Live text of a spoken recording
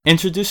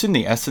Introducing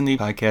the S&D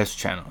Podcast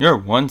channel, your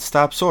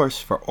one-stop source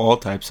for all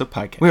types of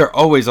podcasts. We are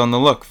always on the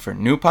look for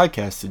new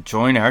podcasts to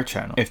join our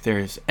channel. If there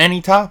is any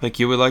topic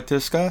you would like to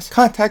discuss,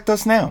 contact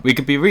us now. We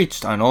can be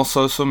reached on all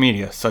social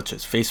media such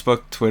as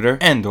Facebook, Twitter,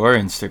 and or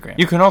Instagram.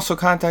 You can also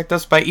contact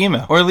us by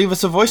email or leave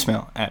us a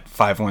voicemail at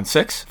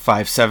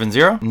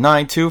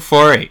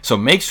 516-570-9248. So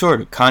make sure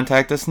to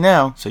contact us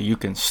now so you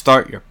can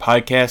start your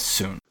podcast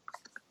soon.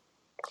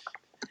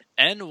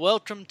 And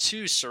welcome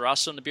to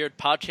Sarasso and the Beard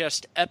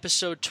Podcast,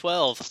 Episode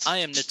 12. I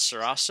am Nit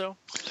Sarasso.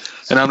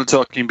 And I'm the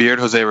Talking Beard,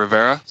 Jose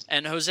Rivera.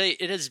 And Jose,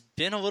 it has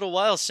been a little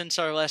while since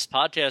our last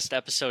podcast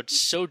episode.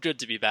 So good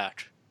to be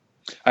back.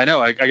 I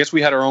know. I guess we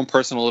had our own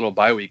personal little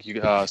bye week,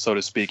 so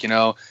to speak.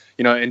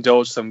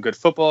 Indulge some good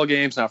football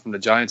games, not from the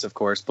Giants, of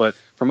course, but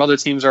from other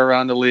teams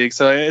around the league.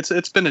 So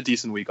it's been a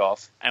decent week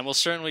off. And we'll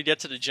certainly get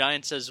to the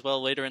Giants as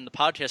well later in the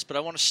podcast. But I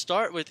want to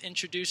start with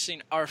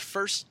introducing our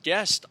first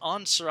guest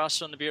on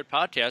Sarasso and the Beard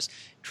Podcast,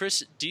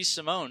 Chris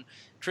DeSimone.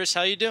 Chris,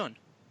 how you doing?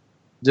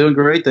 Doing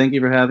great. Thank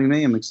you for having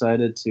me. I'm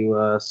excited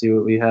to see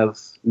what we have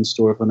in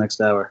store for the next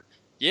hour.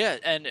 Yeah,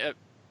 and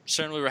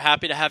certainly we're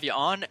happy to have you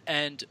on.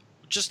 And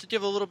just to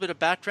give a little bit of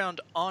background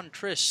on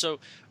Chris, so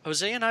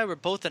Jose and I were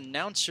both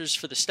announcers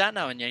for the Staten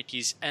Island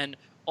Yankees and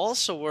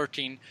also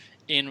working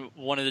in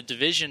one of the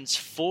divisions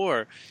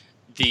for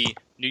the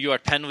New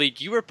York Penn League.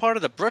 You were part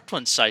of the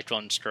Brooklyn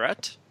Cyclones,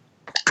 correct?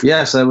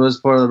 Yes, I was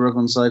part of the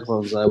Brooklyn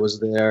Cyclones. I was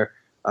their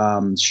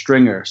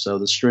stringer. So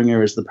the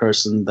stringer is the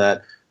person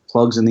that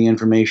plugs in the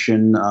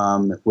information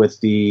with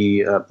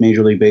the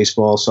Major League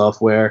Baseball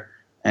software.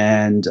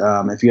 And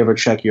if you ever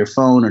check your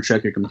phone or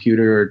check your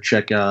computer or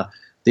check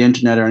the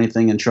internet or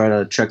anything and try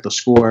to check the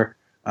score,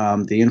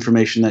 the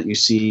information that you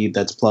see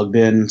that's plugged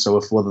in, so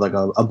if whether like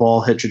a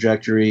ball hit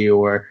trajectory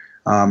or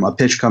a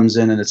pitch comes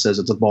in and it says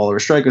it's a ball or a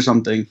strike or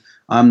something,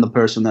 I'm the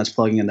person that's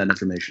plugging in that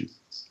information.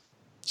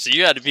 So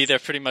you had to be there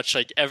pretty much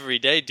like every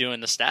day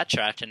doing the stat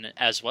tracking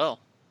as well.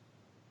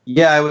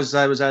 Yeah, I was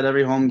at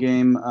every home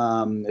game.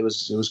 It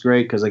was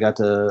great because I got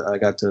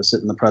to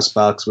sit in the press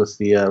box with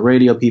the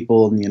radio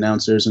people and the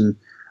announcers and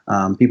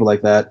people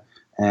like that.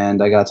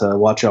 And I got to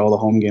watch all the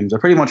home games. I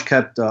pretty much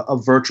kept a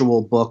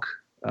virtual book,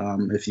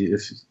 if you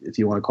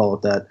want to call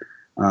it that,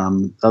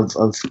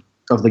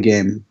 of the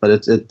game.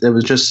 But it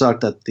was just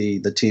sucked that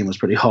the team was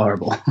pretty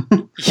horrible.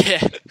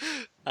 Yeah,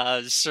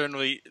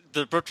 certainly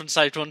the Brooklyn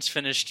Cyclones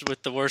finished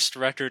with the worst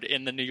record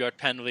in the New York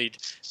Penn League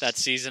that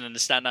season, and the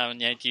Staten Island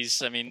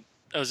Yankees, I mean,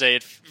 Jose,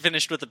 it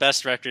finished with the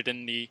best record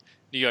in the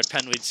New York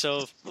Penn League.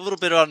 So a little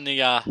bit on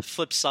the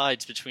flip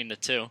sides between the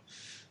two.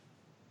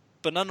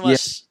 But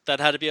nonetheless, That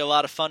had to be a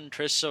lot of fun,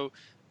 Chris. So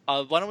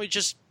why don't we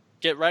just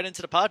get right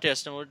into the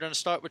podcast, and we're going to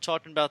start with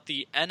talking about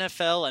the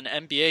NFL and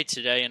NBA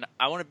today. And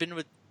I want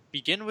to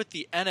begin with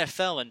the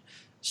NFL. And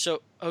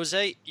so,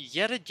 Jose,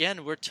 yet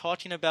again, we're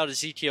talking about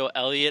Ezekiel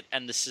Elliott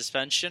and the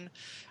suspension.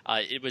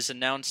 It was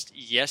announced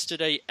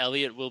yesterday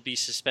Elliott will be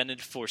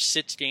suspended for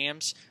 6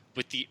 games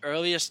with the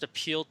earliest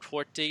appeal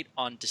court date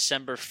on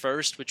December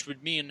 1st, which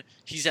would mean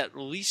he's at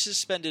least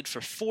suspended for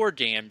 4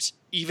 games,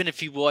 even if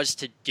he was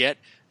to get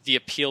the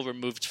appeal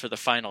removed for the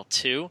final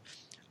 2.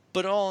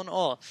 But all in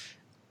all,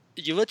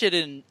 you look at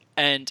it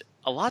and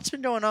a lot's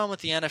been going on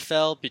with the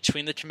NFL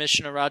between the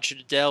commissioner, Roger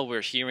Goodell.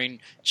 We're hearing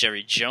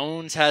Jerry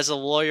Jones has a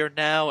lawyer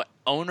now,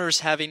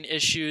 owners having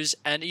issues,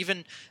 and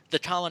even the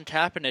Colin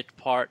Kaepernick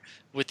part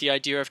with the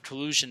idea of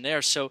collusion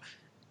there. So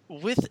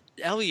with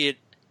Elliott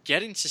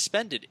getting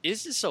suspended,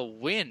 is this a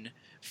win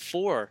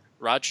for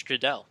Roger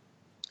Goodell?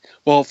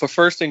 Well, for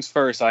first things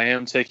first, I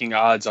am taking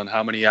odds on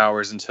how many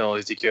hours until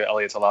Ezekiel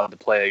Elliott's allowed to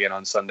play again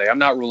on Sunday. I'm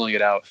not ruling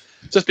it out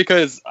just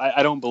because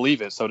I don't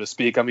believe it, so to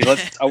speak. I mean,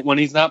 when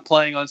he's not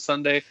playing on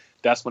Sunday,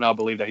 that's when I'll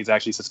believe that he's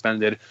actually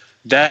suspended.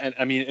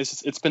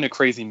 It's been a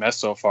crazy mess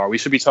so far. We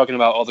should be talking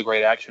about all the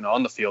great action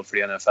on the field for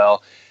the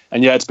NFL.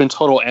 And yeah, it's been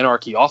total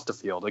anarchy off the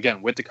field.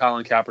 Again, with the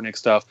Colin Kaepernick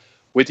stuff,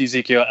 with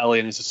Ezekiel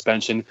Elliott in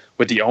suspension,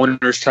 with the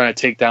owners trying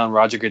to take down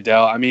Roger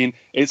Goodell. I mean,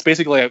 it's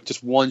basically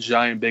just one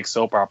giant big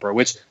soap opera,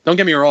 which, don't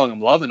get me wrong,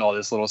 I'm loving all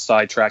this little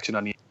side traction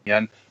on the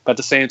end, but at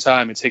the same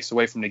time, it takes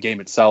away from the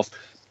game itself.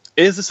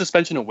 Is the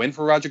suspension a win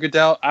for Roger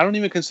Goodell? I don't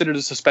even consider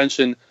the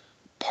suspension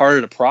part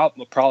of the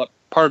problem,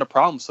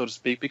 so to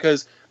speak,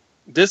 because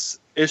this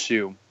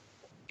issue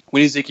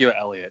with Ezekiel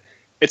Elliott,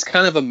 it's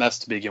kind of a mess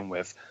to begin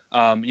with.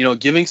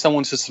 Giving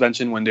someone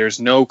suspension when there's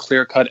no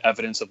clear-cut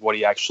evidence of what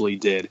he actually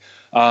did.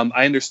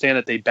 I understand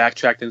that they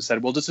backtracked and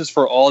said, well, this is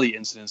for all the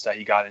incidents that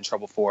he got in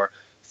trouble for.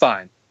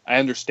 Fine, I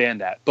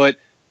understand that. But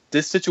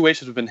this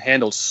situation has been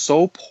handled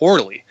so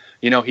poorly.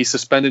 He's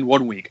suspended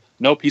 1 week.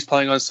 Nope, he's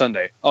playing on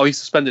Sunday. Oh, he's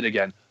suspended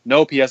again.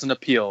 Nope, he has an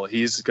appeal.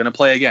 He's going to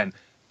play again.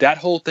 That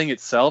whole thing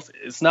itself,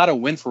 it's not a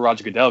win for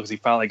Roger Goodell because he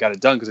finally got it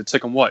done because it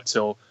took him,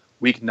 till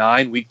week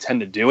 9, week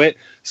 10 to do it.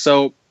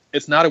 So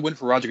it's not a win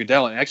for Roger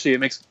Goodell, and actually it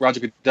makes Roger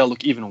Goodell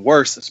look even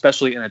worse,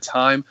 especially in a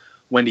time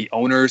when the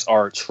owners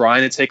are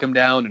trying to take him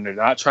down and they're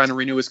not trying to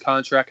renew his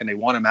contract and they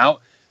want him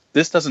out.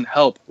 This doesn't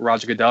help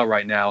Roger Goodell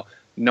right now,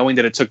 knowing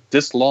that it took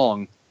this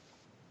long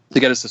to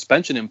get a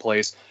suspension in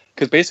place.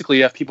 because basically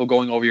you have people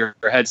going over your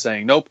head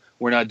saying, nope,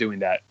 we're not doing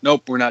that.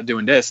 Nope, we're not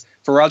doing this.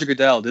 For Roger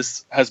Goodell,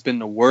 this has been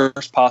the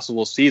worst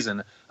possible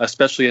season,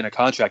 especially in a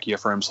contract year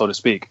for him, so to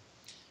speak.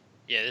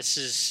 Yeah, this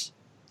is,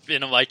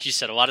 like you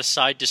said, a lot of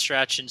side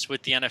distractions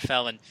with the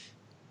NFL, and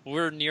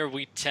we're near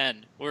week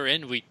 10. We're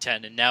in week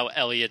 10, and now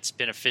Elliott's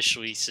been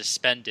officially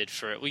suspended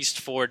for at least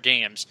 4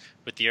 games,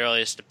 with the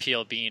earliest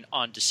appeal being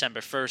on December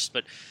 1st.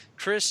 But,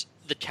 Chris,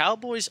 the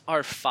Cowboys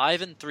are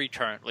 5-3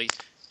 currently,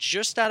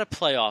 just out of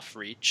playoff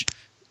reach.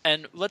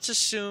 And let's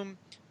assume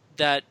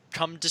that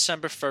come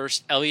December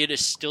 1st, Elliott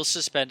is still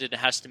suspended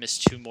and has to miss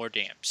 2 more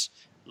games.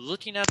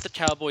 Looking at the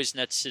Cowboys'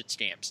 next 6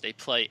 games, they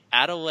play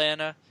at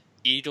Atlanta,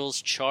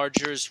 Eagles,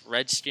 Chargers,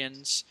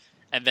 Redskins,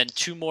 and then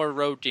 2 more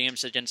road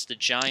games against the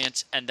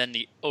Giants, and then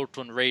the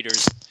Oakland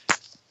Raiders,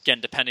 again,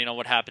 depending on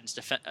what happens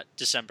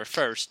December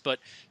 1st. But,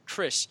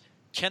 Chris,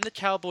 can the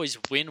Cowboys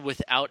win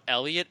without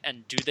Elliott,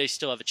 and do they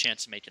still have a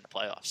chance of making the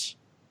playoffs?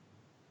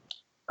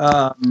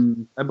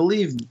 I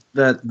believe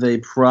that they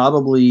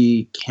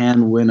probably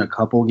can win a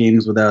couple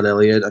games without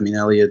Elliott. I mean,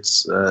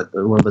 Elliott's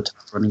one of the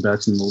top running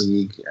backs in the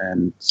league,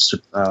 and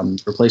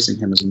replacing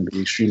him is going to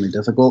be extremely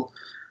difficult.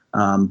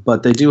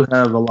 But they do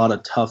have a lot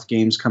of tough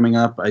games coming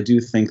up. I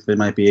do think they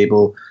might be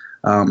able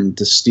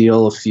to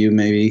steal a few,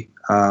 maybe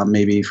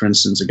for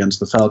instance against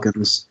the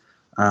Falcons.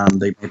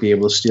 They might be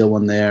able to steal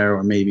one there,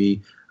 or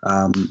maybe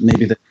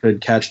they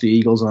could catch the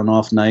Eagles on an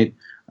off night.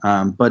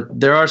 But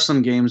there are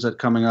some games that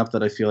coming up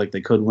that I feel like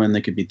they could win.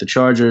 They could beat the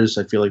Chargers.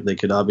 I feel like they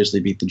could obviously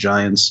beat the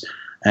Giants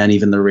and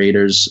even the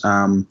Raiders.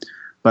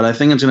 But I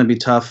think it's going to be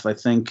tough. I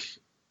think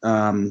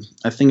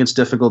it's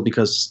difficult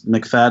because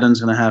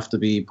McFadden's going to have to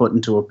be put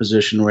into a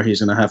position where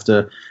he's going to have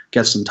to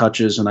get some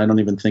touches, and I don't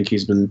even think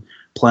he's been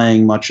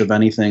playing much of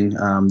anything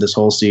this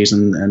whole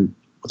season. And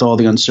with all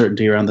the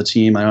uncertainty around the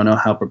team, I don't know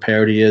how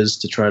prepared he is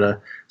to try to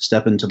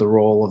step into the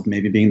role of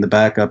maybe being the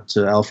backup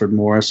to Alfred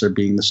Morris or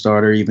being the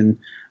starter even.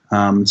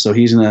 So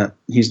he's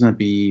gonna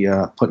be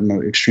put in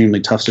an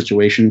extremely tough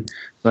situation.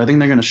 But I think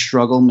they're going to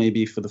struggle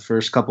maybe for the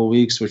first couple of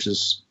weeks, which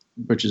is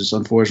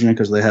unfortunate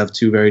because they have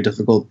 2 very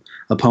difficult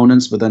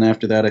opponents. But then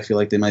after that, I feel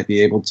like they might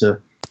be able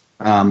to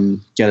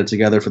get it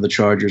together for the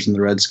Chargers and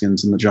the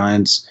Redskins and the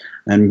Giants,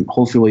 and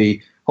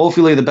hopefully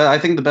I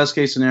think the best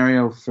case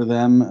scenario for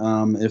them,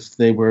 if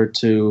they were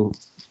to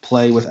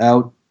play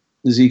without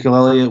Ezekiel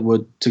Elliott,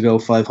 would to go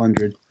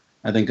 500.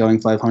 I think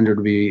going 500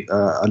 would be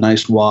a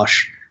nice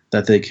wash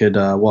that they could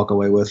walk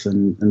away with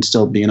and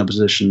still be in a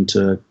position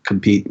to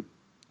compete.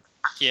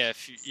 Yeah,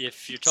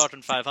 if you're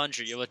talking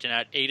 500, you're looking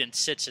at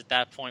 8-6 at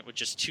that point with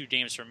just 2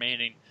 games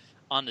remaining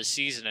on the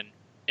season. And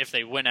if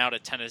they win out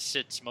at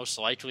 10-6, most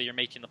likely you're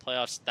making the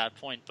playoffs at that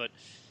point. But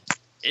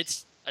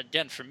it's,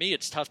 again, for me,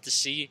 it's tough to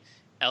see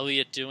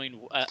Elliott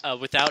doing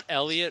without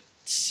Elliott,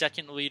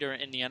 second leader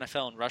in the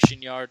NFL in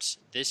rushing yards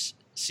this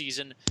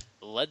season,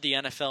 led the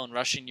NFL in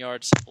rushing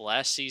yards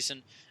last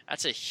season.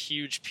 That's a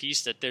huge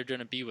piece that they're going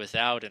to be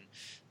without. And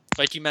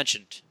like you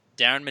mentioned,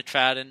 Darren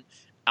McFadden,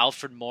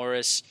 Alfred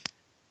Morris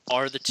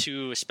are the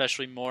 2,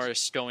 especially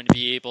Morris, going to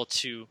be able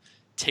to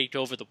take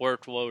over the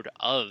workload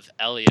of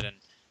Elliott, and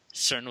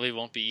certainly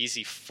won't be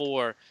easy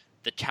for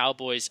the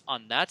Cowboys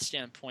on that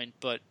standpoint.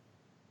 But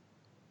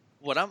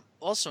what I'm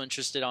also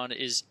interested on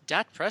is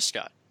Dak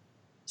Prescott.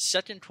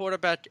 Second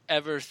quarterback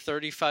ever,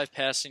 35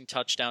 passing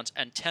touchdowns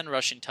and 10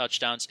 rushing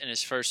touchdowns in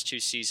his first 2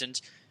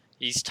 seasons.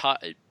 He's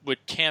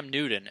with Cam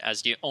Newton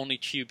as the only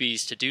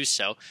QBs to do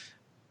so.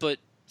 But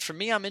for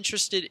me, I'm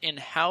interested in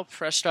how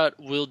Prescott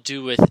will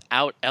do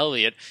without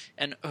Elliott.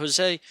 And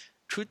Jose,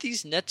 could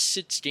these next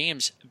 6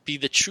 games be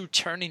the true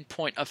turning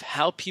point of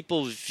how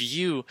people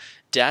view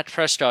Dak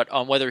Prescott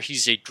on whether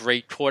he's a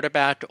great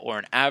quarterback or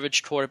an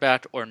average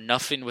quarterback or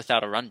nothing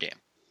without a run game?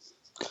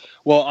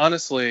 Well,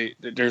 honestly,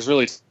 there's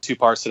really 2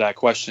 parts to that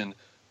question.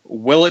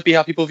 Will it be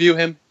how people view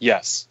him?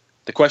 Yes.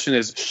 The question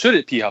is, should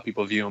it be how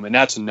people view him? And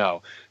that's a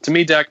no. To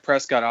me, Dak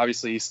Prescott,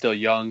 obviously, he's still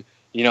young.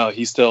 You know,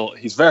 he's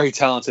very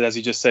talented, as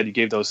he just said. He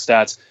gave those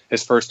stats.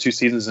 His first 2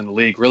 seasons in the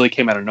league really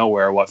came out of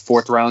nowhere.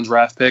 4th round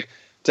draft pick?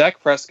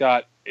 Dak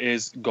Prescott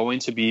is going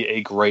to be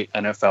a great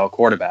NFL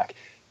quarterback.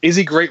 Is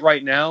he great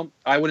right now?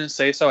 I wouldn't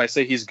say so. I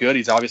say he's good.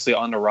 He's obviously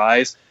on the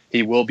rise.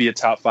 He will be a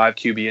top 5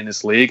 QB in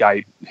this league.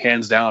 I,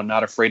 hands down, I'm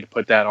not afraid to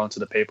put that onto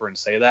the paper and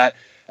say that,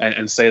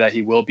 and say that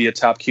he will be a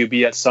top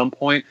QB at some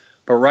point.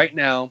 But right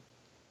now,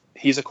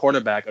 he's a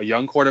quarterback, a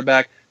young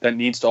quarterback that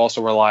needs to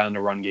also rely on the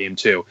run game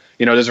too.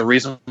 You know, there's a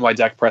reason why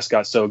Dak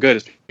Prescott's so good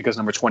is because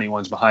number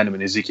 21's behind him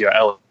in Ezekiel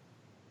Elliott.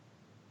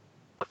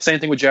 Same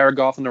thing with Jared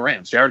Goff and the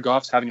Rams. Jared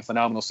Goff's having a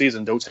phenomenal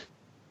season. Don't take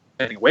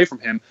anything away from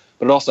him,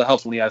 but it also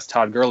helps when he has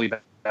Todd Gurley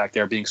back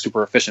there being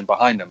super efficient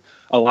behind him.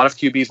 A lot of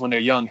QBs, when they're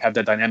young, have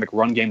that dynamic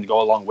run game to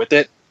go along with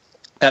it.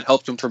 That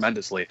helps them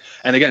tremendously.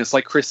 And again, it's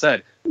like Chris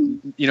said,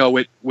 you know,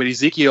 with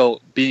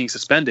Ezekiel being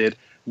suspended,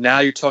 now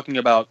you're talking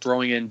about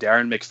throwing in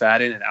Darren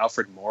McFadden and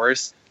Alfred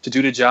Morris to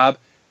do the job.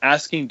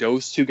 Asking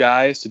those 2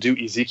 guys to do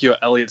Ezekiel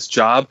Elliott's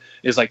job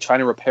is like trying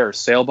to repair a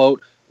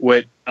sailboat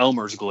with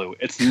Elmer's glue.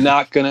 It's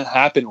not going to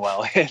happen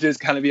well. There's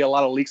going to be a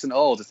lot of leaks and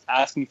holes. It's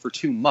asking for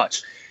too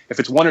much. If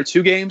it's 1 or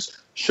 2 games,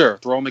 sure,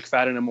 throw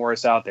McFadden and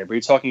Morris out there, but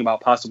you're talking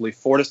about possibly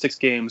 4 to 6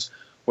 games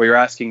where you're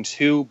asking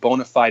 2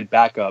 bona fide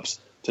backups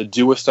to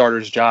do a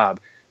starter's job.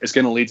 It's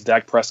going to lead to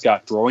Dak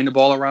Prescott throwing the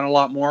ball around a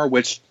lot more,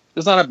 which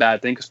is not a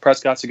bad thing because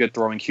Prescott's a good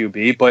throwing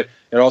QB, but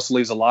it also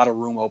leaves a lot of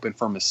room open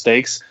for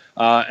mistakes.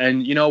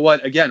 And you know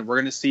what? Again, we're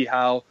going to see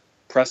how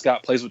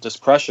Prescott plays with this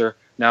pressure.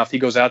 Now, if he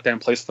goes out there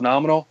and plays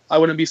phenomenal, I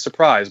wouldn't be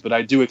surprised, but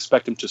I do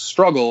expect him to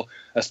struggle,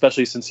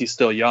 especially since he's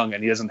still young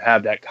and he doesn't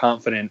have that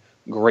confident,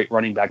 great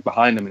running back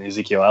behind him in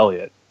Ezekiel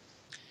Elliott.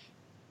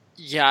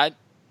 Yeah,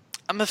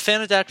 I'm a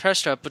fan of Dak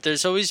Prescott, but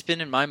there's always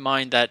been in my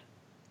mind that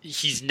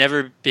he's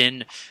never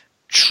been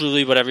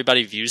truly what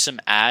everybody views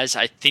him as.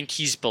 I think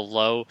he's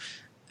below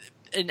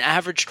an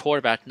average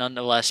quarterback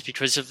nonetheless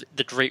because of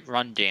the great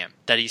run game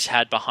that he's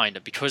had behind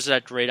him, because of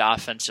that great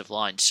offensive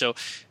line. So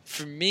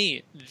for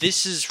me,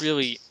 this is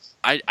really,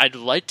 I'd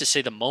like to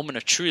say, the moment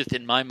of truth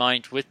in my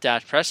mind with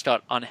Dak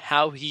Prescott on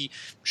how he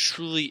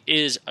truly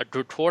is a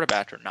good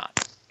quarterback or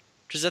not.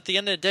 Because at the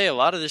end of the day, a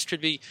lot of this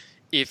could be,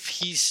 if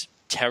he's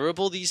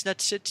terrible these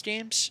next 6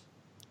 games,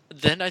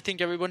 then I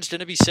think everyone's going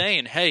to be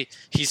saying, hey,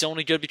 he's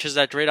only good because of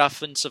that great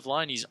offensive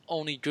line. He's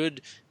only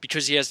good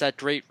because he has that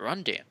great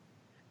run game.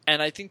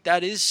 And I think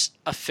that is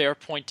a fair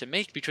point to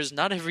make, because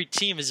not every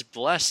team is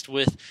blessed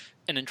with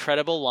an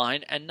incredible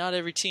line, and not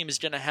every team is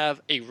going to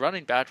have a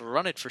running back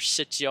run it for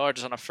 6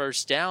 yards on a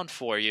first down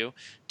for you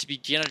to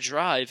begin a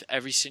drive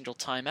every single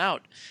time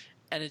out.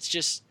 And it's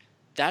just,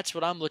 that's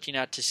what I'm looking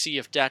at to see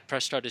if Dak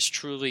Prescott is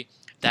truly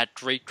that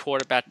great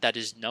quarterback that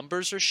his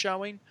numbers are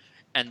showing,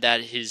 and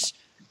that his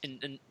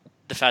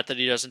the fact that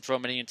he doesn't throw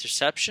many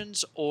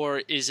interceptions, or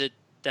is it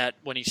that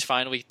when he's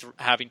finally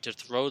having to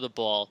throw the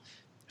ball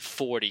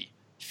 40,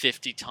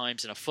 50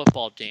 times in a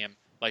football game,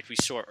 like we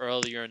saw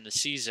earlier in the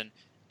season,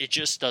 it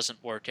just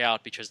doesn't work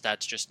out because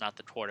that's just not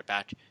the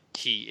quarterback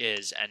he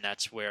is, and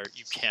that's where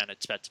you can't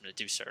expect him to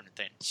do certain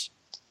things.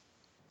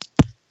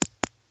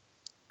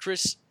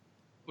 Chris,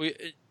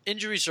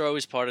 injuries are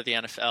always part of the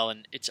NFL,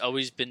 and it's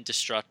always been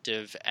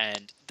destructive,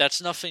 and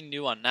that's nothing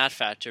new on that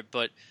factor,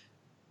 but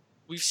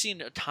we've seen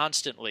it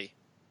constantly.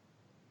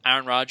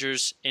 Aaron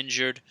Rodgers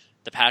injured,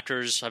 the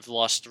Packers have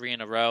lost 3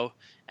 in a row,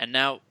 and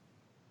now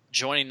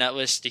joining that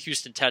list, the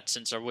Houston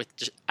Texans are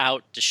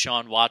without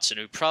Deshaun Watson,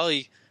 who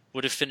probably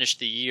would have finished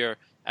the year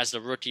as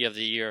the Rookie of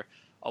the Year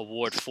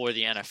award for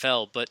the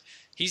NFL, but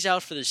he's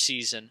out for the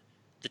season.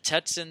 The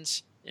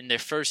Texans, in their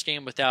first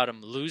game without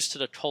him, lose to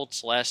the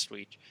Colts last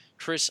week.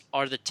 Chris,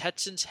 are the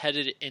Texans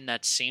headed in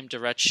that same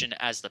direction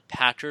as the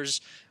Packers,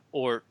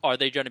 or are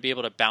they going to be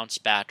able to bounce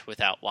back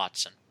without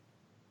Watson?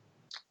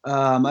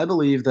 I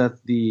believe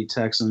that the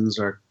Texans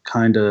are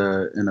kind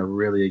of in a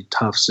really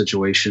tough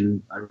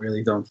situation. I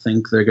really don't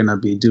think they're going to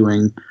be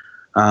doing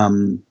I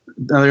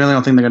really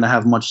don't think they're going to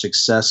have much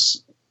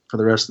success for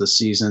the rest of the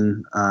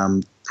season.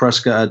 Watson.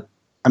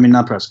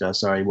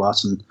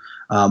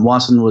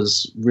 Watson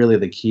was really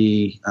the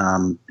key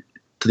to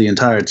the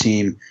entire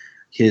team.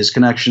 His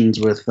connections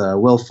with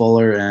Will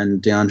Fuller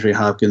and DeAndre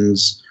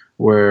Hopkins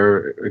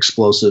were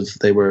explosive.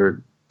 They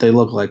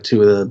looked like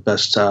 2 of the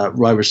best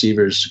wide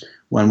receivers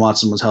when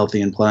Watson was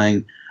healthy and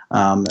playing.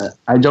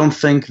 I don't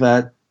think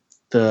that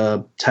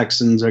the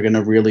Texans are going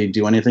to really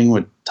do anything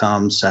with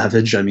Tom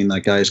Savage. I mean,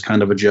 that guy is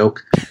kind of a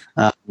joke.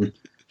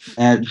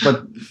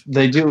 But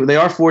they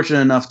are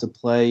fortunate enough to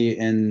play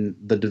in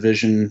the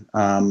division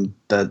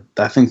that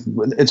I think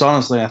it's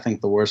honestly, I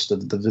think, the worst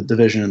of the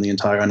division in the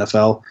entire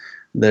NFL.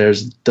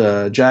 There's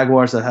the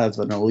Jaguars that have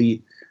an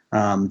elite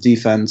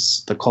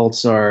defense. The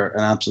Colts are an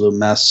absolute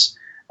mess.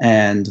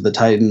 And the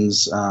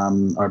Titans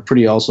are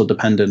pretty also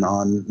dependent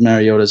on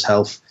Mariota's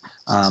health.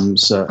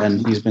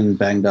 And he's been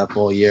banged up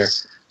all year.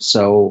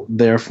 So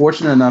they're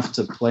fortunate enough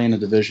to play in a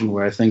division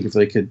where I think if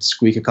they could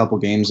squeak a couple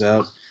games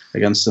out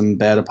against some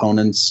bad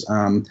opponents,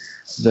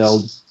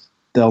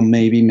 they'll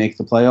maybe make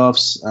the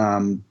playoffs.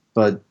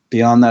 But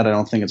beyond that, I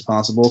don't think it's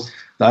possible.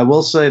 I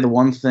will say the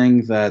one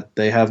thing that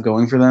they have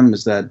going for them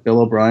is that Bill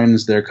O'Brien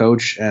is their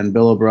coach, and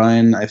Bill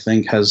O'Brien, I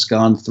think, has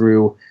gone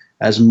through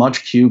as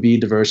much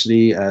QB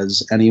diversity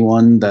as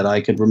anyone that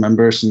I could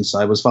remember since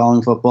I was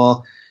following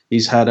football.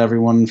 He's had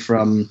everyone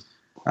from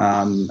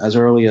as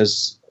early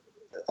as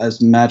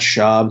Matt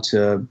Schaub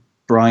to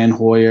Brian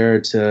Hoyer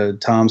to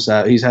Tom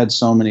Savage. He's had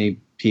so many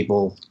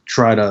people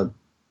try to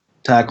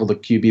tackle the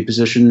QB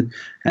position,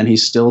 and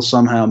he's still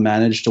somehow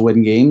managed to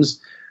win games.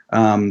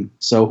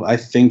 So I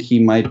think he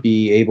might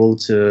be able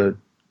to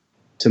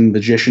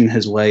magician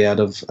his way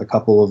out of a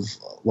couple of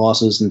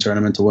losses and turn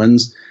them into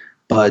wins.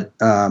 But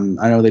I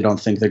know they don't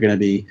think they're going to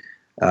be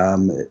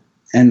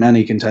in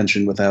any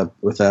contention without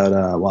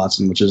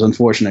Watson, which is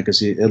unfortunate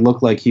because it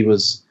looked like he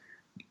was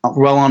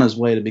well on his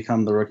way to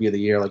become the Rookie of the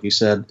Year, like you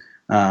said.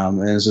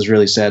 And this is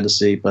really sad to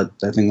see, but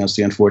I think that's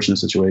the unfortunate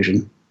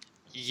situation.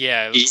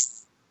 Yeah, it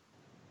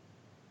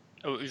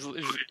was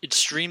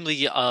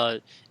extremely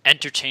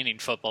entertaining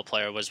football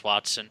player was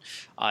Watson.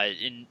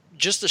 In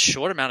just a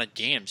short amount of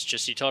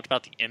games, you talked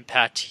about the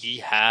impact he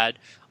had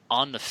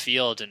on the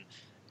field, and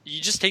you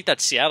just take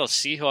that Seattle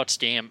Seahawks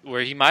game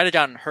where he might have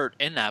gotten hurt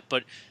in that,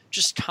 but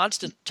just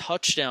constant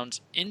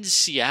touchdowns in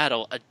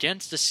Seattle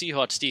against the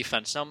Seahawks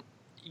defense. Now,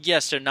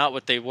 yes, they're not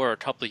what they were a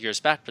couple of years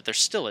back, but they're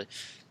still a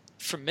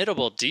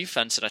formidable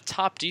defense and a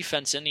top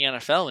defense in the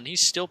NFL, and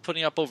he's still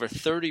putting up over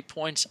 30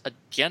 points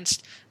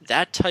against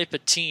that type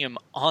of team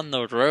on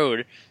the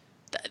road.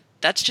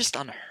 That's just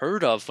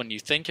unheard of when you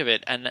think of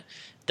it, and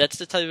that's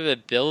the type of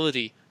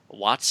ability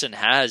Watson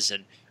has.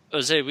 And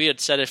Jose, we had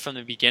said it from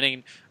the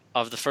beginning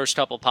of the first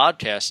couple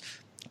podcasts,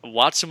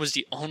 Watson was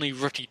the only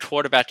rookie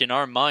quarterback in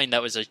our mind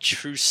that was a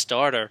true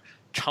starter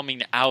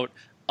coming out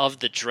of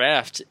the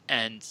draft,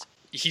 and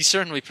he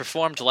certainly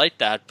performed like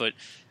that, but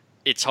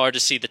it's hard to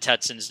see the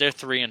Texans. They're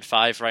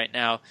 3-5 right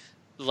now.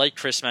 Like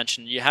Chris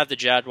mentioned, you have the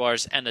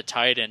Jaguars and the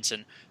Titans,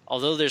 and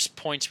although there's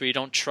points where you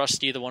don't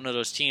trust either one of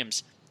those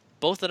teams,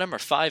 both of them are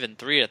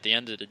 5-3 at the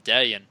end of the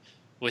day, and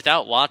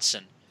without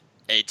Watson,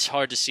 it's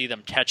hard to see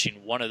them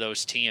catching one of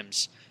those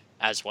teams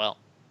as well.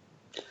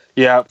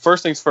 Yeah,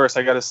 first things first,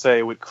 I got to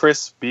say, with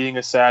Chris being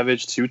a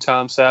Savage to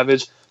Tom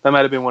Savage, that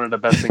might have been one of the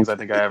best things I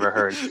think I ever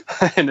heard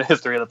in the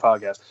history of the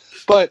podcast.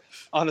 But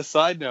on a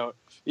side note,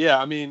 yeah,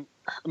 I mean,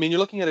 you're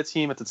looking at a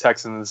team at the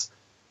Texans,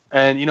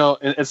 and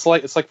it's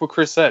like what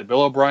Chris said.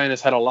 Bill O'Brien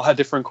has had a lot of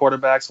different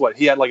quarterbacks.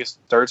 He had like his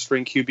third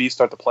string QB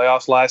start the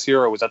playoffs last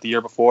year, or was that the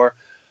year before?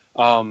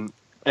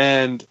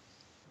 And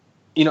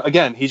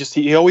again,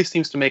 he always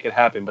seems to make it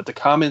happen. But the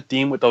common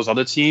theme with those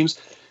other teams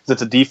is that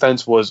the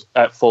defense was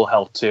at full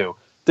health too.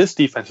 This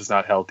defense is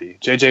not healthy.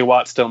 J.J.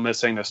 Watt's still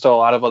missing. There's still a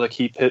lot of other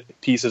key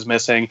pieces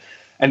missing.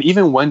 And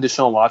even when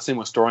Deshaun Watson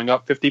was throwing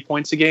up 50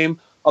 points a game,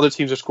 other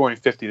teams are scoring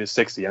 50 to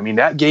 60. I mean,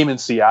 that game in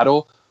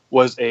Seattle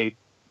was a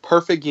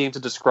perfect game to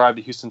describe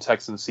the Houston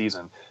Texans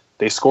season.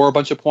 They score a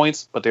bunch of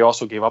points, but they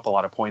also gave up a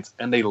lot of points,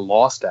 and they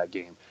lost that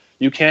game.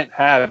 You can't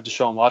have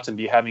Deshaun Watson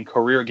be having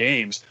career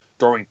games,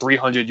 throwing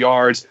 300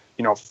 yards,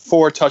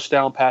 4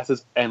 touchdown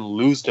passes, and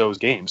lose those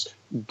games.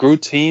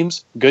 Good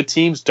teams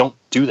don't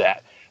do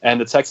that. And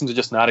the Texans are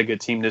just not a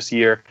good team this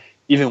year.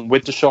 Even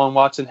with Deshaun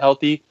Watson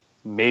healthy,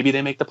 maybe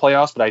they make the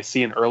playoffs, but I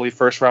see an early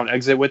first-round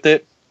exit with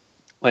it.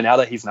 And now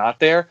that he's not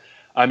there,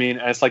 I mean,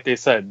 it's like they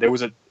said, there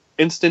was an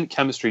instant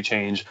chemistry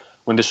change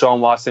when Deshaun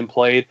Watson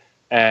played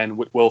and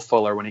with Will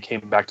Fuller when he came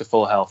back to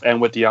full health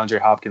and with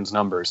DeAndre Hopkins'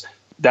 numbers.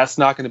 That's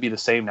not going to be the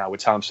same now with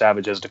Tom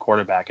Savage as the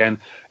quarterback. And,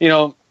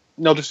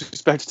 no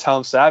disrespect to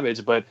Tom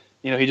Savage, but,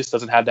 he just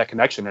doesn't have that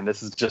connection, and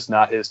this is just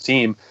not his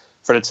team.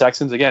 For the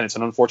Texans, again, it's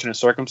an unfortunate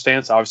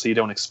circumstance. Obviously, you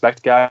don't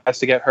expect guys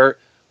to get hurt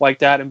like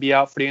that and be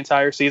out for the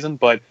entire season,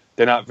 but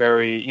they're not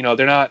they're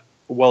not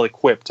well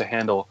equipped to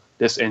handle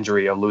this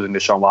injury of losing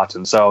Deshaun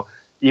Watson. So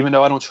even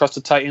though I don't trust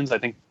the Titans, I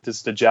think this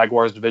is the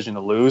Jaguars division to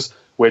lose,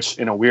 which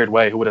in a weird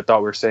way, who would have thought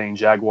we were saying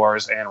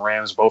Jaguars and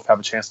Rams both have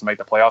a chance to make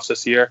the playoffs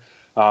this year?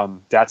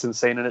 That's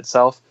insane in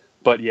itself.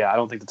 But yeah, I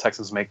don't think the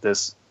Texans make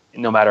this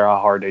no matter how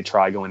hard they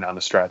try going down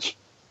the stretch.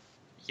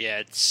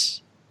 Yeah,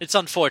 it's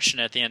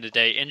unfortunate at the end of the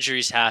day.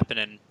 Injuries happen,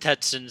 and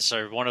Texans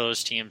are one of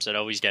those teams that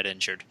always get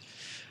injured.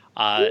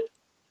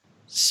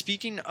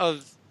 Speaking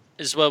of,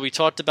 as well, we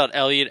talked about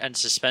Elliott and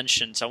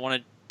suspensions. I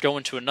want to go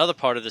into another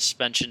part of the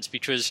suspensions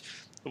because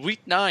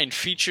Week 9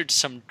 featured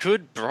some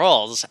good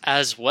brawls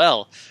as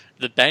well.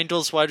 The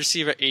Bengals wide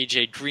receiver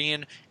A.J.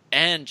 Green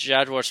and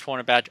Jaguars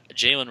cornerback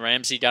Jalen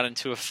Ramsey got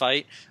into a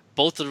fight.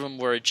 Both of them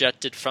were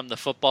ejected from the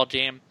football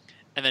game.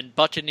 And then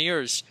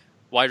Buccaneers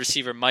wide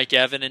receiver Mike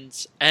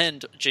Evans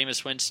and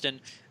Jameis Winston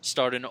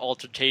started an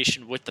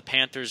altercation with the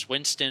Panthers.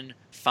 Winston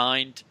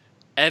fined,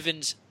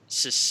 Evans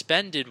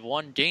suspended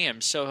 1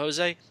 game. So,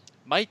 Jose,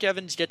 Mike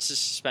Evans gets a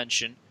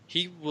suspension.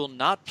 He will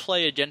not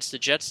play against the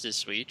Jets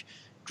this week.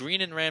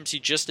 Green and Ramsey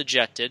just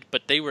ejected,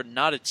 but they were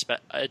not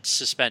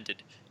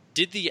suspended.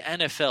 Did the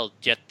NFL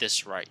get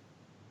this right?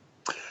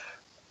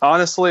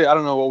 Honestly, I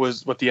don't know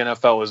what the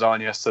NFL was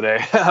on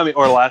yesterday.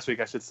 Or last week,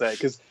 I should say,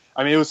 because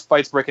it was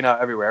fights breaking out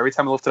everywhere. Every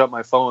time I lifted up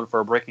my phone for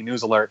a breaking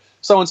news alert,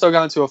 so-and-so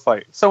got into a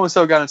fight.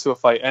 So-and-so got into a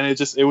fight. And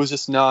it was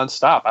just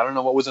nonstop. I don't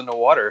know what was in the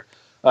water.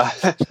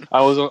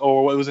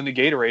 Or what was in the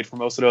Gatorade for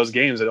most of those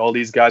games that all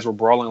these guys were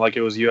brawling like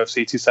it was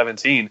UFC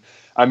 217.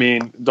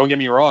 Don't get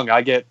me wrong.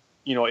 I get,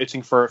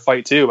 itching for a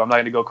fight too. But I'm not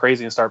going to go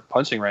crazy and start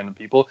punching random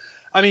people.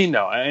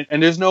 No.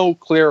 And there's no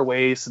clear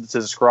ways to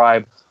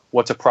describe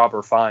what's a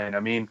proper fine.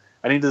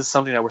 I think this is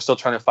something that we're still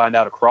trying to find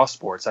out across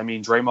sports.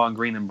 Draymond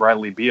Green and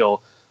Bradley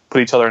Beal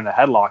put each other in a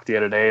headlock the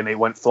other day, and they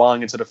went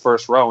flying into the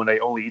first row, and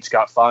they only each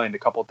got fined a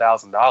couple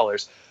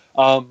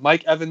 $1,000s.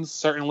 Mike Evans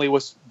certainly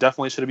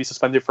definitely should be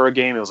suspended for a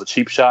game. It was a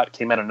cheap shot,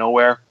 came out of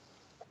nowhere.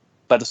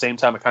 But at the same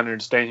time, I kind of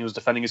understand he was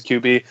defending his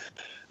QB.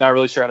 Not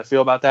really sure how to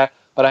feel about that.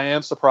 But I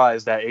am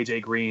surprised that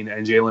A.J. Green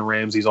and Jalen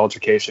Ramsey's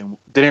altercation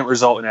didn't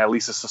result in at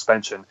least a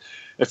suspension.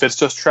 If it's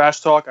just trash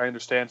talk, I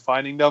understand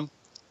finding them.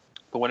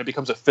 But when it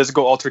becomes a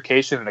physical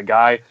altercation and a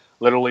guy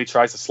literally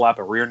tries to slap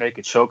a rear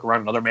naked choke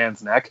around another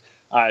man's neck,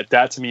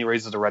 that to me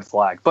raises a red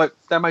flag. But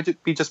that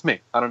might be just me.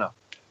 I don't know.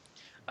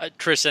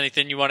 Chris,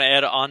 anything you want to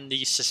add on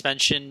the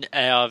suspension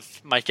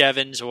of Mike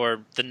Evans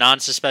or the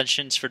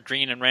non-suspensions for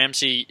Green and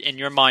Ramsey? In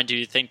your mind, do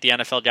you think the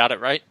NFL got it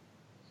right?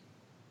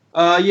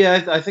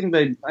 Yeah, I think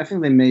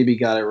they maybe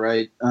got it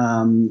right.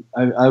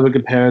 I would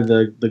compare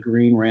the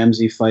Green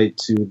Ramsey fight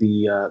to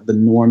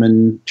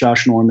the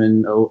Josh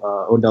Norman,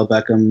 Odell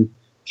Beckham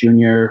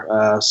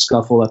Jr.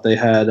 Scuffle that they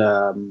had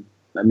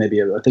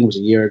maybe I think it was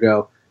a year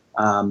ago.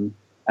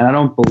 And I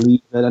don't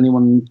believe that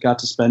anyone got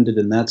suspended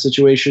in that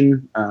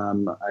situation.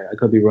 I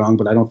could be wrong,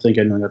 but I don't think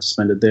anyone got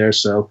suspended there.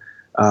 So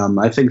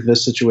I think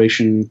this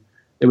situation,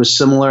 it was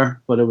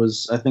similar, but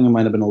I think it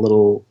might have been a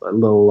little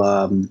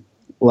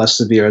less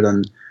severe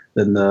than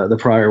the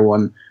prior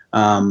one.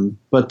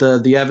 But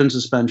the Evans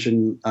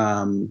suspension,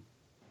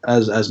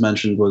 as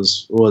mentioned,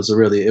 was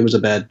a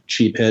bad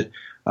cheap hit.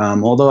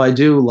 Although I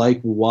do like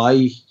why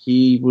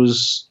he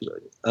was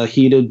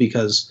heated,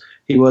 because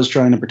he was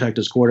trying to protect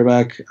his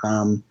quarterback.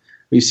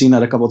 We've seen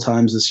that a couple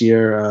times this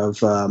year.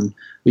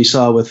 We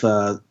saw with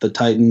the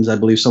Titans, I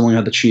believe someone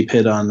had the cheap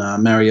hit on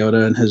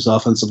Mariota, and his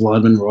offensive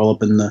linemen were all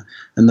up in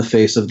the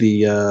face of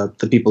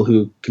the people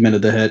who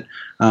committed the hit.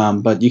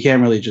 But you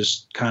can't really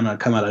just kind of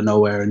come out of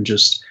nowhere and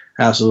just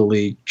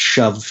absolutely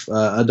shove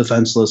a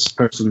defenseless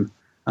person.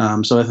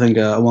 So I think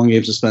a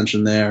one-game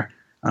suspension there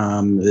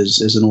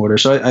is in order.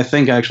 So I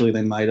think actually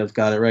they might have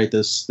got it right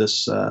this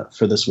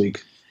for this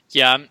week.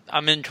 Yeah,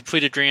 I'm in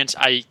complete agreement.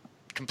 I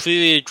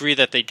completely agree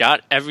that they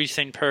got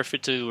everything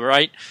perfectly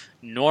right.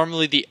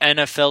 Normally, the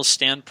NFL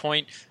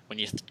standpoint, when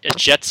you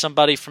eject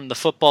somebody from the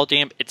football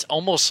game, it's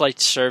almost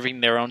like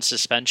serving their own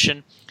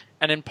suspension.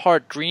 And in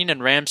part, Green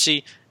and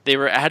Ramsey, they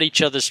were at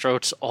each other's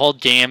throats all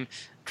game.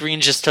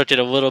 Green just took it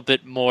a little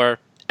bit more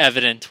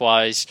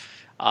evident-wise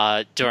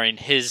during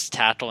his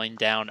tackling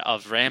down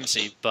of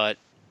Ramsey. But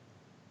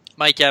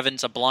Mike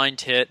Evans, a blind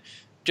hit,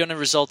 going to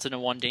result in a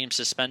one-game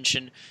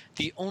suspension.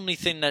 The only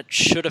thing that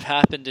should have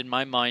happened in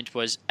my mind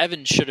was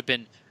Evans should have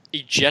been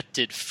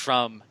ejected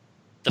from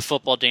the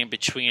football game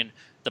between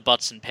the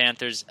Bucs and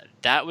Panthers.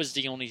 That was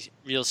the only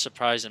real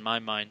surprise in my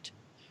mind.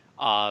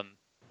 And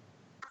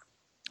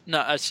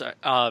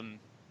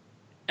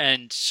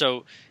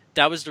so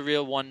that was the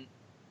real one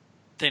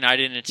thing I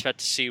didn't expect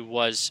to see,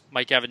 was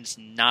Mike Evans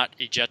not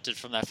ejected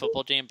from that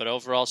football game, but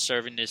overall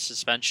serving his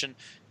suspension.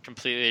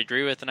 Completely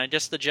agree with. And I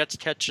guess the Jets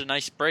catch a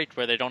nice break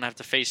where they don't have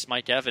to face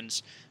Mike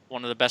Evans,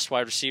 one of the best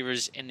wide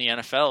receivers in the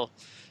NFL.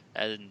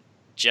 And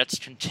Jets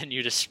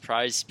continue to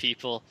surprise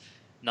people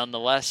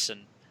nonetheless.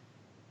 And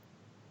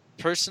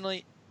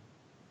personally,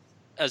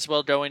 as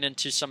well, going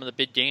into some of the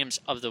big games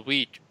of the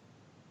week,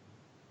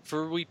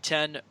 for Week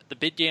 10, the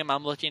big game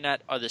I'm looking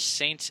at are the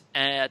Saints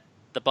at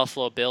the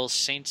Buffalo Bills.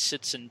 Saints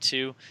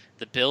 6-2.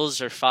 The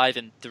Bills are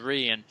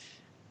 5-3. And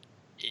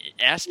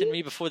asking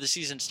me before the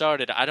season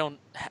started,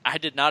 I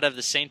did not have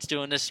the Saints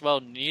doing this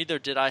well. Neither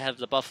did I have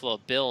the Buffalo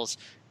Bills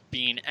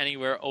being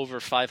anywhere over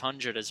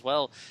 500 as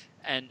well.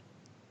 And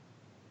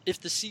if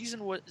the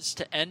season was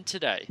to end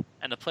today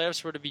and the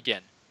playoffs were to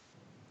begin,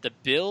 the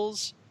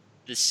Bills,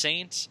 the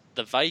Saints,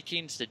 the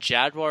Vikings, the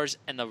Jaguars,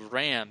 and the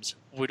Rams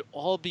would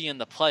all be in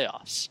the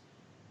playoffs,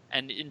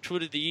 and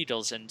included the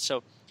Eagles. And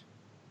so,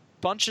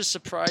 bunch of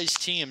surprise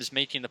teams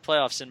making the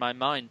playoffs in my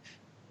mind.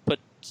 But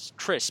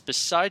Chris,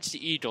 besides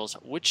the Eagles,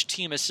 which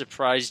team has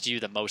surprised you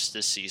the most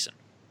this season?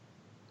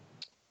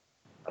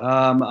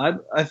 I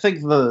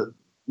think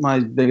my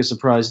biggest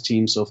surprise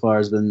team so far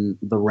has been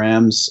the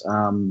Rams.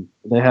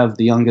 They have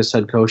the youngest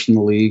head coach in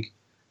the league,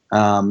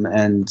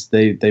 and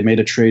they made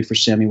a trade for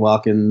Sammy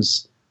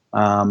Watkins,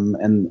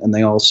 and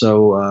they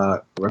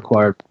also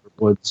acquired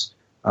Woods.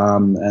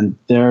 And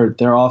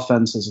their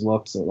offense has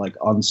looked like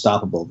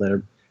unstoppable.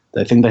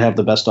 I think they have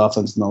the best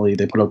offense in the league.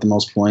 They put up the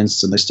most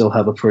points, and they still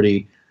have a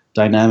pretty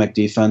dynamic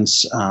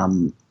defense.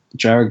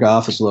 Jared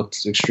Goff has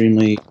looked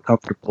extremely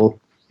comfortable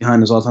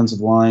behind his offensive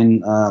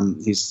line.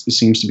 He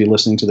seems to be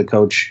listening to the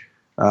coach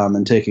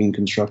and taking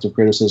constructive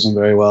criticism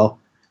very well.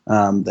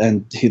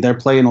 And they're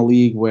playing a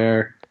league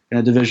in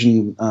a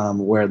division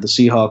where the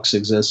Seahawks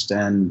exist,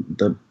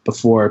 and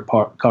before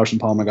Carson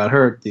Palmer got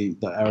hurt, the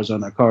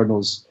Arizona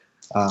Cardinals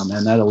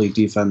and that elite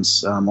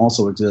defense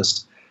also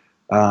exist.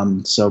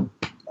 So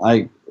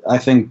I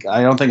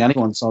don't think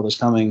anyone saw this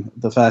coming.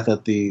 The fact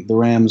that the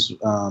Rams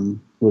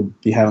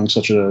would be having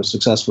such a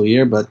successful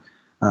year, but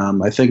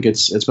I think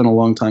it's been a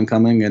long time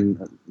coming,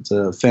 and it's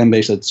a fan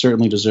base that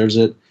certainly deserves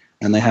it.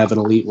 And they have an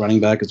elite running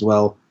back as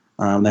well.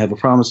 They have a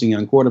promising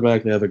young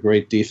quarterback. They have a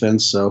great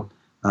defense. So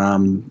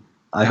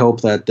I hope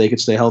that they could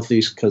stay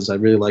healthy, because I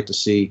really like to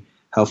see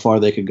how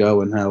far they could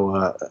go and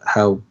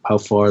how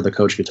far the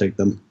coach could take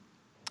them.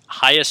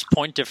 Highest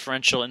point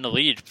differential in the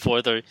league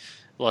for the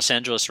Los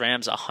Angeles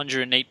Rams,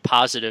 108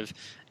 positive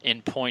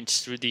in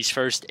points through these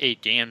first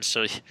 8 games.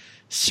 So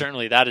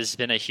certainly that has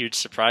been a huge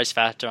surprise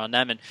factor on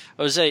them. And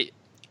Jose,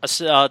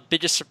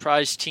 biggest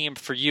surprise team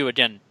for you,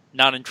 again,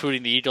 not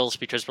including the Eagles,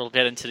 because we'll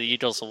get into the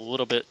Eagles a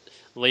little bit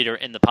later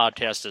in the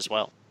podcast as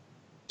well.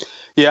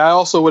 Yeah, I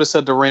also would have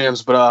said the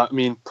Rams, but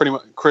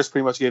Chris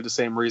pretty much gave the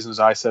same reasons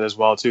I said as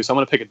well too. So I'm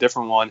going to pick a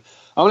different one.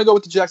 I'm going to go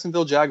with the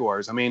Jacksonville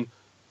Jaguars. I mean,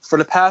 for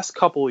the past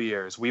couple of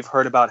years, we've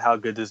heard about how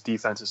good this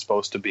defense is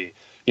supposed to be.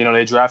 You know,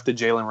 they drafted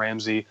Jalen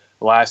Ramsey.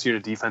 Last year,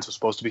 the defense was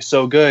supposed to be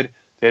so good,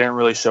 they didn't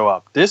really show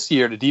up. This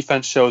year, the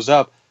defense shows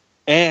up,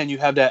 And you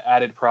have that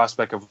added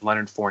prospect of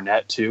Leonard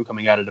Fournette, too,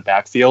 coming out of the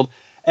backfield.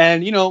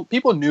 And,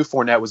 people knew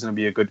Fournette was going to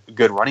be a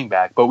good running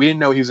back, but we didn't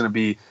know he was going to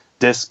be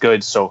this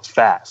good so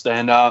fast.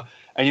 And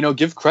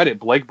give credit.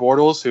 Blake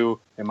Bortles, who,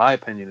 in my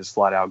opinion, is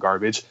flat out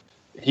garbage,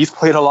 he's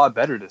played a lot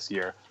better this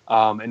year,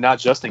 and not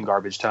just in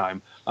garbage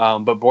time.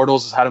 But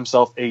Bortles has had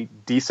himself a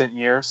decent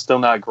year. Still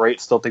not great.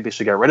 Still think they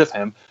should get rid of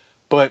him.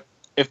 But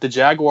if the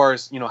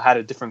Jaguars, had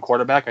a different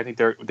quarterback, I think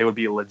they would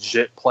be a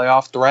legit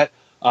playoff threat.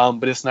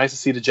 But it's nice to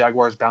see the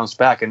Jaguars bounce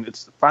back. And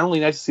it's finally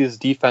nice to see this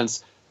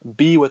defense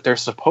be what they're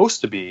supposed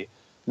to be.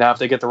 Now, if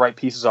they get the right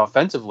pieces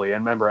offensively,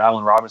 and remember,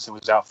 Allen Robinson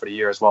was out for the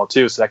year as well,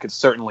 too, so that could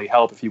certainly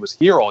help if he was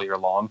here all year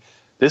long.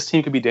 This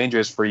team could be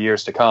dangerous for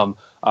years to come.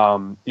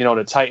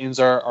 The Titans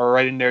are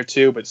right in there,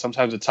 too, but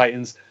sometimes the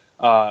Titans,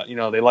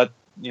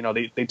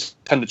 they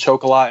tend to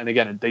choke a lot. And,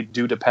 again, they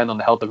do depend on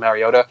the health of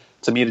Mariota.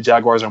 To me, the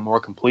Jaguars are a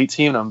more complete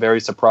team, and I'm very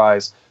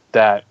surprised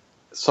that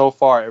so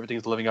far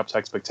everything's living up to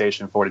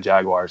expectation for the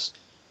Jaguars.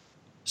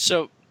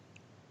 So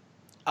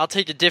I'll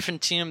take a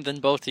different team than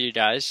both of you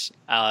guys,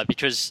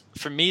 because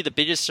for me, the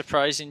biggest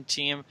surprising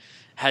team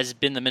has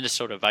been the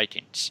Minnesota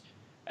Vikings.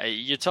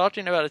 You're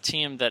talking about a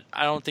team that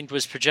I don't think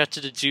was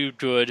projected to do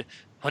good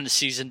when the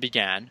season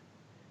began.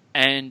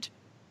 And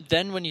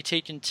then when you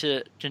take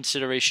into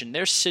consideration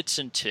their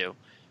 6-2,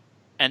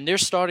 and their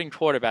starting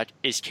quarterback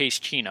is Case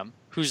Keenum,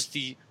 who's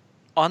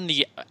on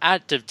the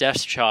active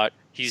depth chart,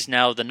 he's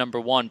now the number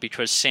one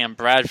because Sam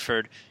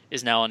Bradford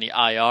is now on the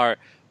IR.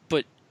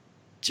 But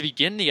to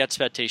begin the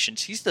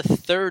expectations, he's the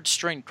third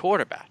string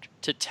quarterback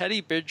to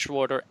Teddy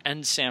Bridgewater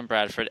and Sam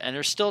Bradford, and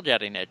they're still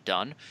getting it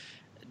done.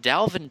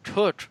 Dalvin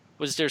Cook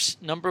was their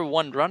number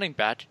one running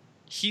back.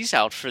 He's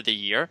out for the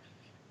year.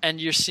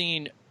 And you're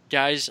seeing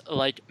guys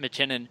like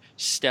McKinnon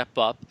step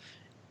up.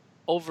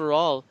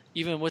 Overall,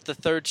 even with the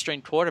third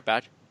string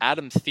quarterback,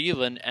 Adam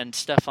Thielen and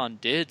Stephon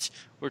Diggs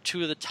were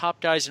two of the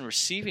top guys in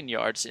receiving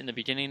yards in the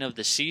beginning of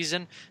the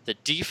season. The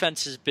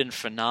defense has been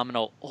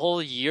phenomenal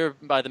all year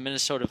by the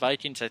Minnesota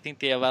Vikings. I think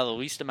they allow the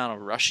least amount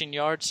of rushing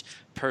yards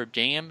per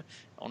game,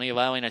 only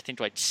allowing, I think,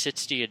 like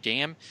 60 a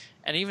game.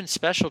 And even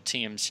special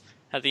teams.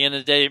 At the end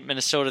of the day,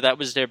 Minnesota, that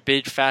was their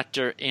big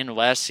factor in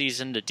last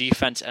season. The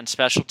defense and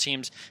special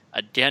teams,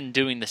 again,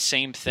 doing the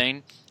same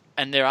thing.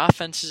 And their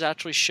offense is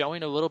actually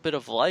showing a little bit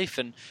of life.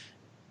 And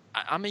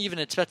I'm even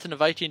expecting the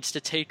Vikings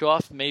to take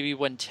off maybe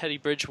when Teddy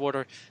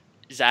Bridgewater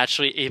is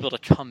actually able to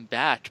come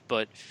back.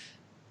 But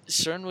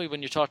certainly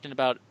when you're talking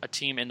about a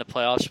team in the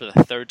playoffs with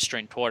a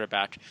third-string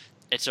quarterback,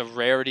 it's a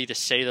rarity to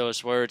say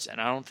those words.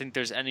 And I don't think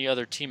there's any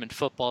other team in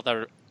football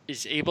that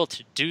is able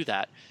to do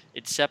that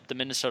except the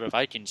Minnesota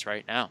Vikings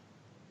right now.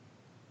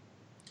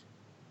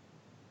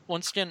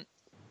 Once again,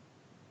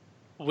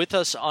 with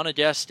us on a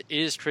guest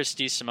is Chris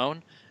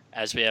DeSimone,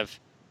 as we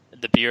have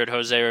the Beard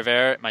Jose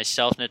Rivera,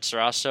 myself, Nick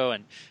Sarasso,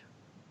 and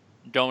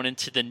going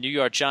into the New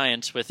York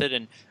Giants with it.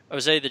 And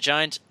Jose, the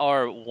Giants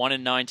are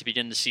 1-9 to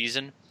begin the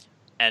season,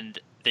 and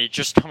they're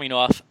just coming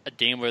off a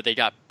game where they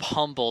got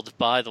pummeled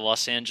by the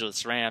Los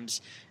Angeles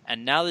Rams.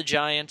 And now the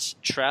Giants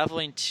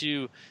traveling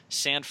to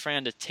San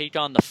Fran to take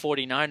on the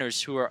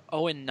 49ers, who are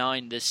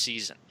 0-9 this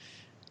season.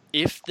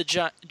 If the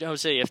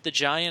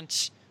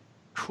Giants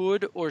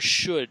could or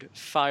should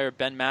fire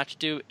Ben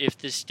McAdoo if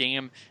this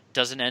game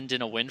doesn't end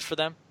in a win for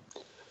them?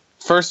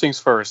 First things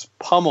first,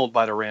 pummeled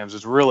by the Rams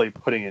is really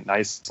putting it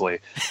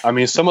nicely. I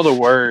mean, some of the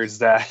words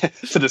that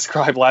to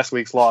describe last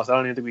week's loss, I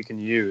don't even think we can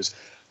use.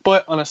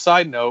 But on a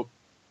side note,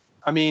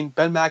 I mean,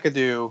 Ben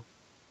McAdoo,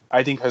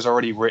 I think, has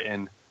already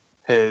written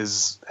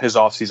his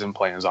offseason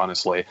plans,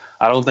 honestly.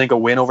 I don't think a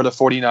win over the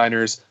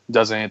 49ers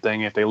does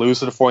anything. If they lose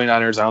to the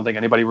 49ers, I don't think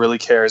anybody really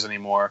cares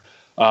anymore.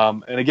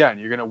 And again,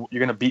 you're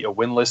gonna beat a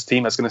winless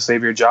team that's gonna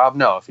save your job.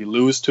 No, if you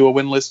lose to a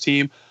winless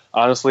team,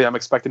 honestly, I'm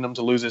expecting them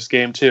to lose this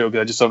game too,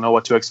 because I just don't know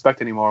what to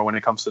expect anymore when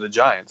it comes to the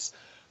Giants.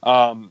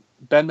 Ben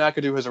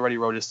McAdoo has already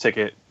wrote his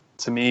ticket.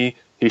 To me,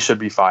 he should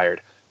be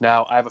fired.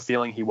 Now, I have a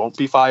feeling he won't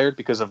be fired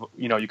because of,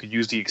 you could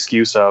use the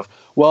excuse of,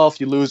 well, if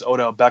you lose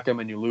Odell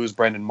Beckham and you lose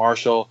Brandon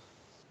Marshall,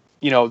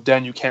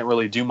 then you can't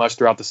really do much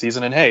throughout the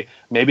season. And hey,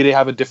 maybe they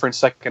have a different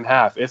second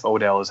half if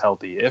Odell is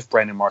healthy, if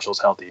Brandon Marshall's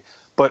healthy.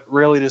 But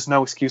really, there's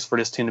no excuse for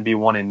this team to be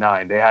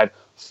 1-9. They had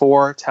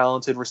 4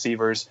 talented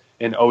receivers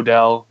in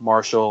Odell,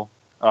 Marshall,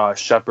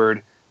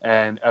 Shepard,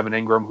 and Evan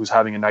Ingram, who's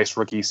having a nice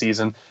rookie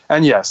season.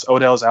 And yes,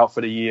 Odell's out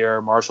for the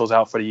year, Marshall's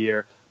out for the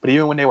year. But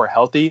even when they were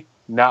healthy,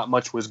 not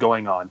much was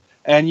going on.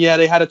 And yeah,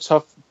 they had a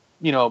tough,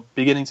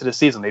 beginning to the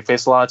season. They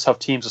faced a lot of tough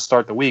teams to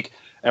start the week.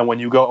 And when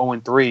you go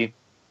 0-3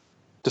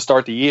 to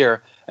start the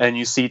year, and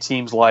you see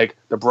teams like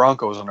the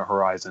Broncos on the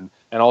horizon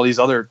and all these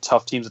other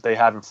tough teams that they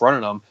have in front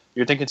of them,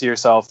 you're thinking to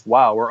yourself,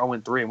 wow, we're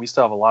 0-3 and we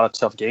still have a lot of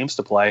tough games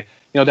to play.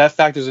 That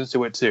factors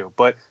into it too.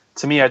 But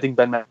to me, I think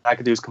Ben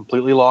McAdoo's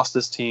completely lost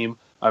this team.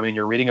 I mean,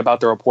 you're reading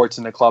about the reports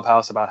in the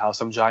clubhouse about how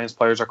some Giants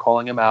players are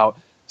calling him out,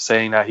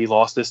 saying that he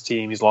lost this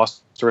team, he's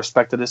lost the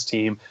respect of this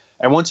team.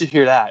 And once you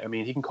hear that, I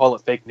mean, he can call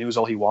it fake news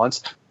all he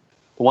wants.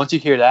 But once you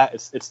hear that,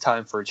 it's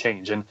time for a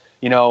change. And,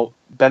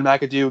 Ben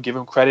McAdoo, give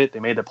him credit. They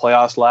made the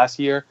playoffs last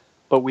year.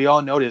 But we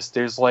all noticed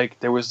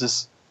there was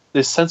this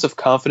this sense of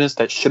confidence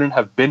that shouldn't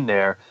have been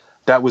there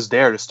that was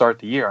there to start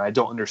the year. I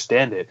don't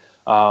understand it.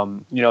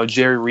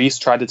 Jerry Reese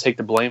tried to take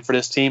the blame for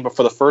this team, but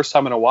for the first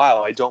time in a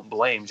while, I don't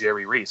blame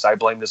Jerry Reese. I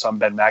blame this on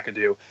Ben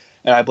McAdoo,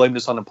 and I blame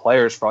this on the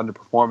players for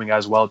underperforming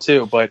as well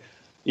too. But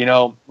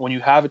when you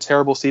have a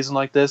terrible season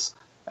like this,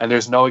 and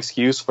there's no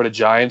excuse for the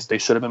Giants, they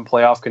should have been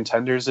playoff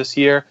contenders this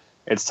year.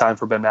 It's time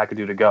for Ben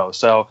McAdoo to go.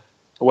 So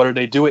whether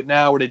they do it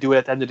now or they do it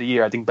at the end of the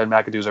year, I think Ben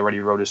McAdoo's already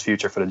wrote his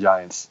future for the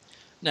Giants.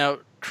 Now,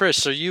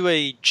 Chris, are you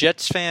a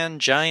Jets fan,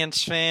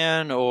 Giants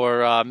fan,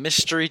 or a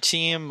mystery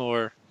team,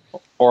 or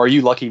are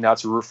you lucky not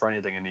to root for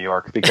anything in New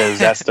York? Because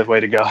that's the way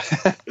to go.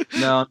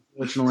 No,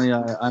 unfortunately,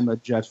 I'm a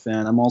Jet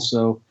fan. I'm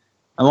also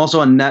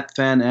a Net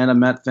fan and a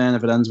Met fan.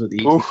 If it ends with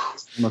E,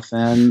 I'm a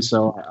fan.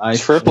 So I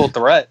triple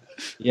threat.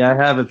 Yeah, I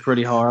have it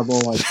pretty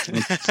horrible. I'm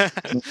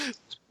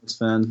a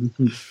fan.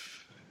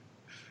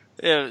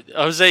 Yeah,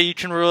 Jose, you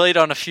can relate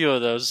on a few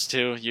of those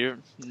too. You're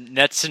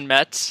Nets and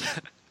Mets.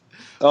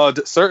 Oh,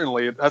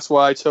 certainly. That's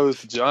why I chose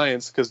the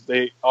Giants, because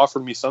they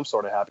offered me some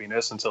sort of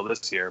happiness until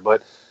this year.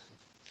 But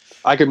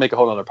I could make a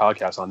whole other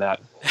podcast on that.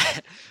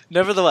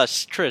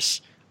 Nevertheless,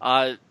 Chris,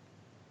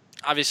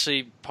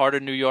 obviously part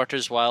of New York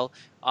as well.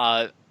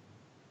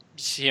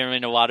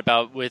 Hearing a lot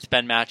about with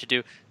Ben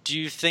McAdoo. Do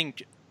you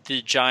think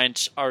the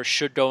Giants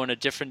should go in a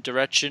different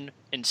direction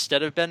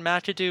instead of Ben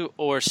McAdoo,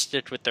 or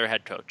stick with their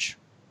head coach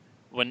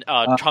when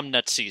come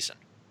next season?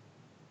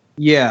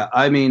 Yeah,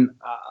 I mean,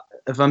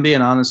 if I'm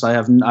being honest, I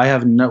have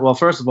no. Well,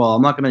 first of all,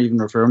 I'm not going to even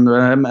refer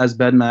to him as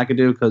Ben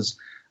McAdoo, because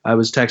I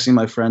was texting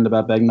my friend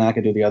about Ben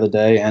McAdoo the other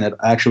day, and it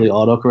actually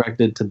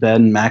autocorrected to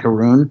Ben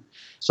Macaroon.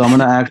 So I'm going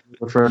to actually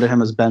refer to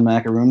him as Ben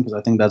Macaroon, because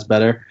I think that's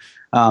better.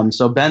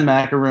 So Ben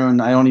Macaroon,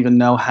 I don't even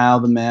know how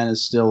the man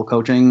is still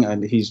coaching. I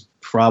mean, he's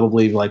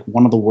probably like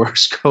one of the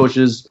worst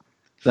coaches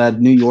that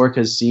New York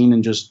has seen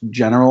in just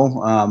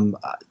general.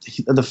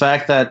 The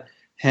fact that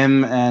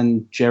him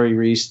and Jerry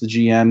Reese, the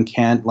GM,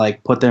 can't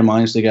like put their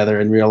minds together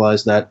and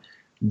realize that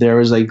there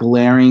is a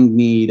glaring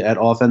need at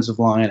offensive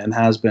line, and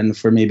has been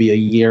for maybe a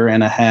year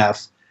and a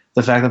half.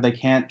 The fact that they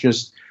can't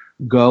just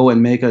go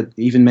and make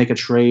a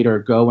trade, or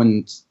go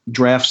and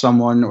draft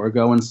someone, or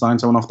go and sign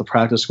someone off the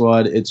practice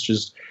squad,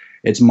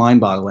 it's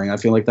mind-boggling. I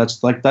feel like that's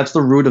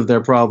the root of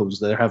their problems.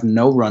 They have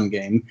no run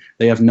game.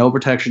 They have no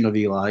protection of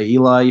Eli.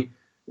 Eli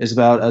is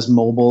about as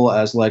mobile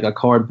as like a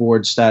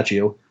cardboard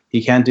statue.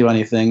 He can't do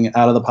anything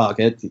out of the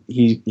pocket.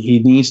 He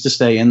needs to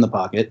stay in the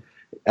pocket.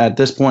 At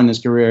this point in his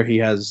career, he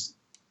has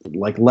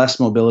like less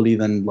mobility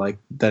than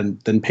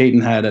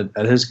Peyton had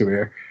at his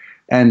career.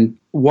 And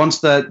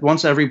once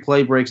every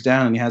play breaks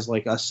down and he has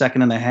like a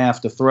second and a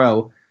half to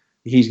throw,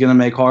 he's going to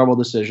make horrible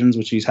decisions,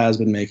 which he has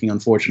been making,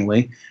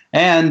 unfortunately.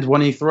 And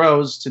when he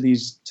throws to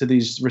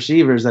these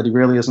receivers that he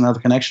really doesn't have a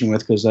connection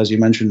with, because as you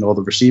mentioned, all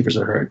the receivers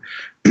are hurt,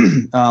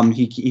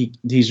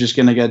 he's just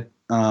going to get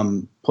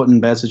put in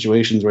bad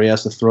situations where he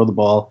has to throw the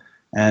ball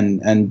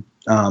and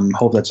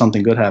hope that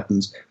something good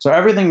happens. So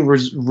everything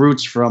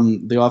roots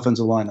from the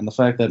offensive line, and the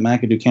fact that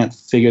McAdoo can't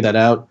figure that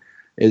out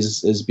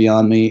is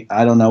beyond me.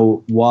 I don't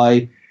know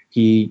why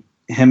him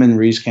and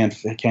Reese can't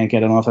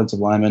get an offensive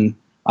lineman.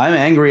 I'm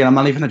angry, and I'm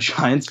not even a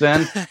Giants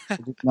fan.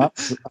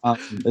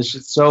 It's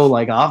just so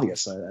like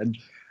obvious. And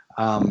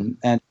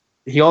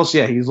he's lost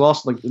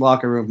the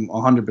locker room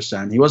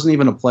 100%. He wasn't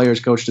even a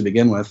player's coach to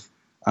begin with,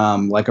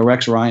 like a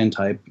Rex Ryan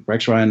type.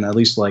 Rex Ryan at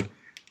least like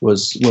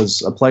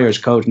was a player's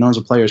coach, known as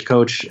a player's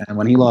coach, and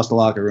when he lost the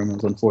locker room, it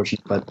was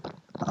unfortunate. But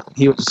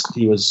he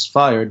was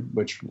fired,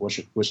 which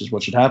is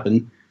what should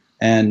happen.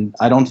 And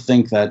I don't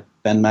think that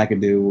Ben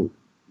McAdoo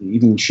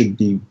even should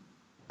be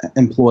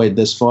employed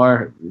this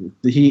far.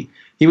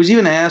 He was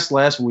even asked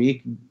last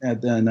week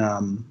at the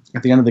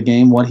end of the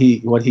game what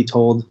he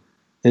told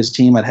his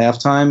team at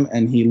halftime,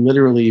 and he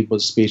literally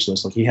was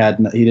speechless. Like he had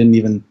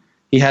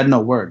no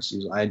words. He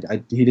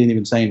didn't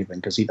even say anything,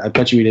 because I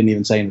bet you he didn't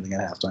even say anything at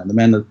halftime. The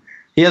man,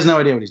 he has no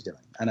idea what he's doing,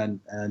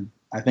 and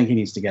I think he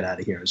needs to get out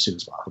of here as soon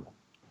as possible.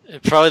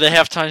 Probably the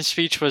halftime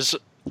speech was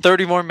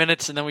 30 more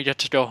minutes, and then we get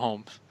to go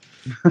home.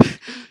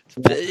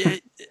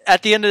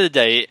 At the end of the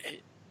day,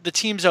 the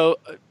team's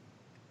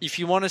if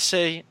you want to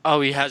say,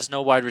 oh, he has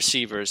no wide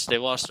receivers, they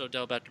lost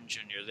Odell Beckham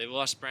Jr., they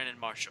lost Brandon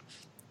Marshall,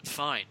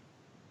 fine.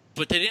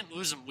 But they didn't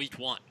lose him week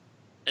 1.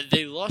 And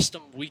they lost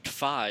him week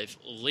 5,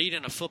 late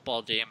in a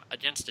football game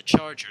against the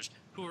Chargers,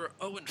 who were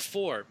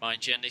 0-4,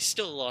 mind you, and they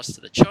still lost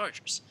to the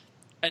Chargers.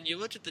 And you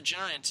look at the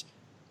Giants,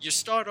 you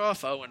start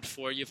off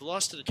 0-4, you've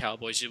lost to the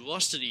Cowboys, you've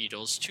lost to the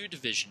Eagles, 2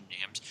 division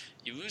games,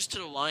 you lose to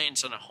the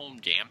Lions on a home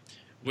game,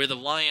 where the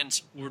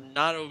Lions were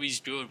not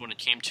always good when it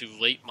came to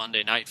late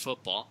Monday Night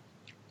Football.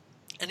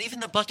 And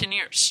even the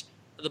Buccaneers.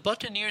 The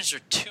Buccaneers are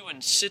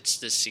 2-6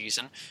 this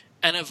season,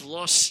 and have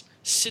lost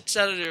 6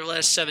 out of their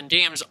last 7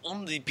 games,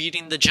 only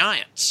beating the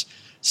Giants.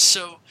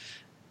 So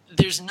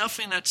there's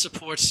nothing that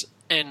supports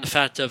in the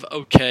fact of,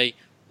 okay,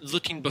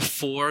 looking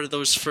before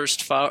those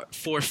first 4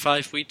 or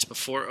 5 weeks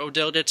before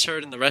Odell gets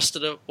hurt and the rest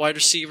of the wide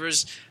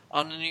receivers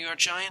on the New York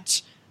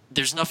Giants,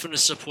 there's nothing to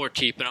support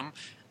keeping them.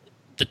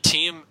 The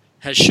team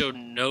has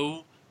shown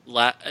no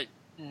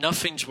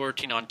nothing's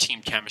working on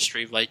team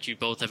chemistry, like you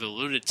both have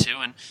alluded to.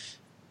 And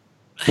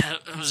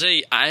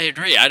Jose, I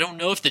agree. I don't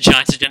know if the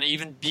Giants are going to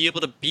even be able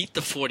to beat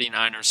the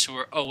 49ers, who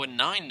are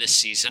 0-9 this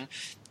season.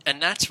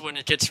 And that's when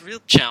it gets real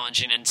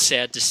challenging and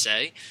sad to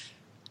say.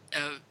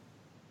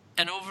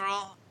 And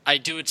overall, I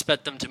do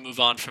expect them to move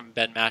on from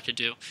Ben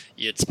McAdoo.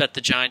 You expect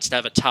the Giants to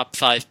have a top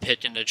 5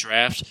 pick in the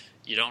draft.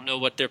 You don't know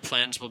what their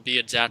plans will be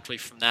exactly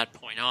from that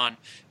point on.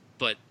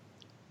 But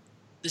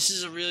this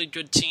is a really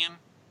good team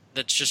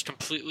that's just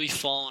completely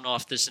fallen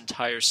off this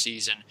entire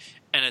season.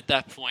 And at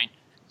that point,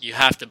 you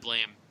have to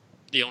blame.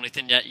 The only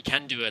thing that you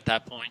can do at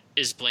that point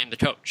is blame the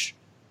coach.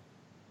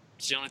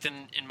 It's the only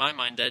thing in my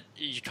mind that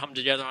you come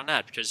together on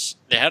that, because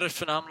they had a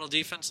phenomenal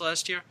defense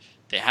last year.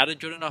 They had a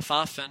good enough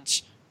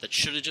offense that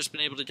should have just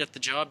been able to get the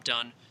job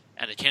done,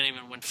 and they can't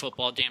even win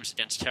football games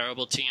against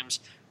terrible teams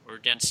or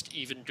against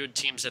even good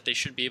teams that they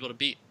should be able to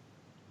beat.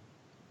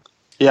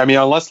 Yeah, I mean,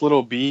 unless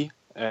Little B,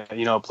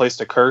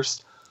 placed a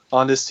curse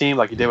on this team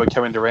like he did with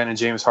Kevin Durant and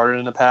James Harden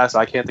in the past,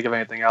 I can't think of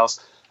anything else.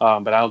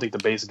 But I don't think the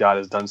base god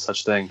has done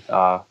such thing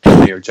for the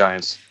New York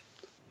Giants,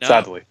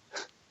 sadly.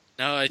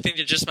 No, I think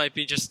it just might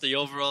be just the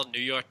overall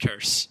New York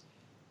curse.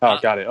 Oh,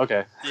 got it.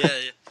 Okay. Yeah,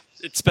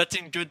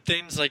 expecting good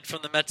things like from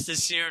the Mets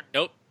this year?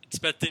 Nope.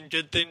 Expecting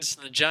good things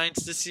from the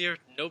Giants this year?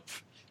 Nope.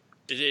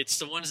 It's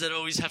the ones that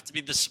always have to be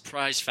the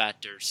surprise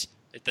factors,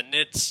 like the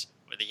Knicks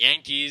or the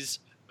Yankees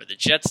or the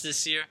Jets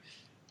this year.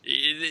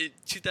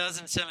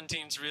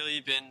 2017's really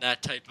been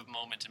that type of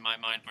moment in my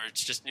mind where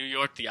it's just New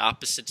York, the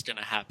opposite's going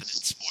to happen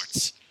in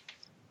sports.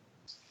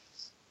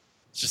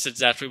 It's just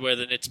exactly where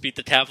the Knicks beat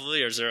the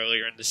Cavaliers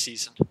earlier in the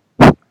season.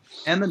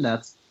 And the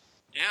Nets.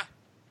 Yeah.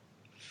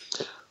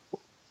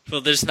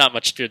 Well, there's not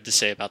much good to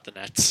say about the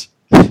Nets.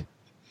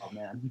 Oh,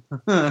 man.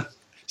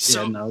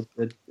 So, yeah, no,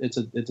 it's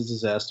a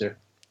disaster.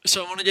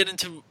 So I want to get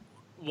into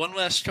one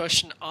last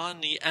question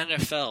on the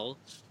NFL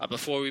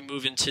before we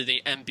move into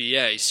the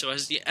NBA. So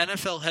as the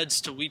NFL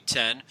heads to Week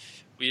 10,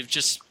 we have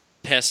just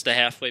passed the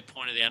halfway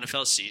point of the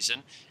NFL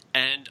season,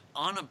 and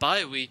on a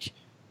bye week,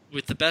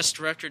 with the best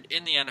record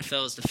in the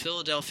NFL is the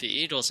Philadelphia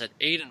Eagles at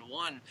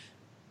 8-1,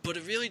 but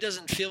it really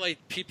doesn't feel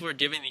like people are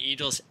giving the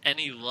Eagles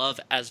any love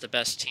as the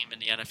best team in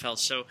the NFL.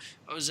 So,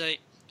 Jose,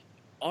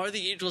 are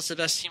the Eagles the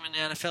best team in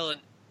the NFL,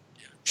 and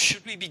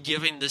should we be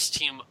giving this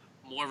team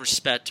more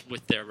respect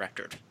with their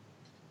record?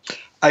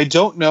 I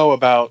don't know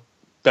about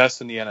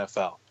best in the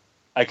NFL.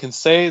 I can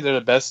say they're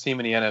the best team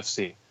in the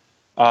NFC.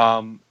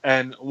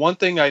 And one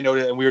thing I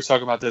noted, and we were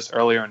talking about this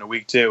earlier in the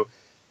week too,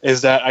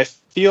 is that I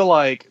feel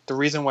like the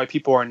reason why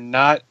people are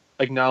not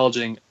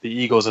acknowledging the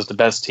Eagles as the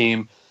best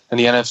team in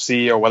the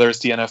NFC or whether it's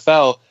the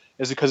NFL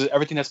is because of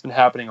everything that's been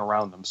happening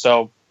around them.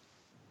 So,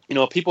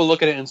 people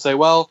look at it and say,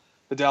 well,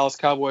 the Dallas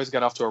Cowboys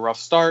got off to a rough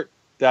start.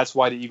 That's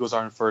why the Eagles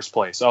are in first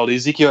place. Oh, the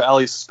Ezekiel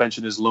Elliott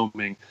suspension is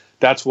looming.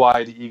 That's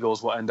why the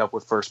Eagles will end up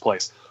with first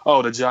place.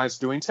 Oh, the Giants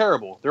are doing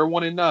terrible. They're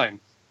 1-9.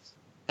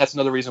 That's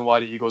another reason why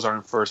the Eagles are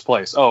in first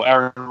place. Oh,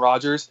 Aaron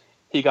Rodgers,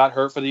 he got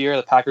hurt for the year.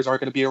 The Packers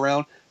aren't going to be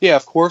around. Yeah,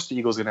 of course the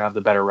Eagles are going to have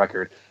the better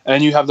record. And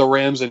then you have the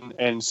Rams and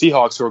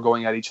Seahawks who are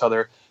going at each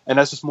other, and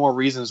that's just more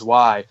reasons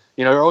why.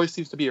 There always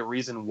seems to be a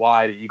reason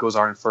why the Eagles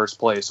are in first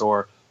place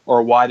or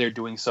why they're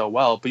doing so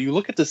well. But you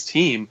look at this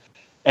team,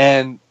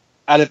 and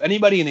out of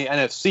anybody in the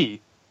NFC,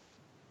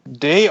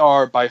 they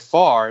are by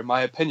far, in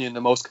my opinion,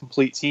 the most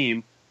complete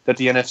team that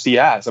the NFC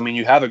has. I mean,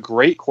 you have a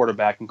great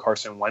quarterback in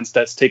Carson Wentz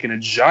that's taken a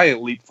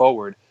giant leap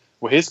forward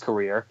with his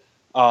career.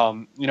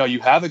 You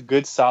have a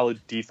good, solid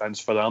defense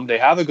for them. They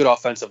have a good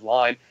offensive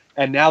line,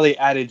 and now they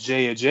added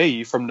Jay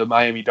Ajayi from the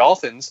Miami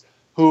Dolphins,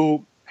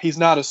 who he's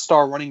not a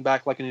star running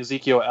back like an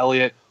Ezekiel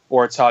Elliott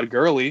or a Todd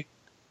Gurley,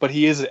 but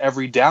he is an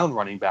every down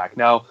running back.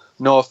 Now,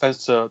 no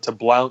offense to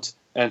Blount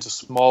and to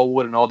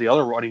Smallwood and all the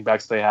other running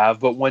backs they have,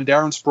 but when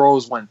Darren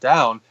Sproles went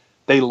down,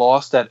 they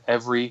lost that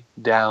every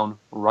down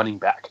running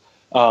back.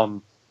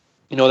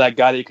 That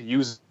guy that you could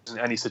use in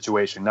any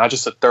situation, not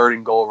just a third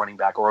and goal running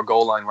back or a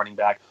goal line running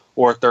back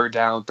or a third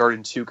down, 3rd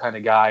and 2 kind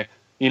of guy.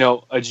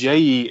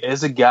 Ajayi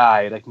is a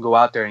guy that can go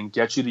out there and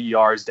get you the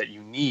yards that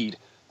you need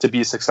to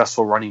be a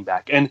successful running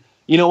back. And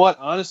you know what?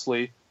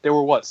 Honestly, they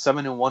were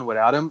 7-1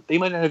 without him. They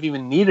might not have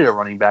even needed a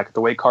running back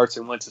the way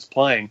Carson Wentz is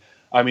playing.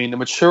 I mean, the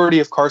maturity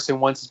of Carson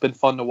Wentz has been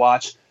fun to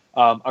watch.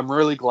 I'm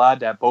really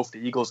glad that both the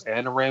Eagles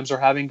and the Rams are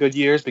having good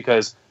years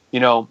because,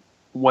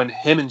 when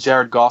him and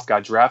Jared Goff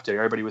got drafted,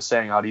 everybody was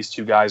saying, these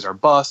two guys are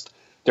bust.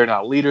 They're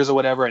not leaders or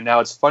whatever. And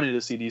now it's funny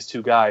to see these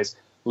two guys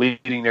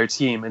leading their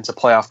team into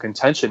playoff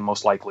contention,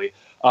 most likely.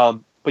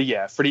 But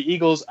yeah, for the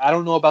Eagles, I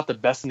don't know about the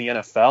best in the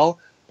NFL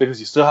because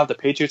you still have the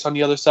Patriots on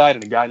the other side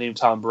and a guy named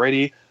Tom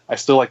Brady. I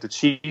still like the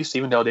Chiefs,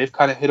 even though they've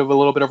kind of hit a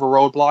little bit of a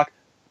roadblock.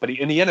 But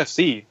in the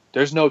NFC,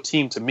 there's no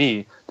team to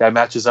me that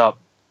matches up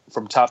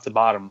from top to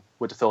bottom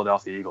with the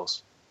Philadelphia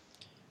Eagles.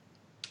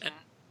 And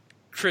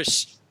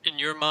Chris, in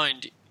your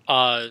mind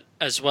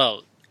as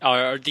well,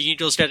 are the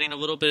Eagles getting a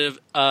little bit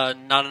of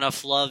not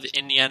enough love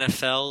in the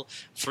NFL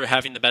for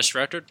having the best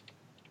record?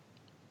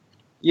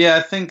 Yeah,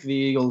 I think the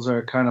Eagles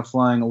are kind of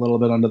flying a little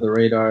bit under the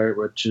radar,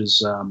 which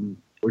is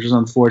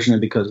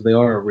unfortunate because they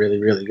are a really,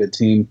 really good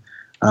team.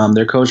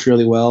 They're coached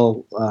really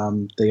well.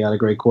 They got a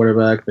great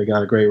quarterback. They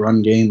got a great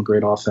run game,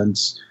 great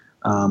offense.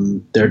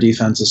 Their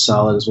defense is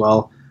solid as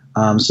well.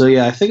 So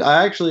yeah, I think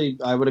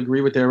I would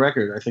agree with their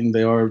record. I think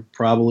they are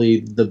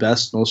probably the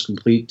best, most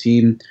complete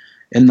team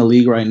in the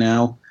league right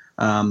now.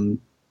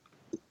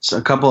 So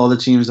a couple other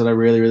teams that I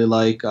really, really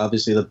like.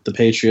 Obviously, the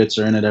Patriots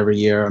are in it every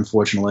year,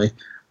 unfortunately,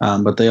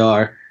 but they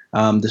are.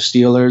 The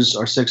Steelers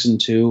are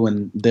 6-2,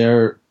 and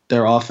their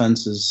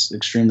offense is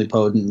extremely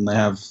potent, and they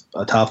have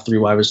a top 3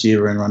 wide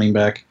receiver and running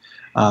back,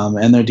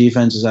 and their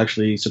defense is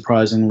actually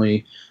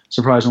surprisingly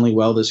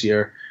well this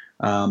year.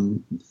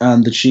 And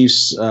the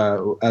Chiefs,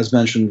 as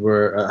mentioned,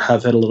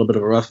 have hit a little bit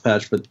of a rough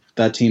patch, but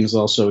that team is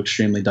also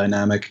extremely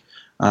dynamic.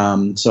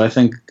 So I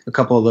think a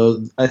couple of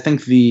those. I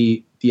think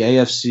the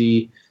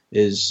AFC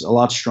is a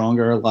lot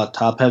stronger, a lot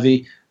top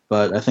heavy,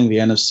 but I think the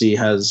NFC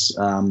has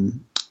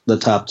the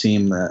top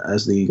team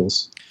as the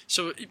Eagles.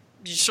 So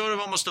you sort of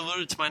almost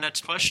alluded to my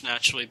next question,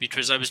 actually,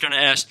 because I was going to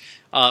ask,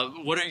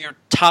 what are your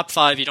top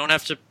 5? You don't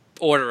have to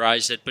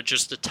orderize it, but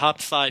just the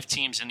top 5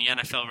 teams in the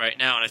NFL right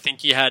now. And I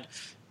think you had,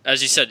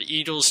 as you said,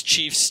 Eagles,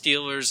 Chiefs,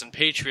 Steelers, and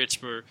Patriots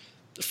were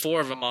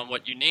 4 of them on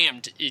what you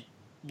named.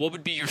 What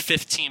would be your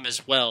 5th team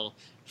as well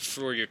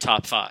for your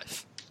top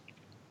 5?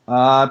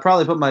 I'd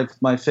probably put my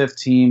 5th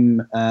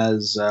team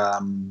as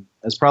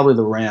probably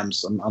the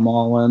Rams. I'm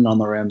all in on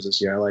the Rams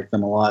this year. I like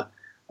them a lot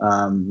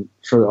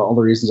for all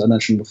the reasons I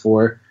mentioned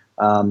before.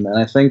 And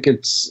I think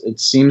it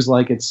seems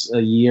like it's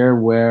a year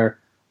where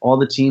all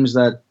the teams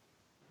that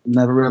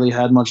never really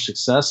had much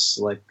success,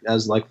 like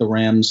the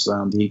Rams,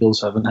 the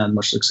Eagles haven't had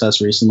much success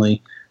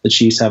recently. The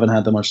Chiefs haven't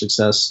had that much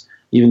success.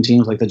 Even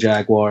teams like the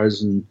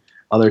Jaguars and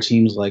other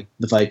teams like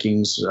the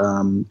Vikings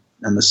and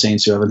the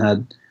Saints who haven't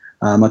had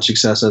much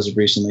success as of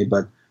recently.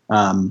 But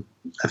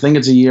I think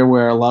it's a year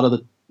where a lot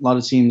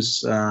of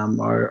teams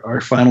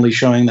are finally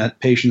showing that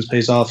patience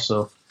pays off.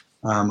 So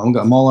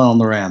I'm all in on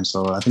the Rams.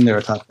 So I think they're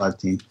a top 5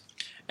 team.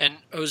 And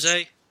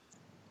Jose,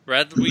 we're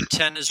at the week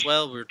 10 as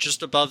well. We're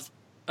just above,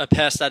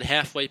 past that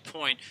halfway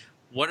point.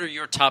 What are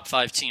your top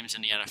 5 teams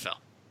in the NFL?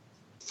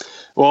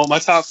 Well, my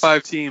top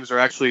 5 teams are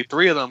actually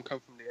 3 of them come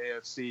from the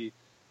AFC,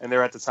 and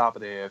they're at the top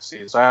of the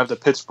AFC. So I have the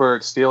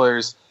Pittsburgh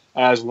Steelers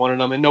as one of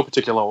them in no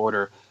particular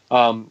order.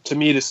 To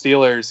me, the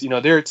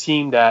Steelers, they're a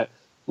team that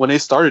when they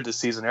started the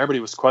season, everybody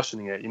was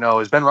questioning it.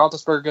 Is Ben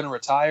Roethlisberger going to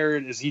retire?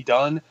 Is he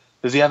done?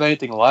 Does he have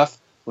anything left?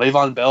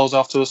 Le'Veon Bell's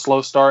off to a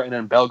slow start, and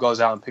then Bell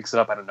goes out and picks it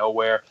up out of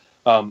nowhere.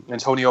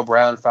 Antonio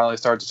Brown finally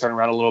started to turn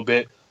around a little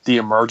bit. The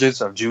emergence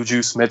of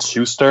Juju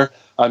Smith-Schuster.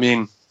 I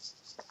mean,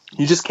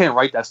 you just can't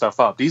write that stuff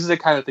up. These are the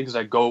kind of things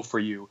that go for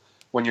you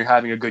when you're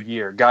having a good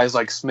year. Guys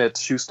like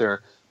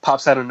Smith-Schuster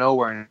pops out of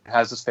nowhere and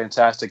has this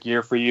fantastic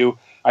year for you.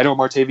 I know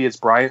Martavius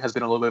Bryant has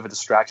been a little bit of a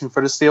distraction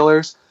for the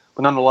Steelers,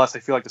 but nonetheless, I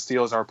feel like the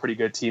Steelers are a pretty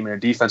good team, and their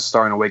defense is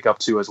starting to wake up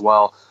too as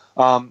well.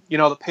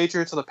 The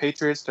Patriots are the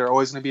Patriots. They're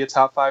always going to be a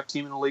top 5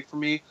 team in the league for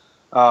me.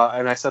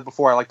 And I said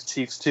before, I like the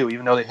Chiefs too.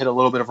 Even though they hit a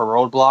little bit of a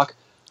roadblock,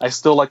 I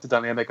still like the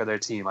dynamic of their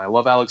team. I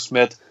love Alex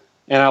Smith,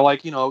 and I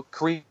like,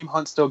 Kareem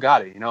Hunt still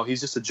got it.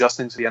 He's just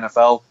adjusting to the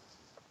NFL.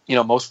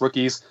 Most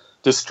rookies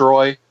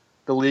destroy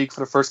the league for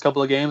the first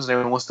couple of games, and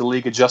then once the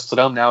league adjusts to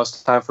them, now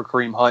it's time for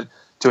Kareem Hunt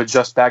to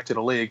adjust back to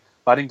the league.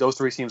 But I think those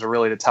 3 teams are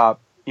really the top.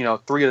 3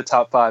 of the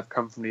top 5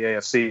 come from the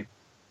AFC.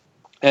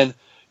 And,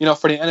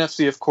 for the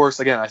NFC, of course,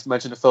 again, I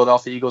mentioned the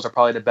Philadelphia Eagles are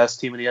probably the best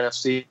team in the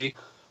NFC.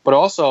 But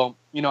also,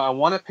 I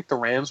want to pick the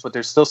Rams, but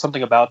there's still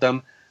something about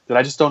them that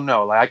I just don't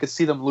know. Like, I could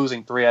see them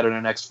losing 3 out of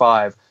their next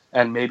 5,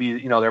 and maybe,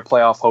 their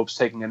playoff hopes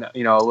taking, a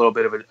little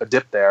bit of a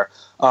dip there.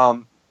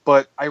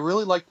 But I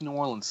really like the New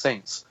Orleans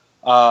Saints.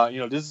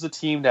 This is a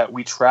team that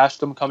we trashed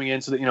them coming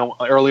into the,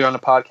 earlier on the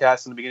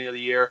podcast in the beginning of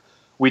the year.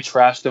 We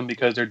trashed them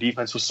because their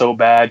defense was so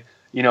bad.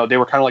 They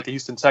were kind of like the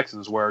Houston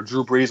Texans, where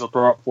Drew Brees will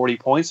throw up 40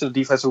 points and the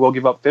defense will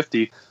give up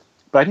 50.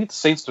 But I think the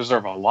Saints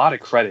deserve a lot of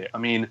credit. I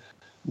mean,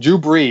 Drew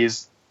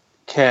Brees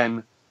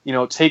can,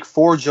 take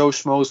 4 Joe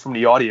Schmoes from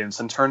the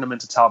audience and turn them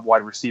into top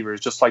wide receivers,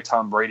 just like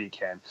Tom Brady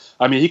can.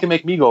 I mean, he can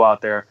make me go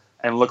out there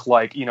and look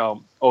like,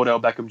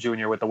 Odell Beckham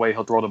Jr. with the way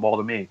he'll throw the ball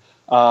to me.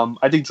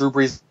 I think Drew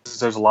Brees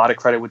deserves a lot of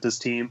credit with this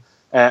team,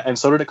 and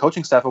so did the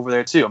coaching staff over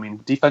there too. I mean,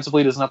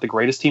 defensively, this is not the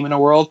greatest team in the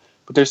world,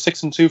 but they're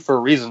 6-2 for a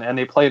reason, and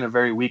they play in a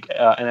very weak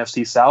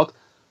NFC South.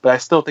 But I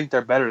still think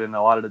they're better than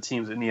a lot of the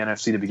teams in the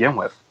NFC to begin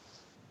with.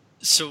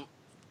 So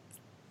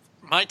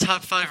my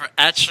top 5 are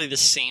actually the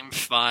same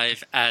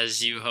 5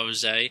 as you,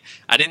 Jose.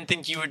 I didn't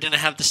think you were going to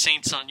have the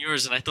Saints on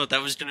yours, and I thought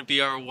that was going to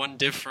be our one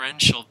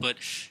differential. But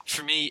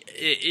for me,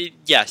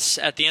 yes,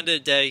 at the end of the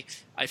day,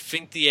 I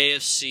think the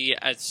AFC,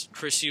 as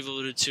Chris, you've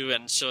alluded to,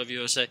 and so have you,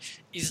 Jose,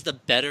 is the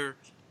better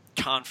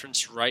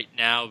conference right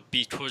now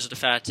because of the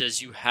fact is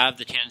you have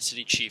the Kansas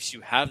City Chiefs, you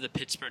have the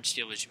Pittsburgh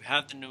Steelers, you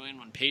have the New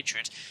England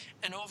Patriots,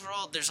 and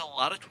overall there's a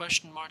lot of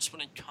question marks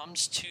when it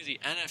comes to the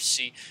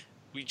NFC.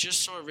 We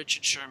just saw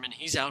Richard Sherman.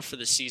 He's out for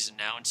the season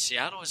now, and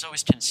Seattle was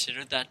always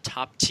considered that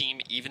top team,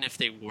 even if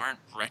they weren't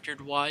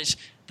record-wise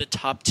the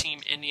top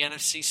team in the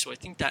NFC. So I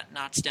think that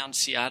knocks down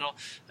Seattle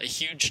a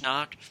huge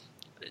knock.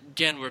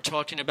 Again, we're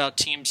talking about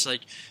teams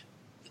like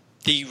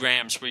the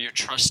Rams, where you're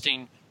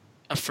trusting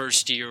a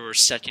first-year or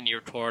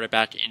second-year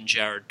quarterback in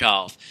Jared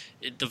Goff.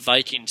 The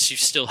Vikings, you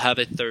still have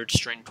a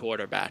third-string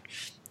quarterback.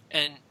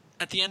 And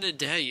at the end of the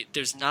day,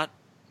 there's not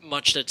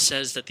much that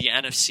says that the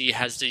NFC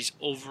has these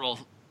overall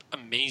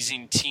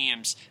amazing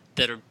teams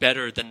that are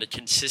better than the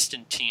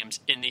consistent teams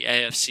in the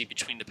AFC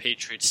between the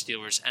Patriots,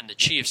 Steelers, and the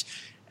Chiefs.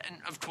 And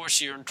of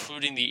course, you're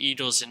including the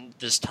Eagles in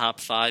this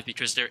top 5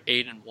 because they're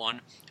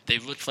 8-1. They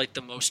look like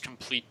the most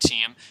complete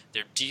team.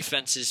 Their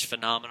defense is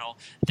phenomenal.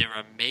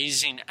 They're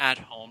amazing at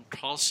home.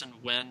 Carson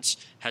Wentz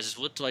has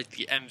looked like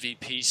the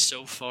MVP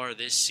so far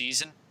this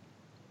season.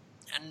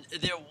 And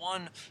their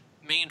one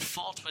main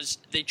fault was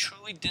they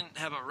truly didn't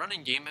have a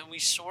running game, and we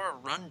saw a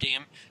run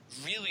game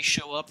really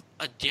show up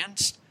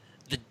against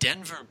the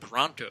Denver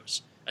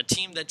Broncos, a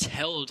team that's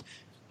held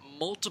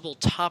multiple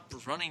top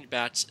running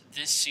backs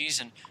this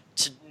season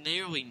to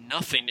nearly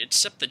nothing,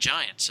 except the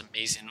Giants,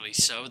 amazingly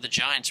so. The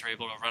Giants were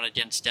able to run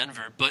against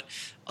Denver, but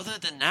other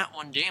than that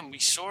one game, we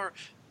saw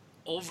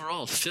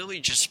overall Philly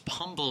just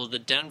pummel the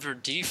Denver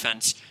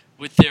defense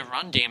with their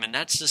run game, and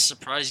that's the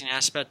surprising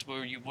aspect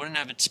where you wouldn't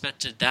have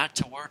expected that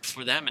to work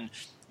for them. And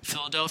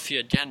Philadelphia,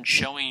 again,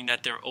 showing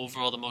that they're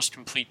overall the most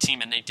complete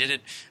team, and they did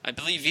it, I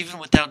believe, even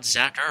without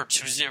Zach Ertz,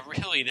 who's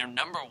their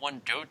number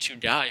one go-to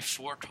guy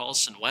for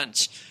Carson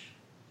Wentz.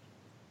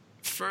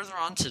 Further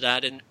on to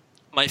that, in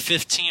my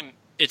 5th team,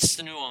 it's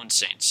the New Orleans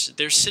Saints.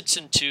 They're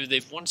 6-2.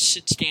 They've won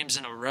 6 games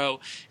in a row,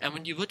 and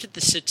when you look at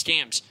the 6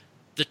 games,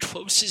 the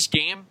closest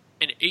game,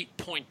 an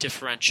 8-point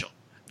differential.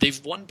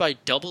 They've won by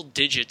double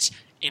digits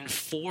in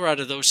 4 out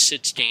of those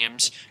 6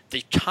 games.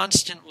 They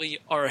constantly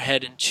are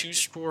ahead in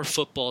 2-score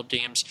football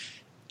games,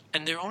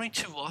 and their only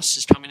 2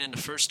 losses coming in the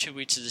first 2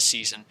 weeks of the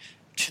season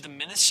to the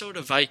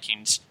Minnesota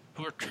Vikings,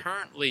 who are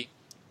currently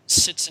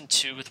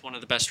 6-2 with one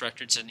of the best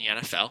records in the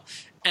NFL,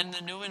 and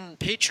the New England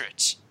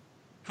Patriots,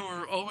 who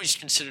are always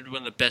considered one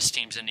of the best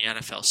teams in the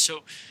NFL.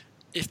 So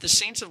if the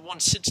Saints have won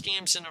 6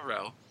 games in a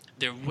row,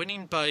 they're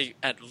winning by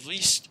at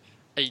least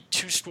a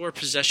 2-score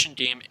possession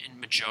game in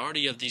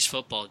majority of these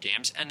football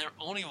games, and their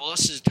only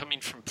losses coming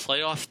from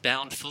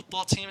playoff-bound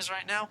football teams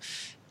right now,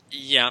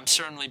 yeah, I'm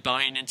certainly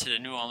buying into the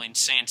New Orleans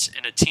Saints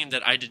and a team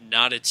that I did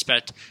not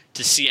expect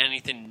to see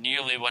anything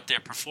nearly what they're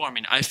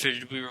performing. I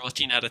figured we were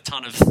looking at a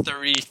ton of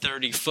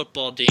 30-30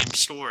 football game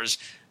scores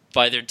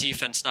by their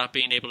defense not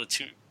being able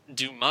to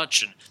do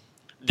much, and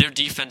their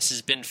defense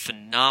has been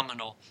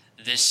phenomenal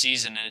this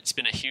season, and it's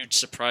been a huge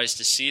surprise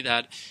to see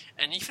that.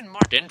 And even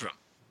Mark Ingram.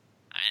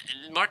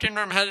 Mark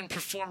Ingram hadn't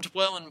performed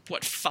well in,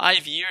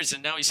 5 years,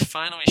 and now he's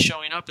finally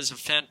showing up as a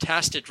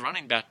fantastic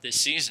running back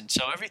this season.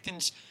 So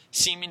everything's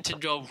seeming to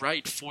go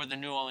right for the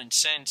New Orleans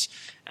Saints,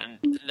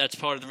 and that's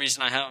part of the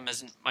reason I have them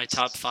as in my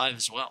top 5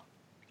 as well.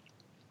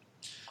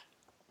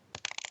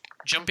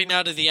 Jumping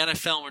out of the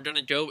NFL, we're going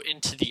to go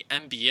into the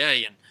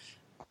NBA, and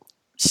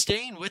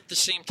staying with the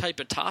same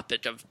type of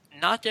topic of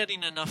not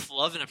getting enough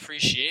love and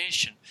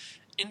appreciation.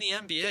 In the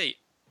NBA,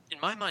 in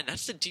my mind,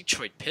 that's the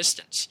Detroit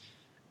Pistons.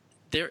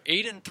 They're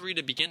 8-3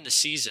 to begin the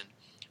season,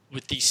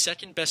 with the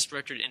second best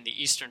record in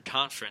the Eastern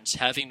Conference,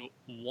 having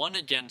won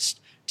against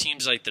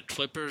teams like the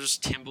Clippers,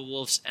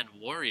 Timberwolves, and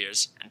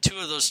Warriors, and 2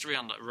 of those 3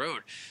 on the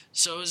road.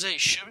 So, Jose,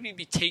 should we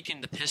be taking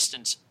the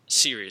Pistons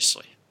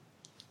seriously?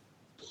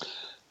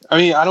 I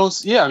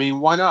mean,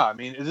 why not? I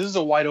mean, this is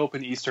a wide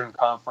open Eastern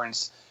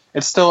Conference.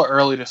 It's still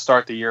early to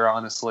start the year,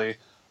 honestly.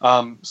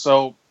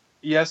 So,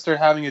 yes, they're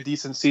having a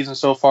decent season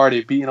so far.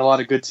 They've beaten a lot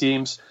of good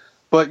teams.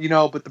 But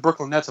the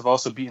Brooklyn Nets have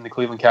also beaten the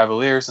Cleveland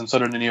Cavaliers, and so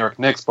did the New York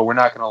Knicks. But we're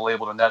not going to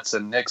label the Nets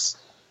and Knicks,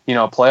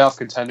 playoff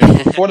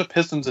contenders. For the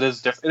Pistons, it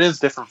is different. It is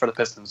different for the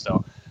Pistons,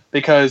 though,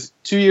 because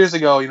 2 years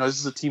ago, this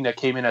is a team that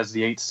came in as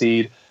the 8th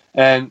seed,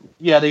 and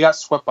yeah, they got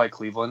swept by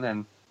Cleveland,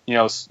 and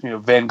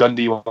Van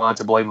Gundy wanted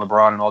to blame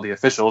LeBron and all the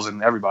officials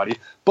and everybody,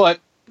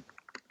 but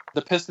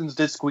the Pistons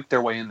did squeak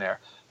their way in there.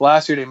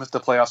 Last year, they missed the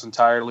playoffs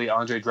entirely.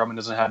 Andre Drummond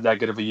doesn't have that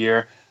good of a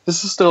year.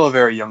 This is still a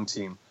very young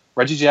team.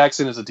 Reggie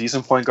Jackson is a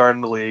decent point guard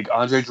in the league.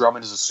 Andre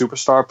Drummond is a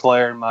superstar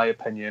player, in my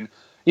opinion.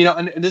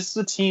 And this is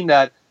a team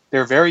that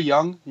they're very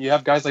young. You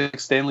have guys like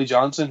Stanley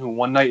Johnson, who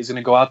one night is going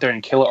to go out there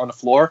and kill it on the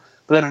floor,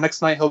 but then the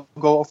next night he'll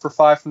go for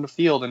 5 from the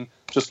field and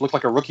just look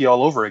like a rookie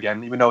all over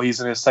again, even though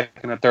he's in his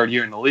 2nd or 3rd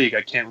year in the league.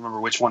 I can't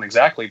remember which one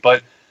exactly,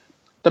 but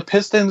the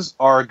Pistons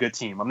are a good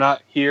team. I'm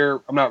not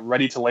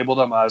ready to label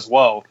them as,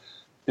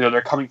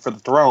 they're coming for the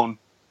throne,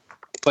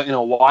 but in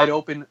a wide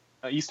open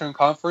Eastern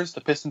Conference,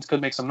 the Pistons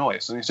could make some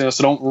noise. So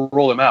don't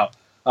rule them out.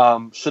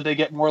 Should they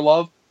get more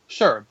love?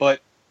 Sure,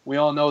 but we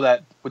all know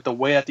that with the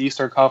way that the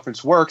Eastern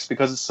Conference works,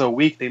 because it's so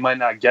weak, they might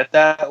not get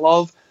that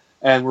love.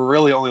 And we're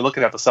really only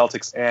looking at the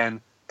Celtics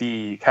and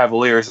the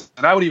Cavaliers,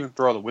 and I would even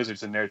throw the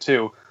Wizards in there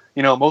too.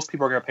 Most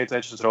people are going to pay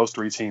attention to those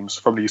 3 teams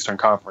from the Eastern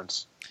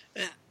Conference.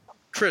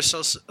 Chris,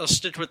 I'll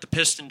stick with the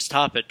Pistons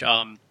topic.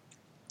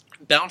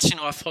 Bouncing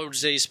off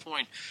Jose's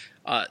point,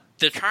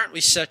 they're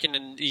currently 2nd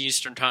in the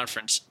Eastern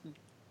Conference.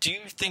 Do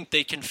you think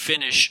they can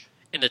finish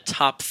in the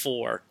top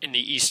 4 in the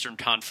Eastern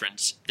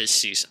Conference this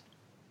season?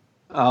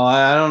 Oh,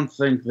 I don't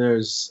think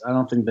there's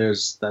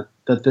that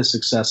this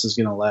success is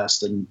going to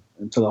last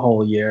for the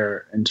whole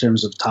year in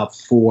terms of top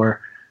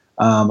four.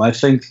 I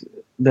think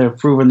they've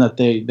proven that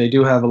they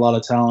do have a lot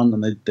of talent,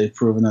 and they've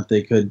proven that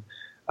they could,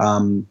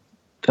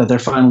 that they're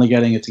finally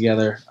getting it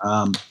together.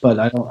 But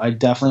I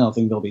definitely don't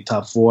think they'll be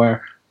top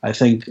four. I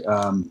think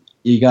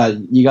you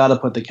got to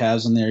put the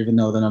Cavs in there, even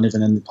though they're not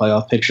even in the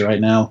playoff picture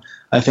right now.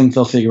 I think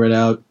they'll figure it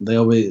out.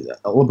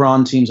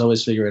 LeBron teams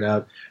always figure it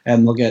out,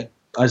 and they'll get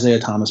Isaiah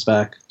Thomas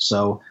back.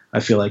 So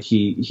I feel like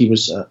he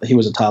was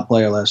a top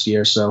player last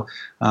year. So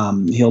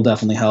he'll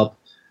definitely help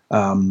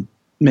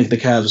make the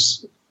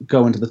Cavs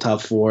go into the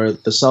top four.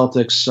 The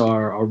Celtics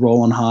are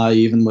rolling high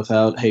even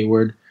without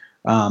Hayward.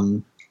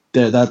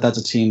 That's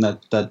a team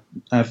that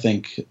I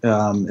think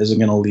isn't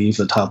going to leave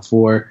the top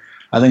four.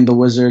 I think the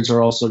Wizards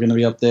are also going to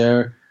be up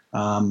there.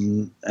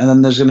 And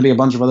then there's going to be a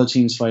bunch of other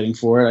teams fighting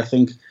for it. I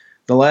think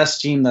the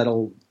last team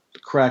that'll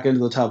crack into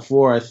the top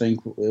four, I think,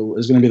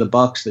 is going to be the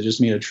Bucks. They just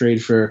made a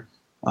trade for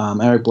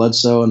Eric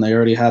Bledsoe, and they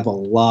already have a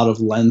lot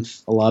of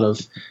length, a lot of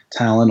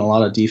talent, a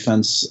lot of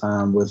defense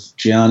with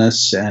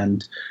Giannis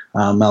and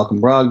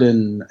Malcolm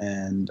Brogdon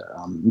and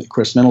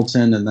Chris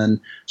Middleton, and then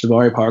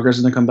Jabari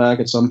Parker's going to come back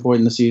at some point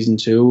in the season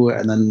too.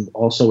 And then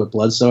also with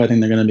Bledsoe, I think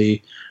they're going to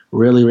be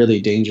really, really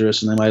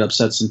dangerous, and they might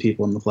upset some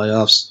people in the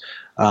playoffs.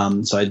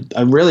 So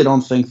I really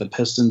don't think the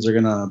Pistons are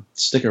going to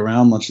stick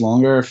around much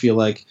longer. I feel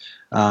like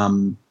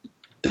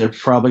they're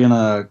probably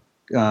going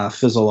to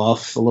fizzle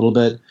off a little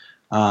bit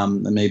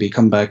and maybe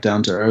come back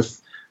down to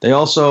earth. They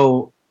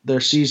also, their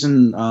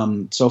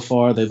season so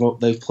far,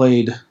 they've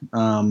played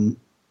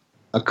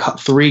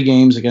 3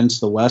 games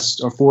against the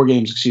West, or 4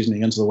 games,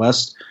 against the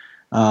West,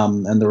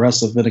 and the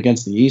rest have been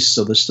against the East.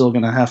 So they're still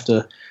going to have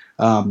to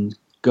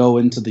go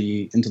into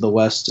the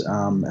West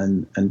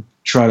and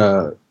try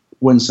to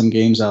win some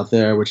games out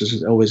there, which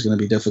is always going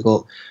to be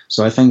difficult.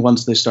 So I think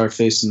once they start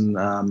facing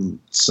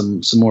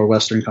some more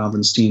Western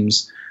Conference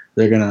teams,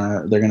 they're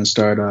gonna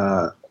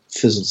start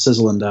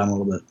sizzling down a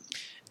little bit.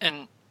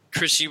 And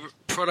Chris, you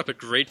brought up a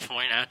great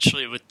point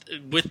actually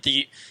with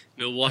the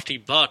Milwaukee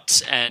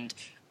Bucks and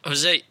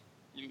Jose.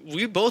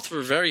 We both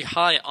were very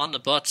high on the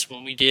Bucks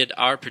when we did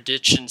our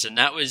predictions, and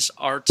that was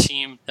our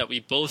team that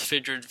we both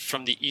figured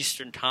from the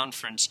Eastern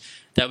Conference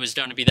that was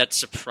going to be that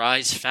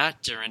surprise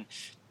factor. And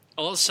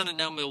all of a sudden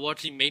now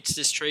Milwaukee makes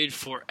this trade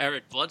for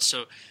Eric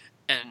Bledsoe,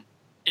 and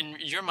in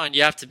your mind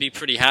you have to be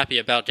pretty happy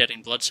about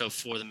getting Bledsoe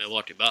for the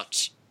Milwaukee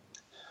Bucks.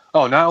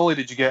 Oh, not only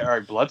did you get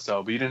Eric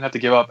Bledsoe, but you didn't have to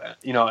give up,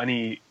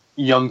 any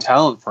young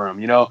talent for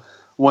him.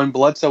 When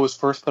Bledsoe was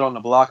first put on the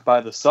block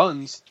by the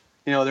Suns,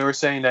 they were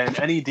saying that in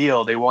any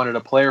deal they wanted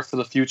a player for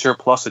the future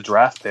plus a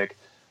draft pick.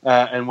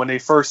 And when they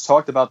first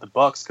talked about the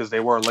Bucks, because they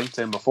were linked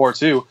to him before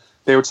too,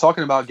 they were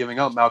talking about giving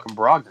up Malcolm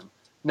Brogdon.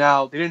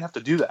 Now they didn't have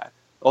to do that.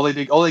 All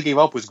they gave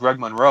up was Greg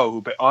Monroe,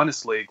 who, but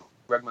honestly,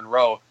 Greg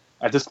Monroe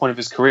at this point of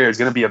his career is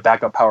going to be a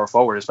backup power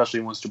forward,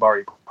 especially once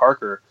Jabari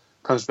Parker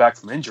comes back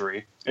from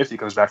injury, if he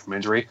comes back from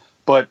injury.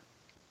 But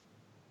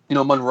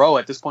Monroe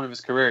at this point of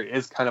his career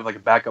is kind of like a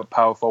backup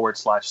power forward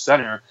 /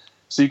 center.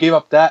 So you gave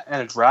up that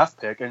and a draft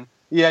pick, and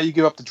yeah, you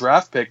give up the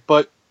draft pick,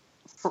 but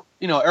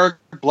Eric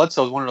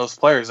Bledsoe is one of those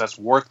players that's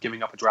worth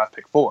giving up a draft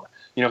pick for.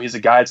 He's a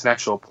guy that's an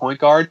actual point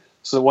guard.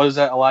 So what does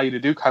that allow you to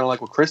do? Kind of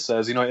like what Chris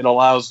says, it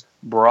allows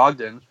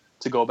Brogdon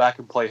to go back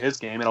and play his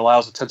game. It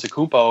allows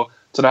Antetokounmpo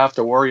to not have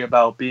to worry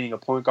about being a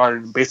point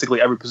guard in basically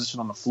every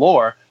position on the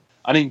floor.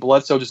 I think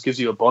Bledsoe just gives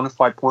you a bona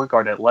fide point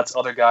guard that lets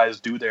other guys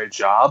do their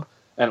job,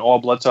 and all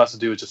Bledsoe has to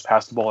do is just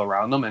pass the ball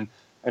around them.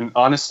 And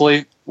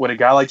honestly, with a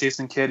guy like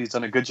Jason Kidd, he's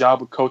done a good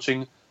job with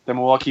coaching the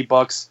Milwaukee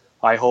Bucks.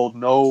 I hold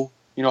no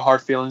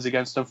hard feelings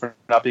against him for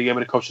not being able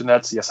to coach the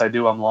Nets. Yes, I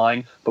do. I'm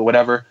lying, but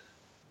whatever.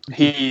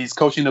 He's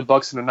coaching the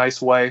Bucks in a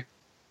nice way.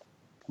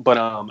 But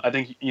I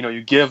think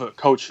you give a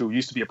coach who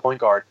used to be a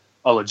point guard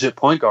a legit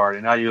point guard,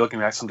 and now you're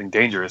looking at something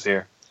dangerous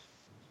here.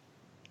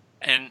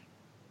 And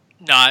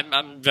no,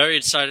 I'm very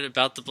excited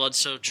about the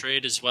Bledsoe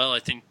trade as well. I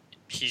think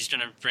he's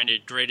going to bring a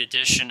great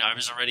addition. I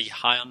was already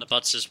high on the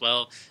Bucks as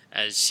well,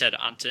 as said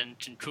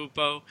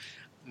Antetokounmpo.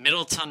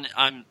 Middleton,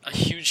 I'm a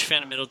huge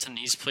fan of Middleton.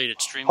 He's played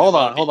extremely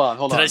well. Hold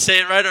on. Did I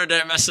say it right or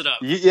did I mess it up?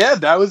 Yeah,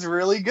 that was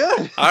really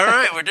good. All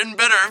right, we're getting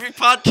better. Every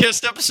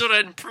podcast episode,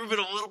 I'd improve it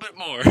a little bit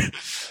more.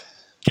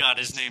 God,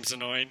 his name's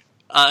annoying.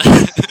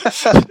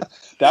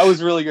 That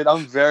was really good.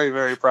 I'm very,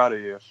 very proud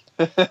of you.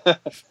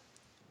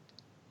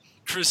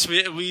 Chris,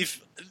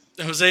 we've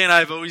Jose and I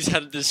have always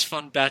had this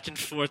fun back and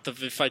forth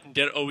of if I can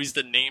get always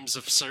the names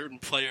of certain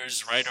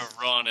players right or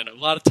wrong, and a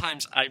lot of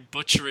times I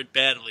butcher it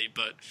badly,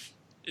 but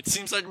it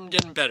seems like I'm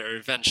getting better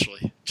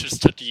eventually.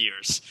 Just took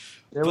years.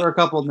 There were a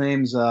couple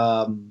names. There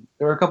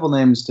were a couple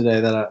names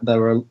today that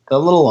were a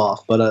little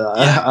off, but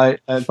I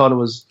thought it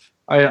was.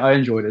 I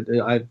enjoyed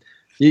it.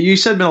 You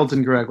said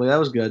Middleton correctly. That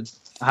was good.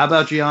 How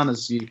about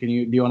Giannis? Do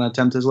you want to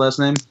attempt his last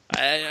name?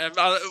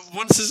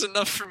 Once is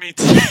enough for me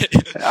today.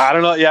 I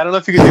don't know. Yeah, I don't know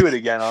if you can do it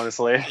again,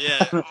 honestly.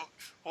 Yeah,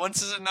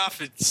 once is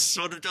enough. It's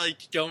sort of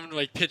like going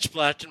like pitch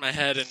black in my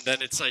head, and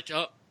then it's like,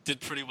 oh, did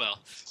pretty well.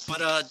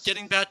 But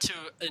getting back to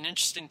an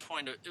interesting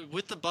point,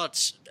 with the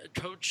Bucks,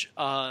 Coach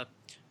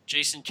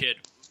Jason Kidd,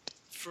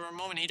 for a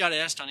moment he got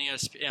asked on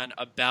ESPN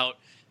about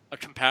a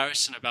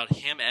comparison about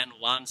him and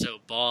Lonzo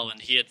Ball,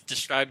 and he had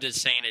described it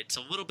as saying it's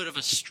a little bit of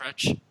a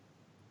stretch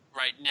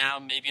right now.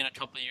 Maybe in a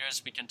couple of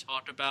years we can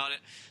talk about it.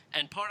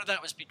 And part of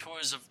that was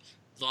because of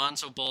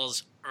Lonzo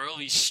Ball's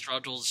early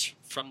struggles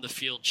from the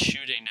field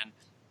shooting. And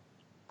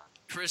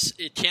Chris,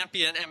 it can't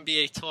be an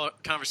NBA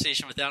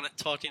conversation without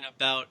talking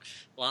about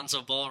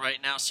Lonzo Ball right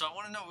now. So I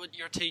want to know what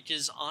your take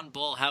is on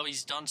Ball, how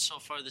he's done so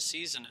far this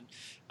season, and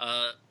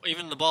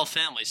even the Ball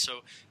family.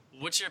 So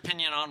what's your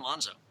opinion on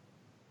Lonzo?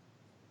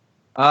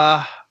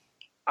 I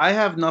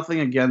have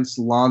nothing against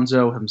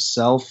Lonzo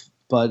himself,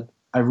 but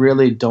I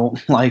really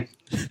don't like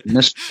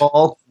Mr.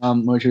 Ball,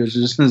 which was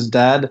just his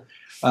dad.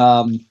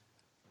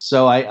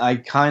 So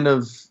I kind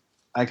of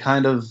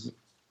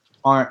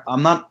aren't.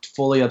 I'm not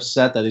fully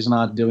upset that he's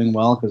not doing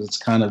well, because it's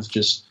kind of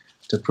just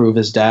to prove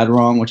his dad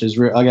wrong, which is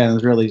again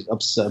is really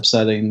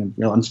upsetting and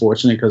real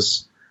unfortunate,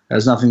 because it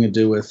has nothing to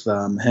do with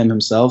him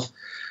himself.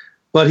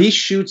 But he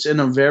shoots in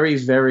a very,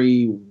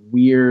 very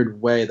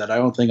weird way that I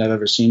don't think I've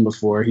ever seen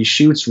before. He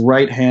shoots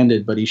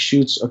right-handed, but he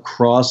shoots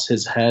across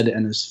his head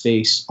and his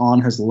face on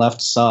his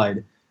left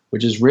side,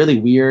 which is really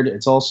weird.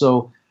 It's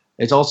also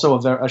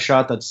a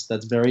shot that's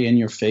very in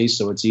your face,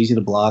 so it's easy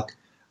to block.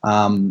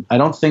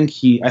 I think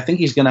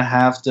he's going to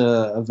have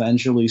to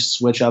eventually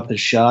switch up his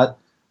shot,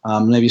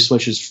 maybe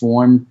switch his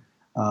form.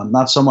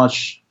 Not so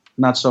much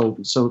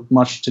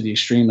to the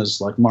extreme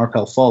as like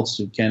Markelle Fultz,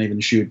 who can't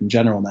even shoot in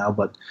general now.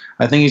 But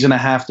I think he's going to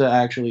have to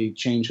actually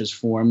change his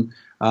form.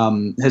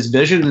 His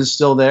vision is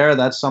still there.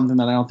 That's something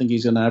that I don't think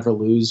he's going to ever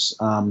lose.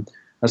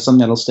 That's something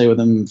that'll stay with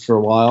him for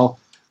a while.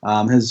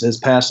 His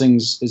passing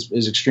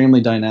is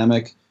extremely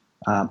dynamic.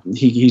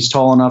 He's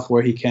tall enough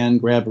where he can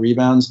grab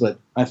rebounds, but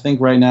I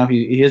think right now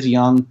he is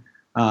young,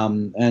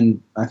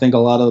 and I think a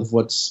lot of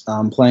what's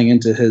playing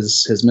into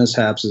his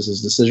mishaps is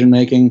his decision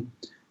making.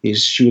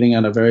 He's shooting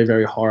at a very,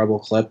 very horrible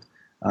clip.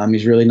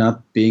 He's really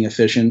not being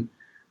efficient.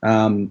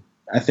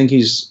 I think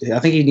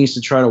he needs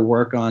to try to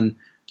work on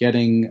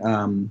getting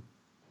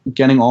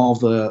all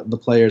the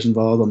players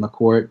involved on the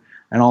court,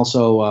 and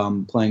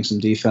also playing some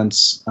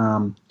defense.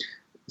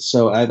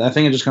 So I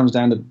think it just comes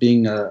down to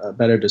being a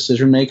better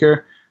decision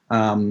maker,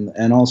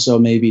 and also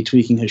maybe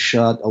tweaking his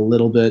shot a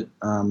little bit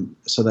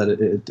so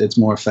that it's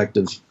more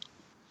effective.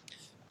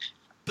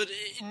 But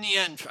in the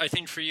end, I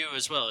think for you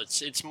as well,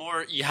 it's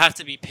more you have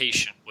to be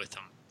patient with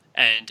him,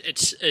 and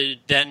it's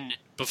then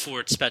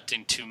before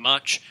expecting too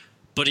much.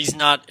 But he's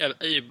not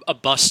a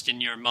bust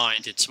in your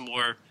mind. It's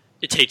more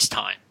it takes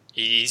time.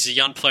 He's a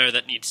young player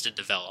that needs to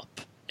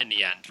develop in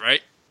the end,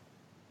 right?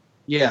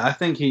 Yeah, I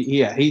think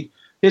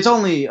it's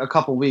only a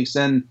couple weeks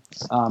in.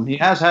 He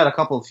has had a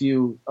couple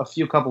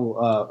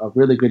of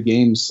really good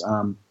games.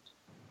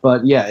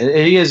 But yeah,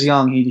 he is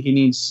young.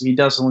 He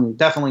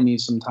definitely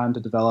needs some time to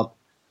develop.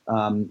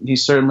 He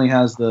certainly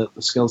has the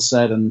skill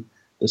set and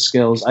the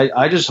skills.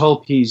 I just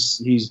hope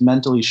he's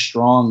mentally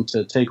strong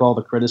to take all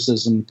the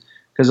criticism,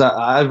 because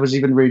I was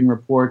even reading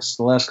reports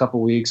the last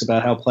couple of weeks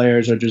about how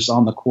players are just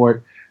on the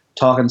court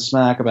talking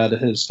smack about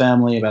his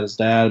family, about his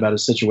dad, about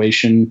his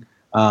situation,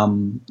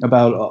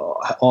 about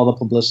all the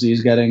publicity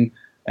he's getting.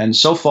 And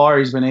so far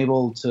he's been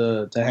able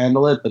to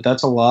handle it, but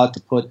that's a lot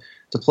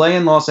to play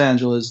in Los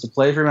Angeles, to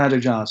play for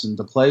Magic Johnson,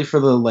 to play for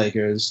the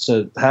Lakers,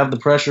 to have the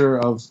pressure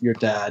of your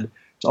dad,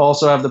 to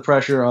also have the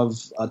pressure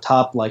of a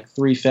top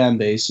 3 fan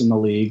base in the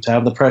league, to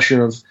have the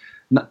pressure of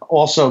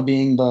also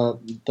being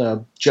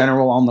the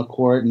general on the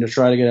court and to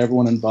try to get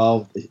everyone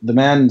involved. The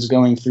man is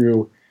going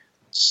through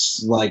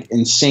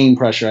insane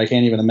pressure. I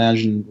can't even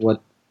imagine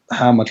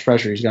how much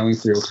pressure he's going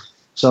through.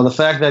 So the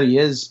fact that he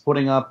is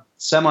putting up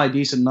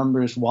semi-decent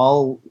numbers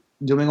while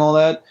doing all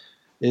that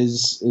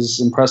is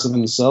impressive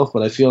in itself,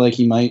 but I feel like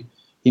he might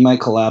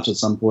collapse at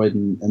some point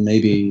and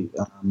maybe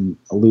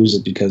lose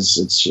it, because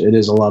it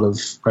is a lot of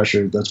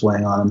pressure that's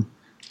weighing on him.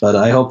 But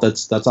I hope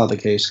that's not the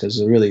case, because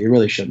it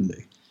really shouldn't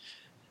be.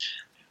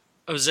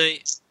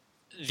 Jose,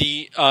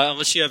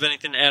 unless you have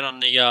anything to add on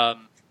do you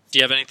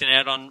have anything to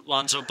add on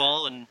Lonzo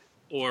Ball,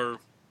 or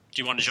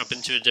do you want to jump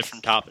into a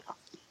different topic?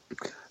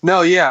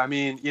 No, yeah. I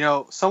mean,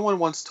 someone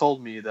once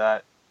told me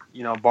that,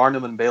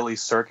 Barnum and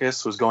Bailey's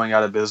circus was going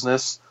out of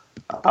business.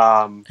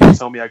 They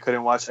told me I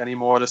couldn't watch any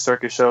more of the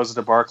circus shows at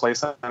the Barclays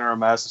Center or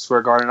Madison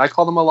Square Garden. And I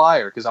called them a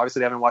liar, because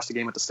obviously they haven't watched a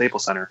game at the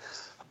Staples Center,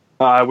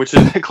 which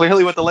is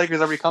clearly what the Lakers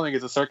are becoming,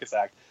 is a circus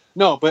act.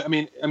 No, but I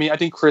mean, I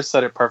think Chris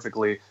said it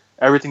perfectly.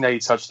 Everything that he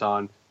touched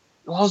on.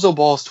 Lonzo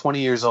Ball is 20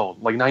 years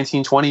old,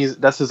 19, 20.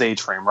 That's his age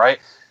frame, right?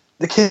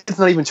 The kid's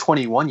not even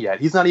 21 yet.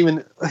 He's not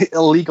even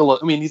illegal.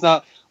 I mean, he's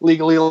not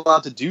legally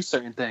allowed to do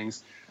certain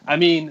things. I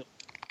mean,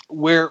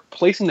 we're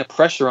placing the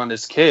pressure on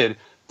this kid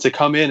to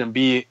come in and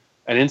be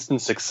an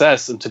instant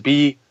success, and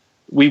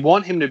we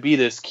want him to be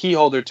this key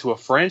holder to a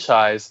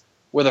franchise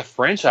where the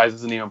franchise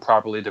isn't even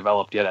properly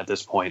developed yet at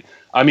this point.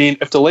 I mean,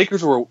 if the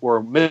Lakers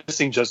were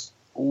missing just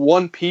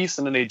one piece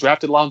and then they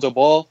drafted Lonzo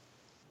Ball,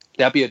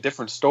 that'd be a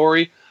different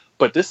story.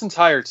 But this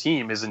entire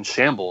team is in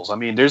shambles. I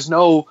mean, there's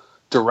no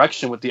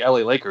direction with the LA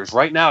Lakers.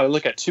 Right now, I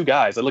look at two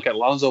guys. I look at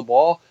Lonzo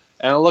Ball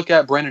and I look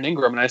at Brandon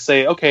Ingram, and I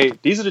say, okay,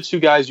 these are the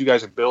two guys you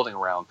guys are building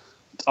around.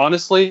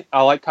 Honestly,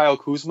 I like Kyle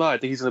Kuzma. I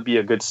think he's going to be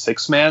a good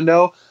six-man,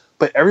 though.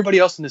 But everybody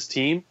else in this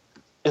team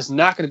is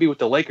not going to be with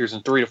the Lakers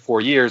in 3 to 4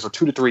 years or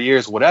 2 to 3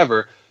 years,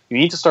 whatever. You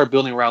need to start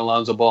building around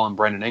Lonzo Ball and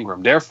Brandon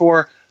Ingram.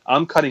 Therefore,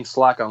 I'm cutting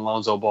slack on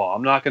Lonzo Ball.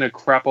 I'm not going to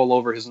crap all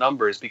over his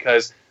numbers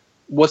because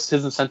what's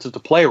his incentive to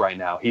play right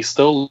now? He's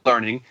still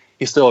learning.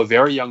 He's still a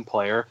very young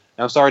player.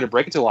 And I'm sorry to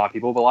break it to a lot of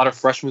people, but a lot of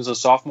freshmen and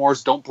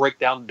sophomores don't break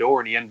down the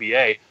door in the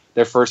NBA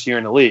their first year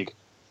in the league.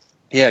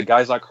 Yeah,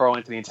 guys like Karl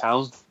Anthony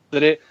Towns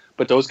did it,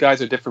 but those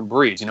guys are different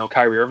breeds. You know,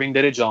 Kyrie Irving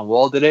did it, John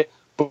Wall did it,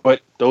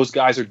 but those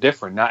guys are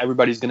different. Not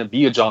everybody's going to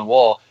be a John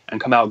Wall and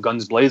come out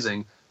guns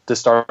blazing to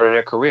start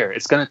their career.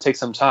 It's going to take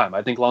some time.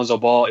 I think Lonzo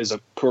Ball is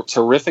a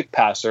terrific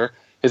passer.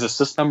 His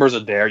assist numbers are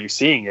there. You're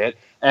seeing it.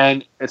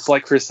 And it's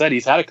like Chris said,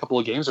 he's had a couple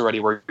of games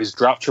already where he's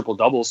dropped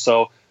triple-doubles,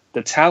 so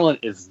the talent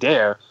is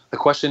there. The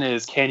question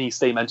is, can he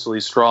stay mentally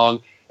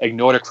strong,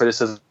 ignore the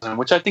criticism,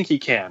 which I think he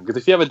can. Because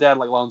if you have a dad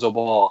like Lonzo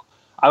Ball,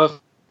 I have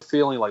a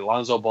feeling like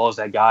Lonzo Ball is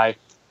that guy.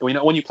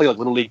 When you play like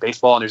Little League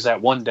baseball and there's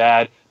that one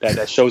dad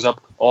that shows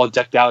up all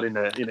decked out in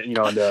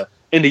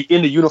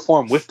the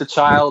uniform with the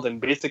child, and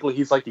basically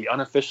he's like the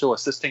unofficial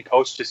assistant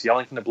coach just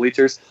yelling from the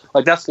bleachers.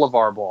 Like, that's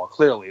LeVar Ball,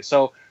 clearly.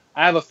 So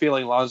I have a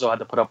feeling Lonzo had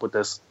to put up with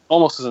this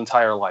almost his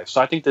entire life. So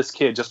I think this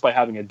kid, just by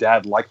having a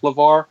dad like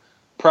LeVar,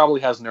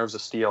 probably has nerves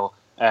of steel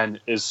and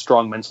is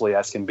strong mentally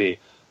as can be.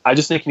 I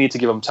just think you need to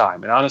give him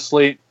time. And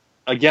honestly,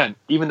 again,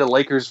 even the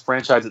Lakers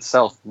franchise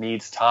itself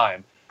needs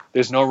time.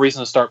 There's no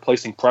reason to start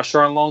placing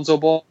pressure on Lonzo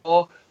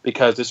Ball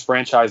because this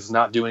franchise is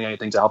not doing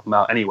anything to help him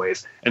out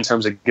anyways in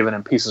terms of giving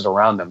him pieces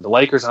around them. The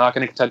Lakers are not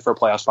going to contend for a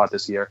playoff spot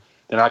this year.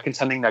 They're not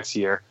contending next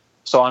year.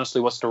 So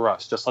honestly, what's the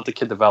rush? Just let the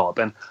kid develop.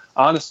 And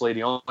honestly,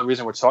 the only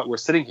reason we're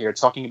sitting here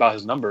talking about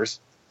his numbers,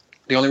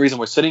 the only reason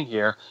we're sitting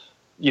here,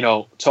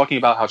 talking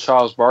about how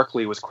Charles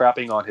Barkley was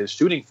crapping on his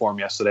shooting form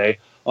yesterday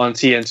on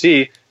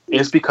TNT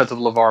is because of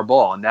LeVar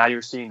Ball. And now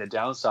you're seeing the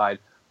downside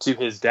to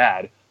his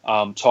dad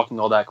talking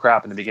all that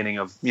crap in the beginning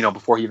of,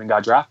 before he even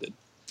got drafted.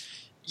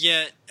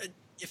 Yeah,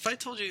 if I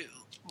told you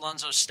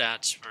Lonzo's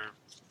stats were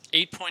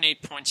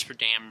 8.8 points per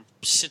game,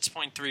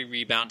 6.3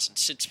 rebounds, and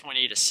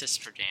 6.8 assists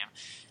per game,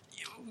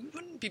 we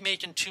wouldn't be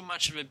making too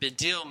much of a big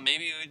deal.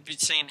 Maybe we'd be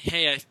saying,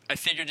 hey, I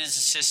figured his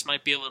assists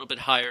might be a little bit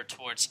higher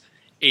towards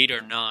 8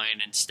 or 9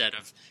 instead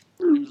of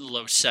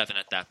low 7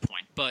 at that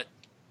point. But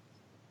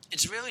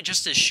it's really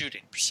just his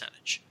shooting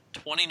percentage.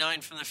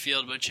 29 from the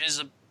field, which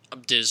is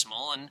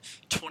abysmal, and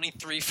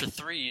 23 for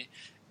 3.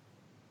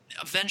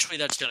 Eventually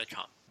that's going to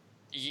come.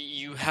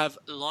 You have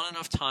long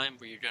enough time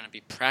where you're going to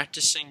be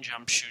practicing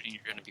jump shooting,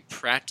 you're going to be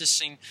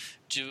practicing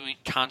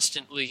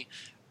constantly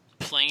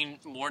playing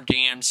more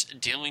games,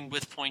 dealing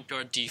with point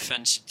guard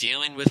defense,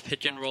 dealing with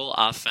pick and roll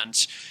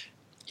offense.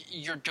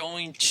 You're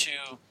going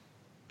to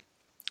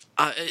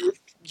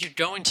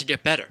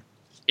get better.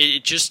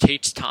 It just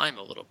takes time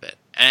a little bit.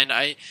 And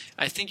I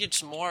think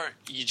it's more,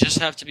 you just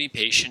have to be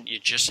patient. You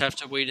just have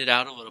to wait it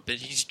out a little bit.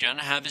 He's going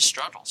to have his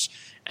struggles.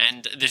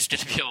 And there's going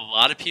to be a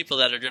lot of people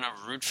that are going to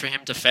root for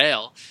him to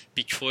fail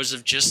because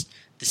of just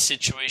the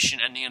situation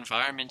and the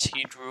environment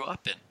he grew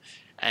up in.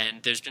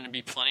 And there's going to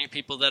be plenty of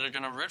people that are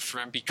going to root for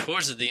him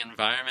because of the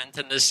environment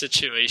and the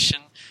situation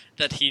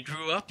that he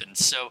grew up in.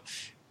 So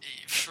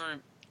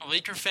for a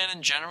Laker fan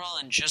in general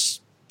and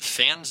just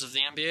fans of the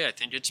NBA, I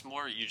think it's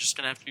more, you're just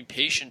going to have to be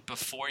patient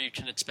before you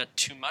can expect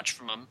too much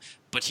from him.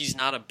 But he's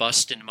not a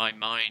bust in my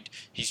mind.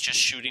 He's just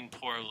shooting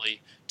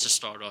poorly to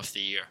start off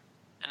the year.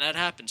 And that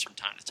happens from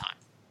time to time.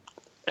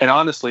 And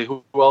honestly,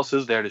 who else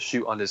is there to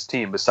shoot on this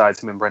team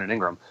besides him and Brandon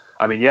Ingram?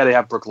 I mean, yeah, they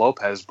have Brook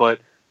Lopez, but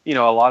a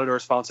lot of the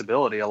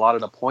responsibility, a lot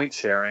of the point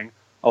sharing,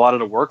 a lot of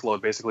the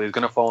workload basically is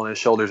going to fall on his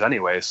shoulders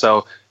anyway.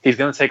 So he's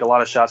going to take a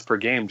lot of shots per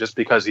game just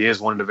because he is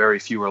one of the very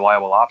few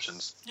reliable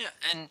options. Yeah,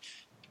 and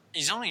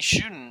he's only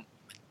shooting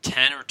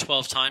 10 or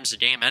 12 times a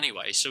game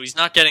anyway, so he's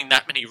not getting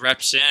that many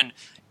reps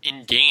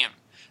in game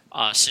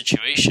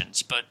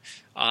situations. But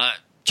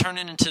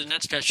turning into the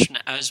next question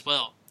as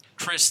well,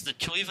 Chris, the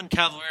Cleveland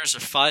Cavaliers are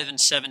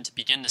 5-7 to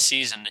begin the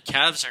season. The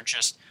Cavs are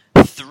just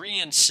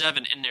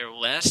 3-7 in their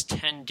last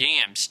 10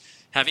 games,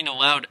 having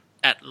allowed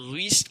at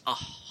least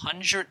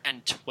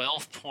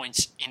 112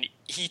 points in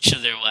each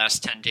of their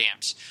last 10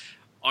 games.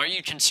 Are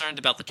you concerned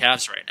about the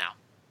Cavs right now?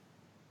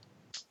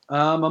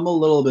 I'm a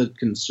little bit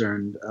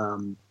concerned.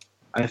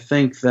 I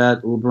think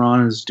that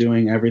LeBron is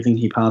doing everything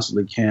he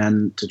possibly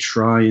can to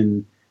try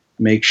and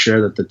make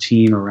sure that the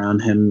team around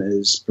him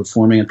is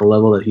performing at the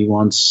level that he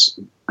wants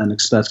and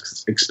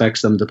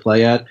expects them to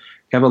play at.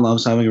 Kevin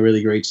Love's having a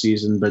really great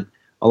season, but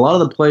a lot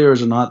of the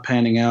players are not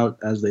panning out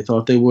as they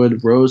thought they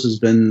would. Derrick Rose has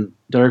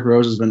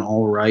been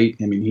all right.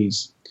 I mean,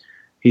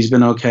 he's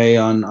been okay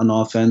on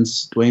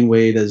offense. Dwayne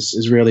Wade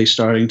is really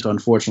starting to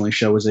unfortunately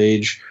show his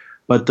age.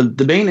 But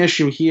the main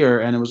issue here,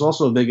 and it was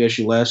also a big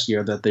issue last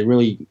year, that they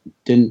really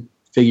didn't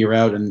figure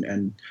out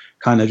and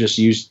kind of just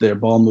used their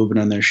ball movement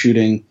and their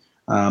shooting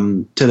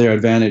to their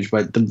advantage.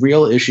 But the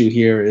real issue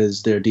here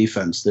is their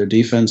defense. Their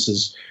defense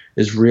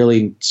is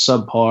really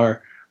subpar.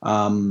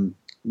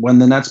 When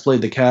the Nets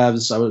played the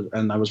Cavs,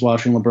 I was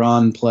watching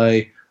LeBron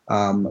play.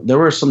 There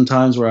were some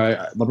times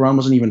where LeBron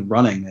wasn't even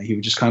running. He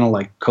was just kind of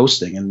like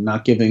coasting and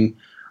not giving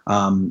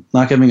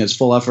his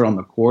full effort on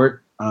the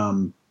court.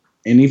 And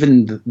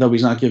even though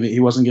he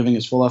wasn't giving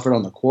his full effort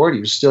on the court, he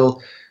was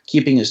still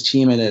keeping his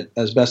team in it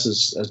as best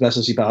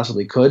as he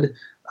possibly could.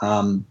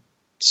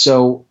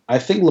 So I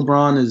think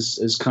LeBron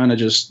is kind of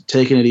just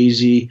taking it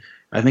easy.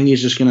 I think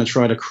he's just going to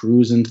try to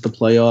cruise into the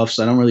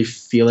playoffs. I don't really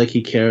feel like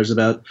he cares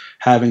about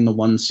having the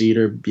 1 seed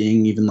or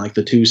being even like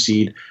the 2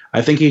 seed.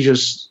 I think he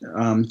just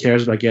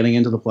cares about getting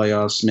into the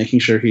playoffs, making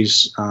sure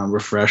he's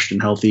refreshed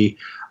and healthy,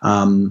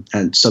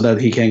 and so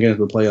that he can get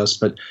into the playoffs.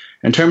 But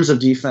in terms of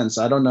defense,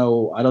 I don't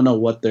know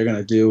what they're going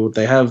to do.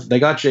 They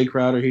got Jay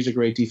Crowder. He's a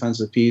great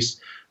defensive piece.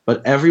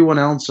 But everyone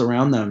else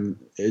around them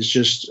is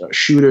just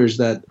shooters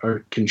that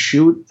can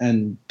shoot,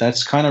 and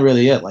that's kind of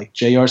really it. Like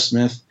J.R.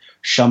 Smith,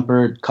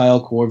 Shumpert,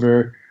 Kyle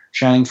Korver,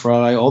 Channing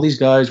Frye, all these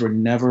guys were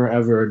never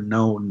ever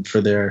known for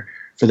their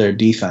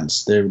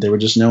defense. They were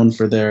just known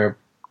for their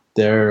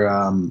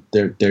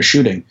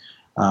shooting.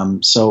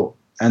 So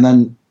and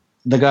then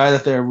the guy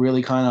that they're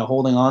really kind of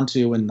holding on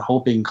to and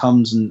hoping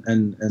comes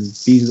and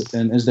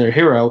is their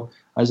hero,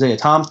 Isaiah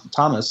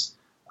Thomas.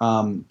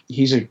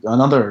 He's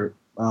another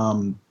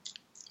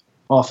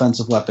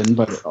offensive weapon,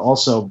 but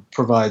also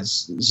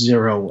provides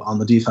zero on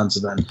the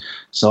defensive end.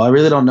 So I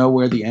really don't know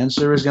where the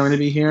answer is going to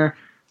be here.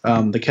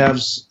 The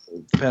Cavs,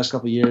 the past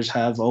couple of years,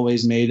 have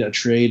always made a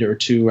trade or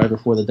two right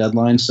before the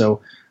deadline,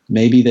 so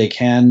maybe they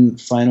can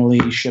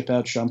finally ship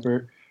out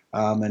Shumpert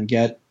and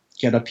get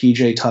a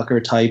PJ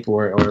Tucker type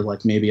or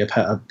like maybe a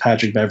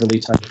Patrick Beverly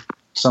type,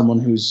 someone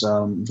who's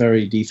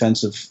very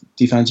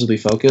defensively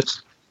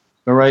focused.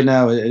 But right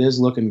now it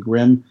is looking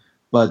grim.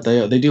 But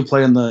they do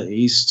play in the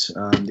East.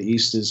 The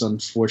East is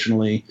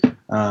unfortunately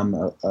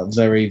a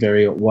very,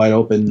 very wide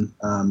open,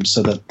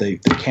 so that they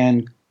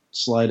can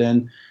slide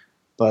in.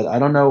 But I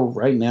don't know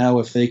right now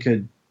if they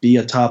could be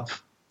a top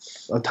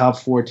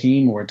 4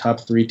 team or a top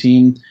 3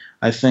 team.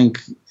 I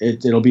think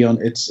it'll be on.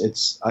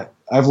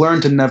 I've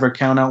learned to never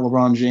count out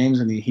LeBron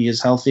James, and he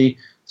is healthy.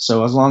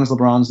 So as long as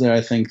LeBron's there,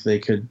 I think they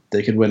could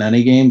win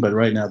any game. But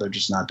right now they're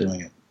just not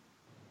doing it.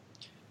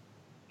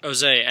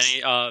 Jose,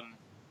 any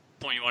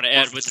point you want to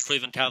add with the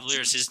Cleveland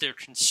Cavaliers? Is there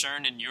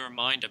concern in your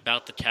mind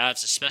about the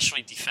Cavs,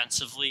 especially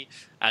defensively,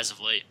 as of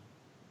late?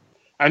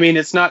 I mean,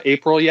 it's not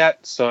April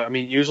yet, so I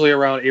mean, usually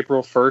around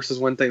April 1st is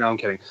one thing. No, I'm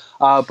kidding.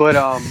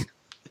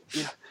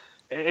 Yeah,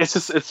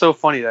 it's so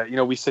funny that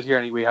we sit here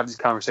and we have these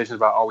conversations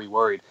about are we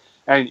worried,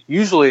 and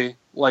usually,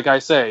 like I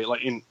say,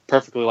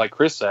 perfectly like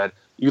Chris said,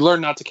 you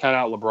learn not to count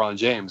out LeBron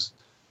James,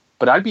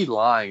 but I'd be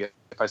lying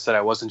if I said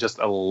I wasn't just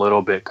a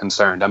little bit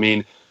concerned. I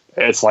mean,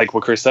 it's like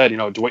what Chris said.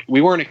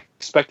 We weren't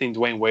expecting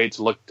Dwayne Wade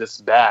to look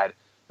this bad.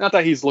 Not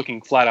that he's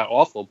looking flat out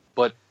awful,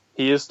 but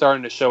he is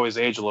starting to show his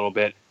age a little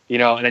bit.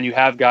 And then you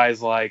have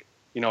guys like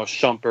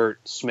Shumpert,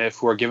 Smith,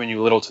 who are giving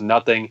you little to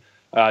nothing.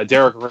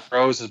 Derrick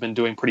Rose has been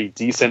doing pretty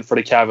decent for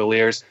the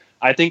Cavaliers.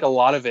 I think a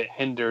lot of it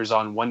hinders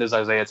on when does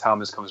Isaiah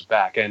Thomas comes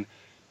back, and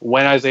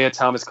when Isaiah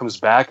Thomas comes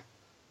back,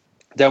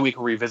 then we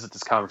can revisit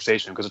this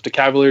conversation. Because if the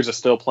Cavaliers are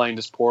still playing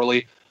this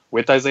poorly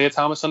with Isaiah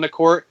Thomas on the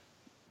court,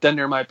 then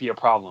there might be a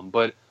problem.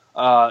 But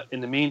in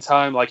the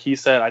meantime, like he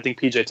said, I think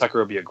PJ Tucker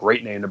would be a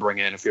great name to bring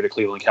in if you're the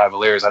Cleveland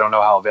Cavaliers. I don't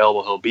know how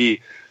available he'll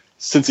be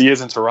since he is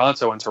in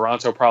Toronto, and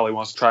Toronto probably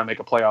wants to try and make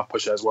a playoff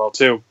push as well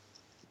too.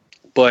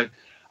 But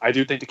I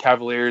do think the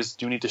Cavaliers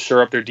do need to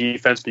shore up their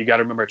defense, but you got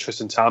to remember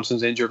Tristan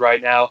Thompson's injured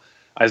right now.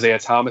 Isaiah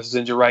Thomas is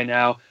injured right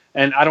now.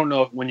 And I don't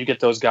know if when you get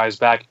those guys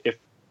back, if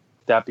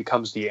that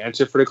becomes the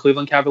answer for the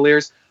Cleveland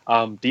Cavaliers.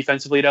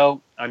 Defensively,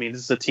 though, I mean,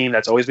 this is a team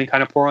that's always been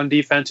kind of poor on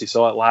defense. You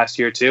saw it last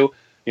year too.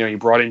 You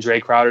brought in Jay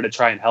Crowder to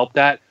try and help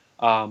that.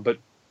 But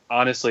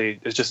honestly,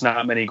 there's just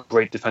not many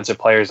great defensive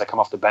players that come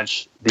off the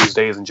bench these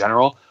days in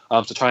general.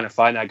 So trying to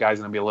find that guy is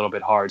going to be a little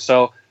bit hard.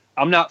 So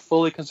I'm not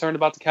fully concerned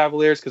about the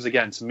Cavaliers because,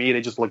 again, to me,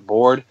 they just look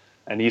bored.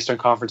 And the Eastern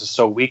Conference is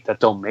so weak that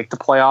they'll make the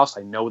playoffs.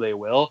 I know they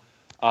will.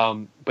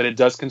 But it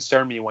does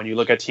concern me when you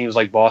look at teams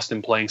like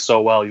Boston playing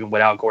so well, even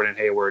without Gordon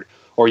Hayward,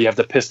 or you have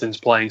the Pistons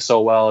playing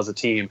so well as a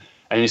team,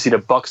 and you see the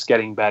Bucks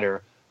getting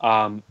better.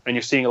 And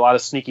you're seeing a lot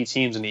of sneaky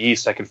teams in the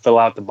East that can fill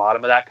out the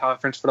bottom of that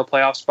conference for the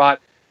playoff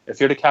spot. If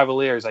you're the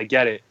Cavaliers, I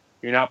get it.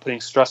 You're not putting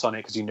stress on it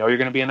because you know you're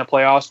going to be in the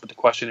playoffs, but the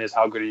question is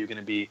how good are you going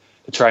to be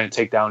to try and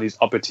take down these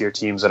upper-tier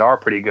teams that are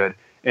pretty good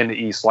in the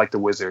East, like the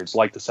Wizards,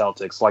 like the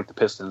Celtics, like the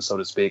Pistons, so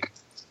to speak.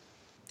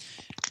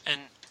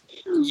 And,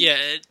 yeah,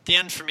 at the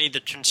end for me,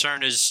 the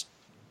concern is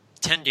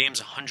 10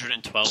 games,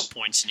 112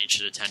 points in each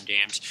of the 10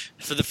 games.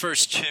 For the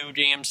first 2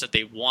 games that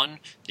they won,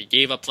 they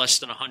gave up less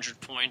than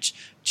 100 points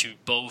to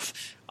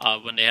both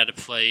when they had to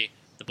play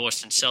the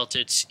Boston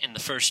Celtics in the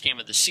first game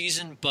of the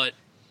season. But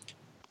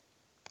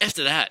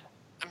after that,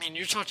 I mean,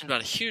 you're talking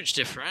about a huge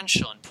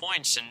differential in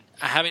points, and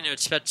having to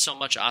expect so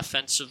much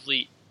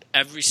offensively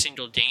every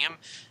single game,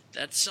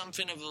 that's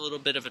something of a little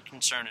bit of a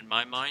concern in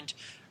my mind.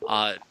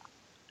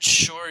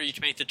 sure, you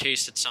can make the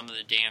case that some of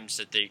the games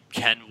that they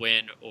can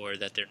win or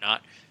that they're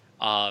not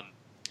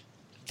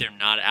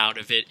out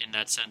of it in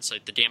that sense.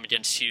 Like the game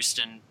against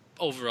Houston,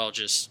 overall,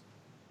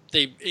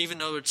 even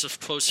though it's a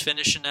close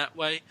finish in that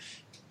way,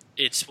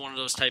 it's one of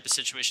those type of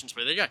situations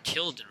where they got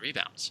killed in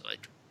rebounds,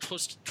 like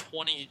close to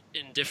 20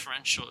 in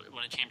differential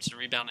when it came to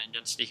rebounding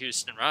against the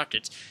Houston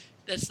Rockets.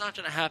 That's not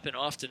going to happen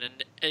often,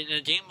 and in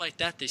a game like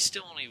that, they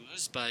still only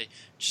lose by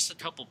just a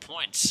couple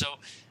points. So,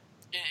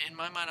 in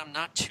my mind, I'm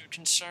not too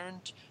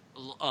concerned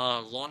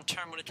long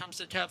term when it comes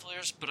to the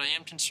Cavaliers, but I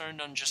am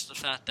concerned on just the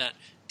fact that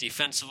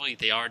defensively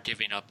they are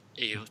giving up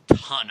a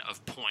ton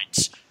of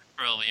points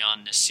early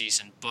on this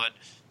season. But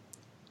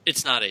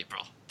it's not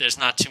April. There's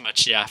not too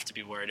much you have to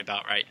be worried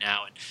about right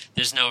now, and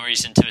there's no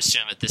reason to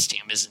assume that this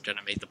team isn't going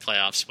to make the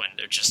playoffs when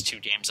they're just 2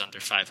 games under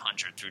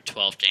 500 through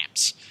 12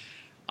 games.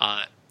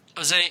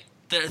 Jose,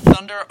 the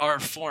Thunder are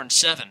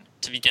 4-7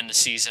 to begin the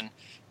season,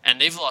 and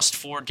they've lost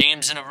 4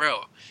 games in a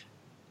row.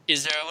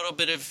 Is there a little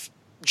bit of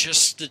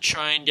just the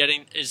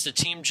is the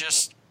team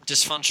just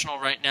dysfunctional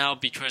right now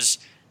because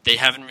they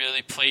haven't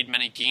really played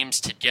many games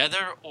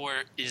together,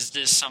 or is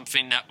this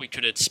something that we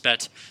could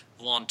expect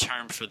long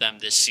term for them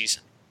this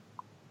season?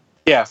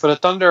 Yeah, for the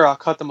Thunder, I'll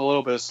cut them a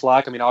little bit of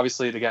slack. I mean,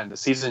 obviously, again, the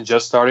season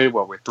just started.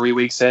 We're 3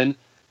 weeks in,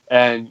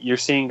 and you're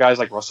seeing guys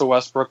like Russell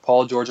Westbrook,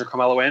 Paul George, or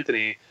Carmelo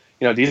Anthony.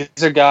 You know, these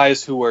are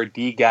guys who were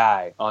the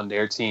guy on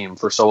their team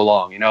for so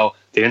long. You know,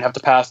 they didn't have to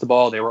pass the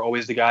ball. They were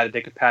always the guy that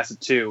they could pass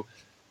it to.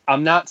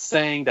 I'm not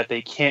saying that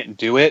they can't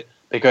do it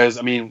because,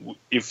 I mean,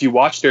 if you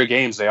watch their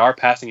games, they are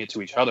passing it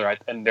to each other,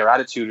 and their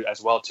attitude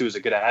as well, too, is a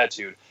good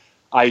attitude.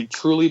 I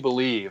truly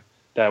believe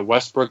that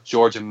Westbrook,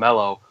 George, and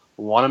Melo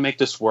want to make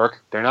this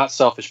work. They're not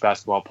selfish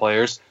basketball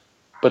players,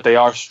 but they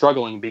are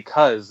struggling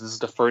because this is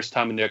the first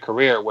time in their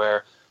career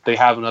where they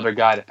have another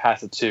guy to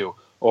pass it to,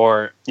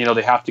 or, you know,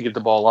 they have to get the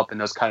ball up in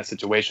those kind of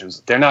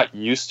situations. They're not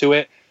used to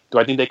it. Do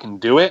I think they can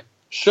do it?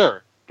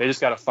 Sure. They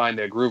just got to find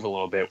their groove a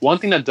little bit. One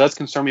thing that does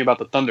concern me about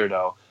the Thunder,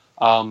 though,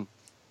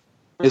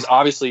 is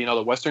obviously, you know,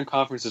 the Western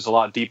Conference is a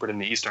lot deeper than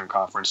the Eastern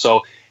Conference.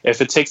 So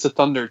if it takes the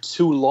Thunder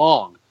too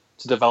long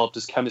to develop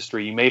this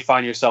chemistry, you may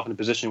find yourself in a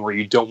position where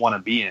you don't want to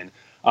be in,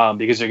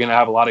 because you're going to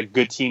have a lot of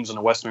good teams on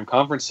the Western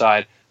Conference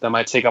side that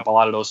might take up a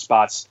lot of those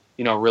spots,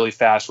 you know, really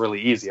fast,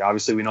 really easy.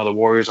 Obviously, we know the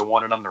Warriors are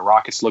one of them. The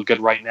Rockets look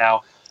good right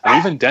now. And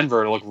even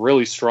Denver looked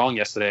really strong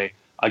yesterday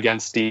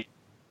against the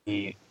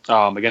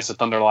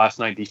Thunder last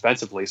night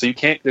defensively. So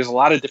there's a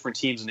lot of different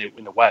teams in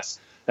the West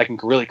that can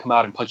really come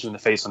out and punch you in the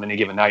face on any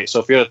given night.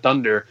 So if you're the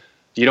Thunder,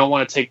 you don't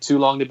want to take too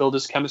long to build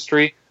this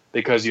chemistry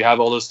because you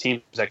have all those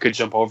teams that could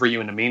jump over you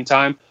in the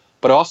meantime.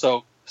 But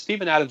also,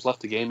 Steven Adams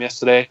left the game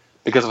yesterday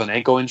because of an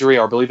ankle injury,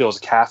 or I believe it was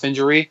a calf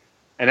injury.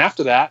 And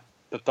after that,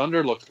 the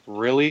Thunder looked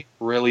really,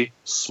 really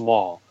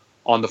small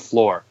on the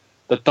floor.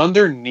 The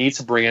Thunder need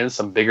to bring in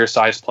some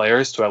bigger-sized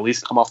players to at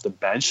least come off the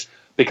bench,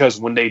 because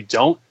when they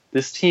don't,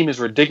 this team is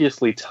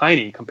ridiculously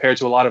tiny compared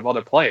to a lot of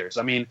other players.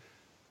 I mean,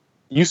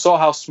 you saw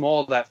how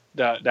small that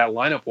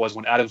lineup was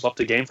when Adams left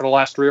the game for the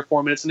last 3 or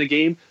 4 minutes in the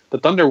game. The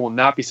Thunder will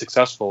not be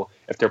successful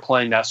if they're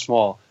playing that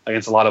small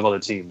against a lot of other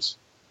teams.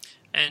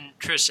 And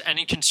Chris,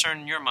 any concern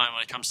in your mind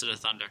when it comes to the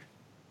Thunder?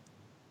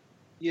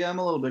 Yeah, I'm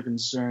a little bit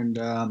concerned.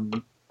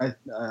 It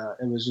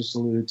was just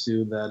alluded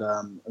to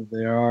that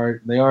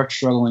they are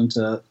struggling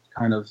to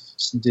kind of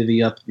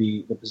divvy up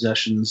the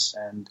possessions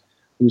and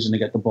who's going to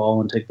get the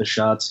ball and take the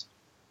shots.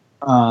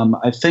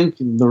 I think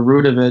the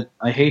root of it,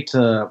 I hate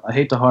to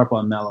harp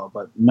on Melo,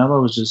 but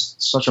Melo is just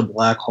such a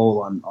black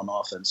hole on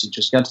offense. He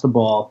just gets the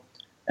ball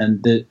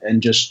and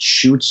just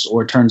shoots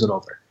or turns it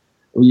over.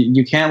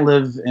 You can't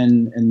live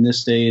in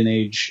this day and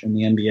age in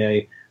the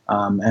NBA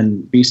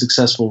and be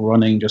successful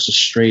running just a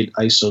straight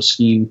ISO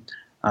scheme.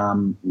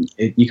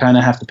 You kind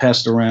of have to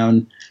pass it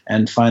around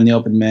and find the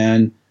open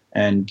man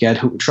and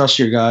trust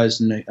your guys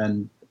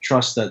and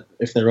trust that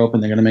if they're open,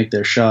 they're going to make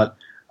their shot.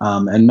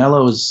 And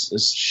Melo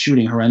is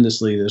shooting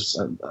horrendously.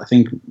 I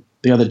think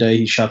the other day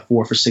he shot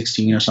 4 for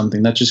 16 or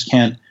something. That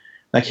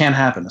can't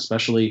happen,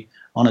 especially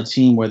on a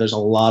team where there's a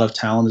lot of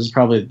talent. This is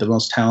probably the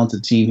most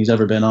talented team he's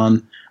ever been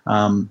on.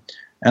 And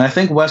I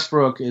think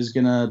Westbrook is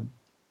gonna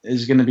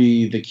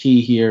be the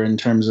key here in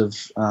terms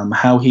of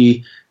how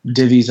he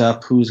divvies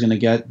up who's going to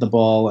get the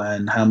ball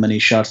and how many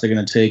shots they're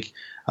going to take.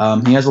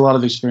 He has a lot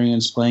of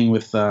experience playing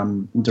with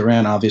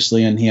Durant,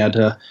 obviously, and he had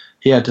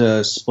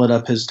to split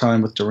up his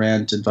time with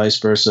Durant and vice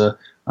versa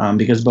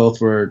because both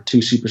were 2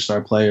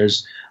 superstar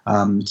players.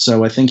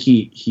 So I think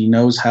he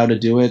knows how to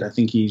do it. I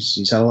think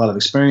he's had a lot of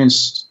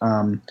experience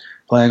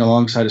playing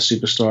alongside a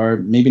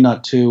superstar. Maybe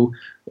not two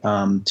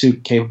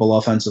capable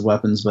offensive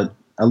weapons, but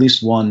at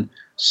least one.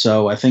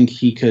 So I think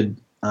he could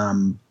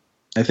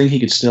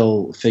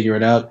still figure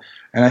it out.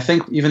 And I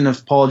think even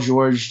if Paul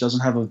George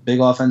doesn't have a big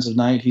offensive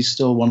night, he's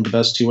still one of the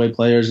best two-way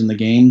players in the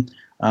game.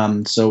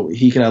 So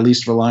he could at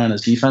least rely on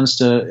his defense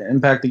to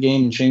impact the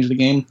game and change the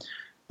game.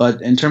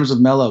 But in terms of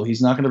Melo, he's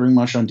not going to bring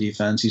much on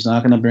defense. He's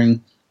not going to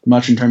bring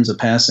much in terms of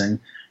passing.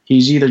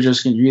 you're either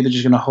just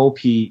going to hope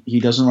he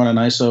doesn't run an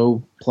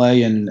ISO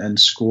play and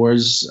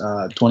scores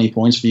 20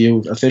 points for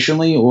you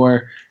efficiently,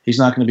 or he's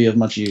not going to be of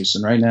much use.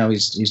 And right now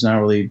he's not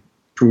really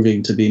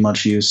proving to be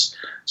much use.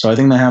 So I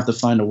think they have to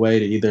find a way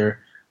to either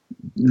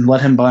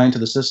let him buy into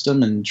the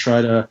system and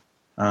try to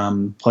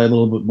play a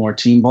little bit more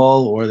team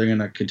ball, or they're going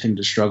to continue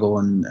to struggle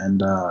and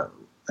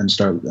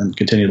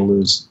continue to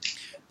lose.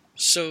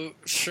 So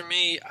for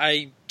me,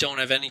 I don't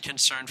have any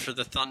concern for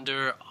the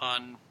Thunder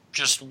on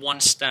just one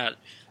stat,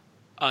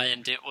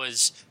 and it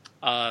was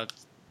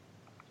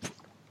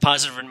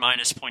positive and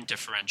minus point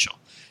differential.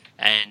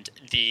 And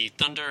the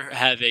Thunder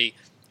have a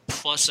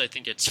plus, I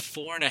think it's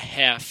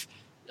 4.5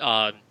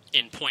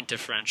 in point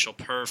differential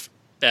per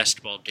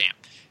basketball game.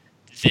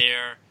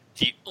 They're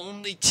the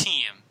only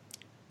team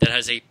that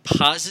has a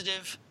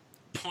positive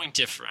point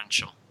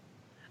differential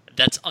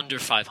that's under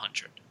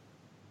 500.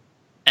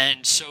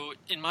 And so,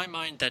 in my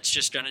mind, that's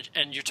just going to...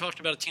 And you're talking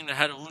about a team that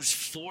had to lose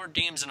 4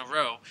 games in a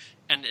row,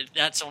 and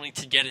that's only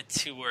to get it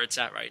to where it's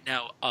at right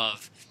now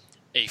of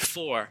a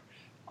 4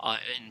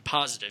 in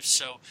positive.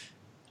 So,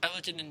 I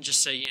look at it and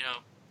just say,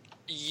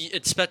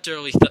 expect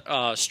early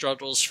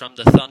struggles from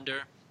the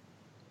Thunder,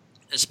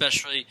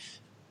 especially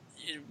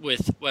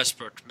with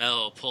Westbrook,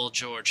 Melo, Paul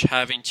George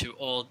having to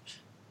all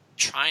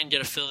try and get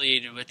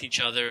affiliated with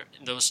each other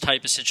in those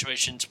type of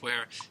situations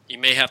where you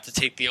may have to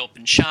take the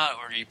open shot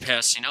or you're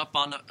passing up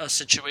on a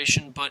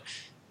situation. But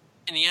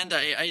in the end,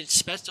 I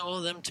expect all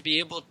of them to be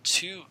able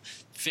to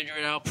figure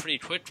it out pretty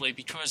quickly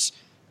because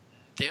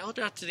they all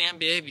got to the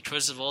NBA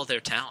because of all their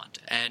talent.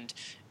 And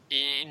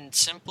in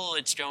simple,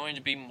 it's going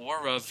to be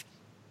more of,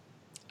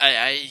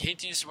 I hate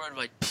to use the word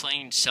like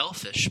playing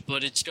selfish,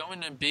 but it's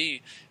going to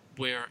be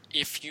where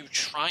if you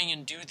try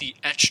and do the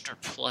extra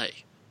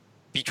play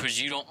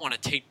because you don't want to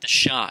take the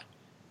shot,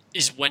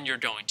 is when you're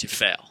going to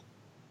fail.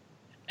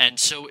 And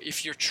so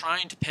if you're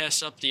trying to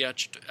pass up the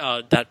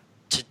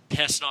to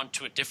pass it on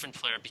to a different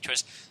player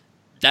because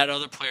that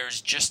other player is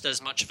just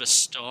as much of a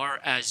star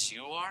as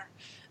you are,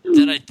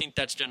 then I think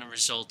that's going to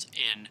result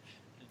in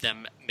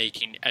them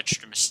making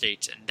extra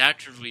mistakes, and that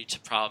could lead to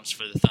problems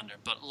for the Thunder.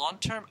 But long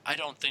term, I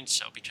don't think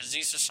so, because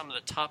these are some of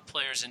the top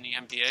players in the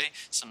NBA,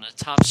 some of the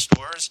top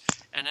scorers,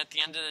 and at the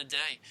end of the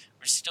day,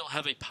 we still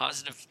have a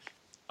positive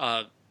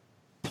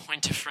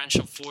point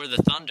differential for the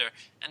Thunder,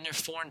 and they're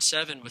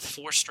 4-7 with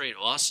 4 straight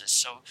losses.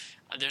 So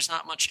there's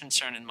not much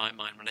concern in my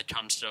mind when it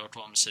comes to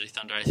Oklahoma City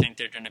Thunder. I think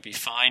they're going to be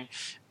fine.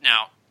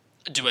 Now,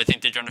 do I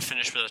think they're going to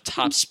finish with a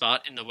top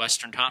spot in the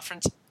Western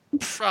Conference?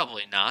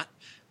 Probably not.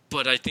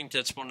 But I think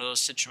that's one of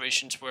those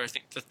situations where I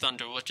think the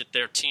Thunder look at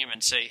their team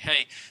and say,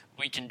 hey,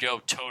 we can go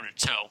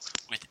toe-to-toe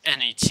with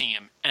any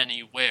team,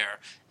 anywhere.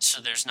 So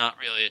there's not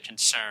really a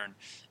concern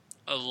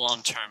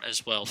long-term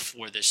as well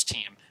for this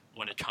team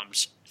when it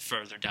comes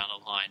further down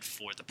the line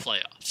for the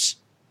playoffs.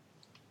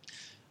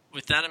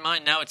 With that in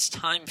mind, now it's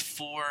time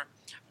for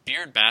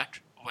Beard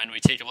Back, when we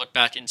take a look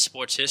back in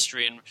sports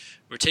history, and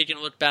we're taking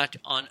a look back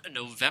on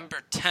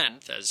November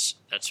 10th, as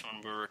that's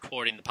when we're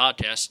recording the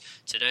podcast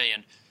today,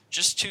 and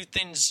just 2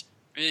 things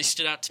really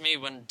stood out to me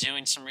when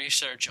doing some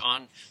research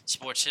on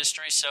sports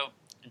history. So,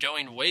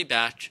 going way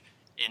back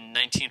in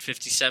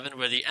 1957,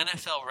 where the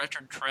NFL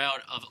record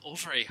crowd of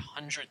over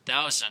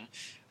 100,000,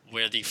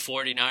 where the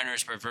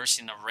 49ers were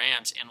versing the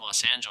Rams in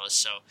Los Angeles.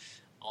 So,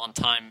 a long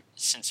time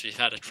since we've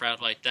had a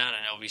crowd like that.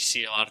 I know we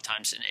see a lot of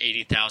times an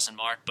 80,000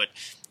 mark, but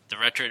the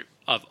record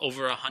of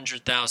over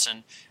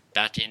 100,000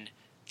 back in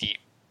the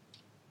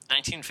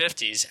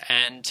 1950s,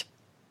 and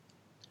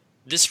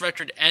this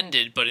record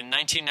ended, but in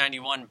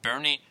 1991,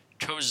 Bernie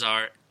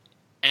Kosar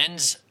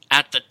ends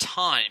at the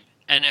time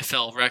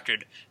NFL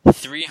record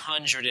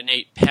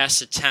 308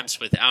 pass attempts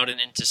without an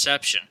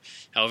interception.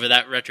 However,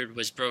 that record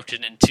was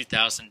broken in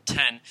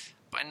 2010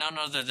 by none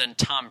other than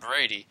Tom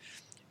Brady,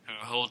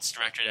 who holds the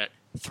record at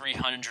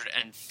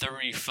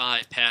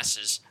 335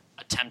 passes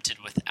attempted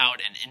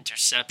without an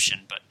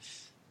interception. But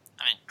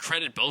I mean,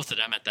 credit both of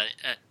them at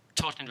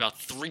talking about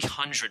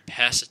 300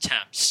 pass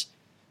attempts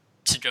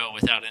to go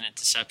without an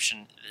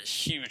interception. A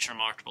huge,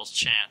 remarkable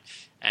chant.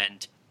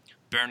 And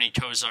Bernie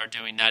Kosar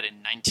doing that in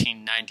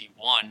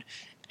 1991.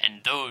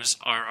 And those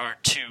are our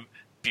 2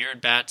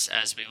 beard bats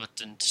as we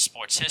looked into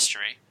sports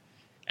history.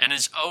 And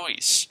as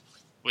always,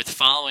 with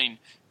following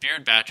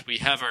beard bat, we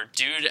have our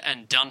dude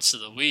and dunce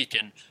of the week.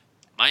 And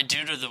my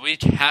dude of the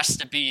week has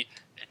to be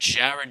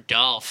Jared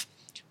Goff.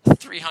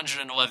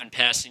 311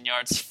 passing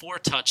yards, 4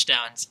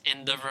 touchdowns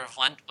in the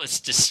relentless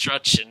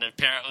destruction.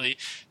 Apparently,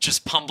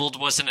 just pummeled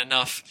wasn't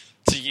enough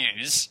to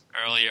use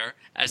earlier,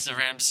 as the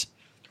Rams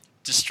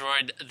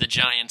destroyed the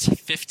Giants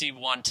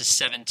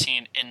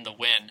 51-17 in the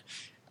win.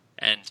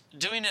 And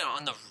doing it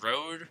on the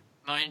road,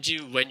 mind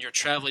you, when you're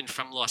traveling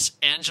from Los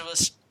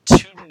Angeles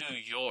to New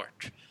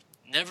York.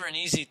 Never an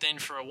easy thing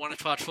for a 1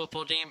 o'clock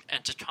football game,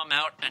 and to come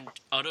out and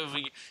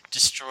utterly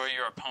destroy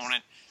your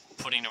opponent,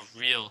 putting a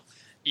real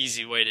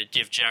easy way to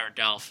give Jared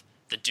Goff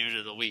the dude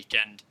of the week.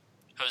 And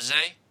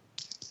Jose,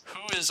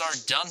 who is our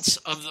dunce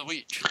of the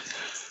week?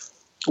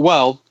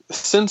 Well,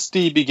 since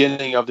the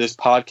beginning of this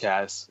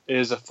podcast, it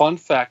is a fun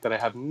fact that I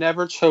have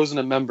never chosen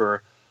a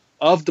member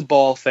of the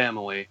Ball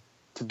family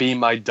to be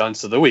my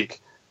dunce of the week.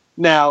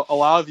 Now, a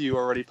lot of you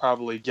are already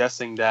probably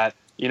guessing that,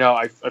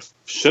 I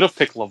should have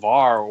picked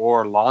LeVar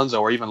or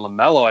Lonzo or even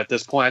LaMelo at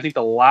this point. I think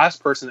the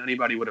last person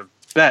anybody would have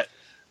bet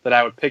that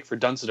I would pick for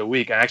dunce of the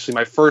week, and actually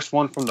my first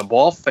one from the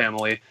Ball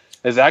family,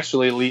 is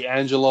actually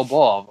LiAngelo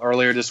Ball.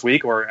 Earlier this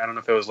week, or I don't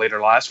know if it was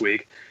later last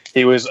week,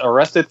 he was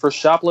arrested for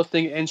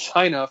shoplifting in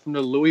China from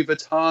the Louis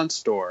Vuitton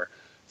store.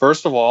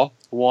 First of all,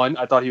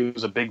 I thought he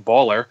was a big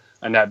baller,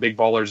 and that big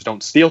ballers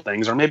don't steal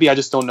things, or maybe I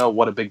just don't know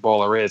what a big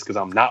baller is because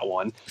I'm not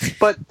one.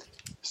 But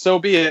so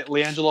be it.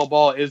 LiAngelo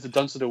Ball is the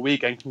dunce of the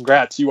week, and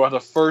congrats, you are the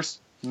first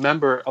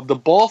member of the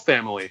Ball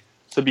family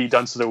to be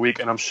dunce of the week,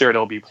 and I'm sure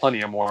there'll be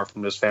plenty of more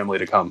from this family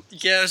to come.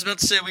 Yeah, I was about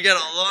to say we got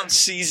a long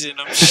season.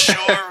 I'm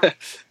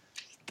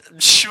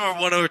sure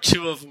one or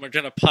two of them are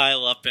going to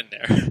pile up in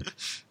there.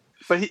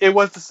 But it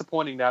was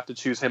disappointing to have to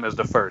choose him as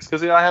the first,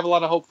 because I have a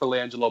lot of hope for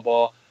LiAngelo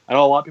Ball. I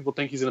know a lot of people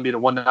think he's going to be the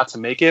one not to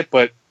make it,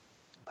 but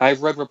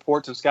I've read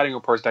reports and scouting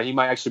reports that he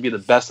might actually be the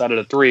best out of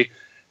the three,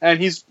 and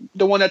he's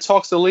the one that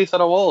talks the least out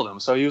of all of them.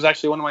 So he was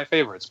actually one of my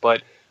favorites.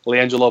 But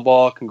LiAngelo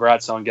Ball,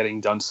 congrats on getting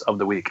dunce of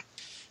the week.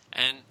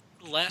 And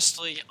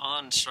lastly,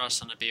 on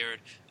Straus on the Beard,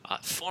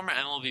 former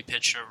MLB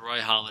pitcher Roy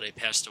Halladay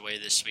passed away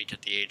this week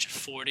at the age of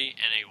 40 in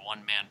a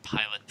one-man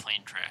pilot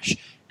plane crash.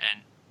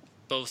 And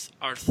both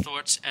our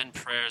thoughts and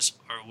prayers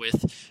are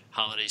with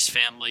Halladay's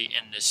family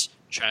in this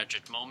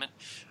tragic moment.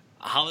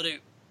 Halladay,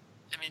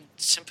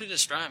 simply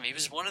describe him, he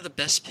was one of the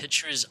best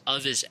pitchers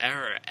of his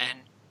era,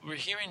 and we're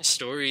hearing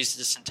stories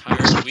this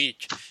entire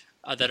week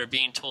that are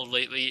being told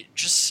lately,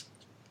 just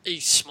a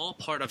small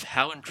part of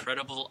how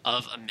incredible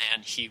of a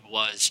man he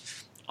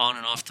was on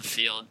and off the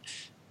field.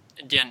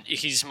 Again,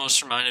 he's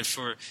most reminded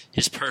for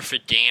his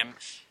perfect game,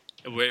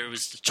 where it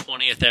was the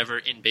 20th ever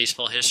in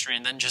baseball history,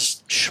 and then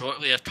just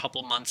shortly a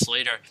couple months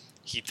later,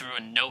 he threw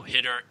a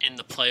no-hitter in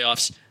the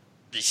playoffs,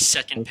 the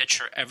second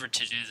pitcher ever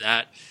to do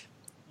that.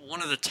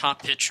 One of the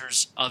top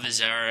pitchers of his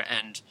era,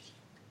 and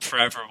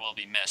forever will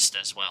be missed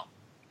as well.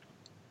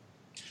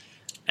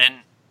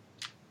 And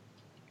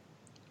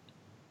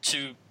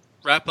to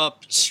wrap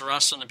up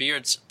Straus on the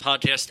Beard's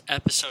podcast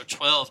episode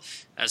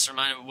 12, as a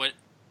reminder, what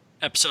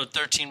episode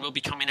 13 will be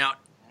coming out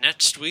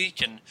next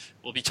week, and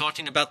we'll be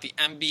talking about the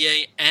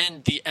NBA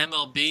and the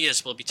MLB,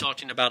 as we'll be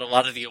talking about a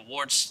lot of the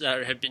awards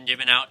that have been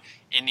given out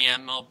in the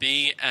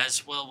MLB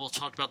as well. We'll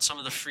talk about some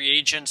of the free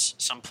agents,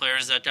 some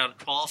players that got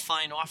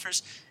qualifying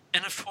offers,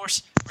 and of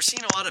course, we're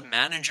seeing a lot of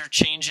manager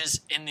changes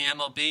in the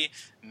MLB.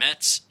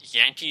 Mets,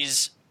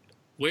 Yankees,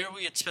 where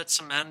we expect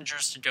some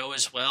managers to go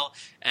as well,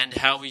 and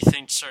how we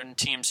think certain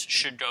teams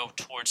should go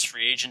towards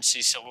free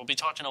agency. So we'll be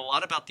talking a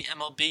lot about the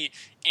MLB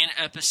in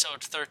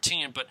episode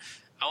 13, but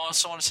I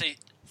also want to say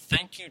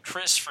thank you,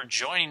 Chris, for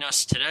joining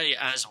us today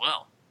as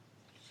well.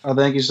 Oh,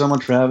 thank you so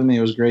much for having me.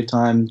 It was a great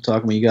time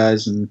talking with you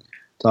guys and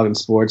talking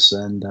sports,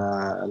 and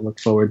I look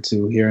forward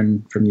to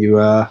hearing from you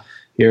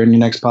here in your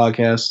next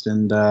podcast,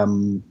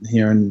 and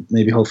hearing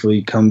maybe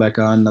hopefully come back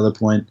on another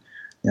point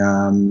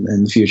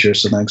in the future.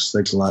 So thanks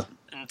a lot.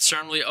 And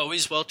certainly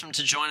always welcome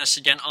to join us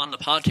again on the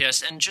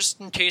podcast. And just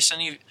in case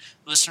any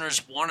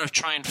listeners want to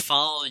try and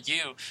follow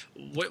you,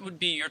 what would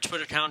be your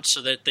Twitter account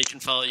so that they can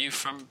follow you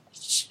from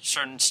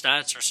certain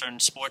stats or certain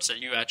sports that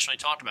you actually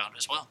talk about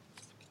as well?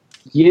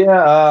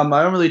 Yeah, I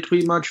don't really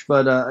tweet much,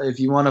 but if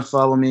you want to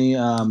follow me,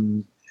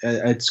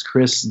 it's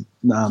Chris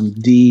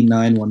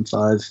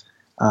D915.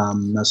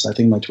 That's, I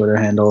think, my Twitter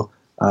handle.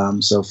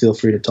 So feel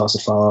free to toss a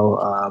follow.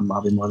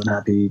 I'll be more than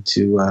happy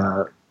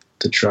to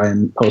try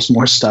and post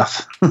more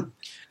stuff.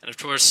 And of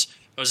course,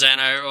 Jose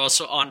and I are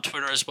also on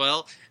Twitter as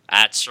well,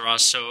 at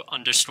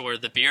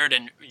Sarasso_the Beard.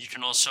 And you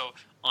can also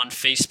on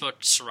Facebook,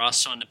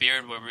 Sarasso and the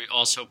Beard, where we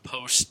also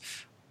post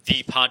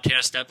the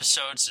podcast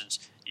episodes. And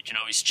you can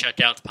always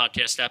check out the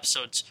podcast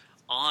episodes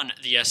on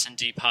the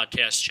S&D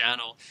podcast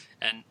channel.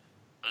 And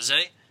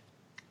Jose,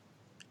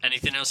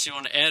 anything else you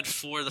want to add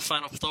for the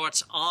final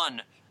thoughts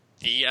on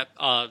the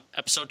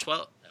episode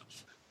 12?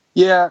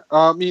 Yeah,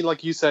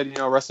 like you said,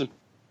 rest in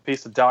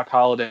peace to Doc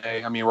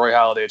Holliday. Roy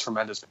Halladay, a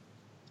tremendous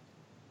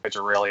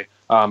pitcher, really.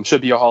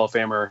 Should be a Hall of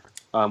Famer.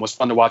 Was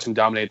fun to watch him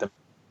dominate them.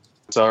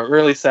 So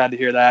really sad to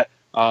hear that.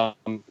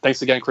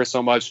 Thanks again, Chris,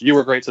 so much. You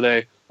were great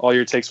today. All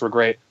your takes were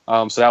great.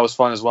 So that was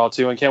fun as well,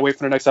 too. And can't wait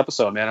for the next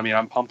episode, man.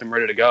 I'm pumped and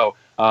ready to go.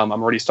 I'm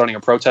already starting a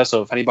protest,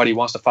 so if anybody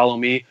wants to follow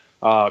me,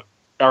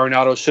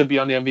 Arenado should be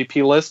on the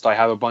MVP list. I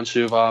have a bunch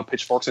of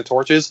pitchforks and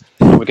torches.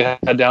 We can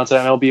head down to the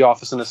MLB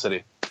office in the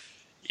city.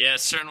 Yeah,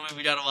 certainly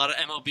we got a lot of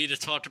MLB to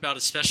talk about,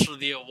 especially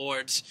the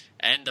awards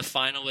and the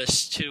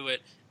finalists to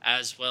it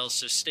as well.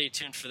 So stay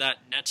tuned for that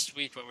next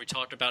week when we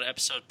talk about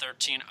episode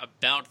 13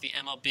 about the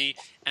MLB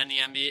and the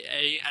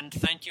NBA. And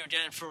thank you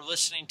again for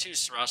listening to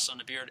Sarasso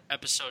and the Beard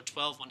episode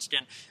 12. Once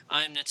again,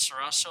 I'm Nick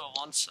Sarasso.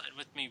 Alongside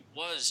with me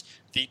was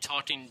the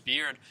Talking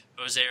Beard,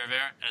 Jose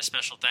Rivera, and a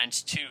special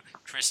thanks to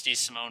Christy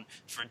Simone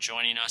for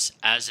joining us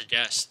as a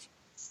guest.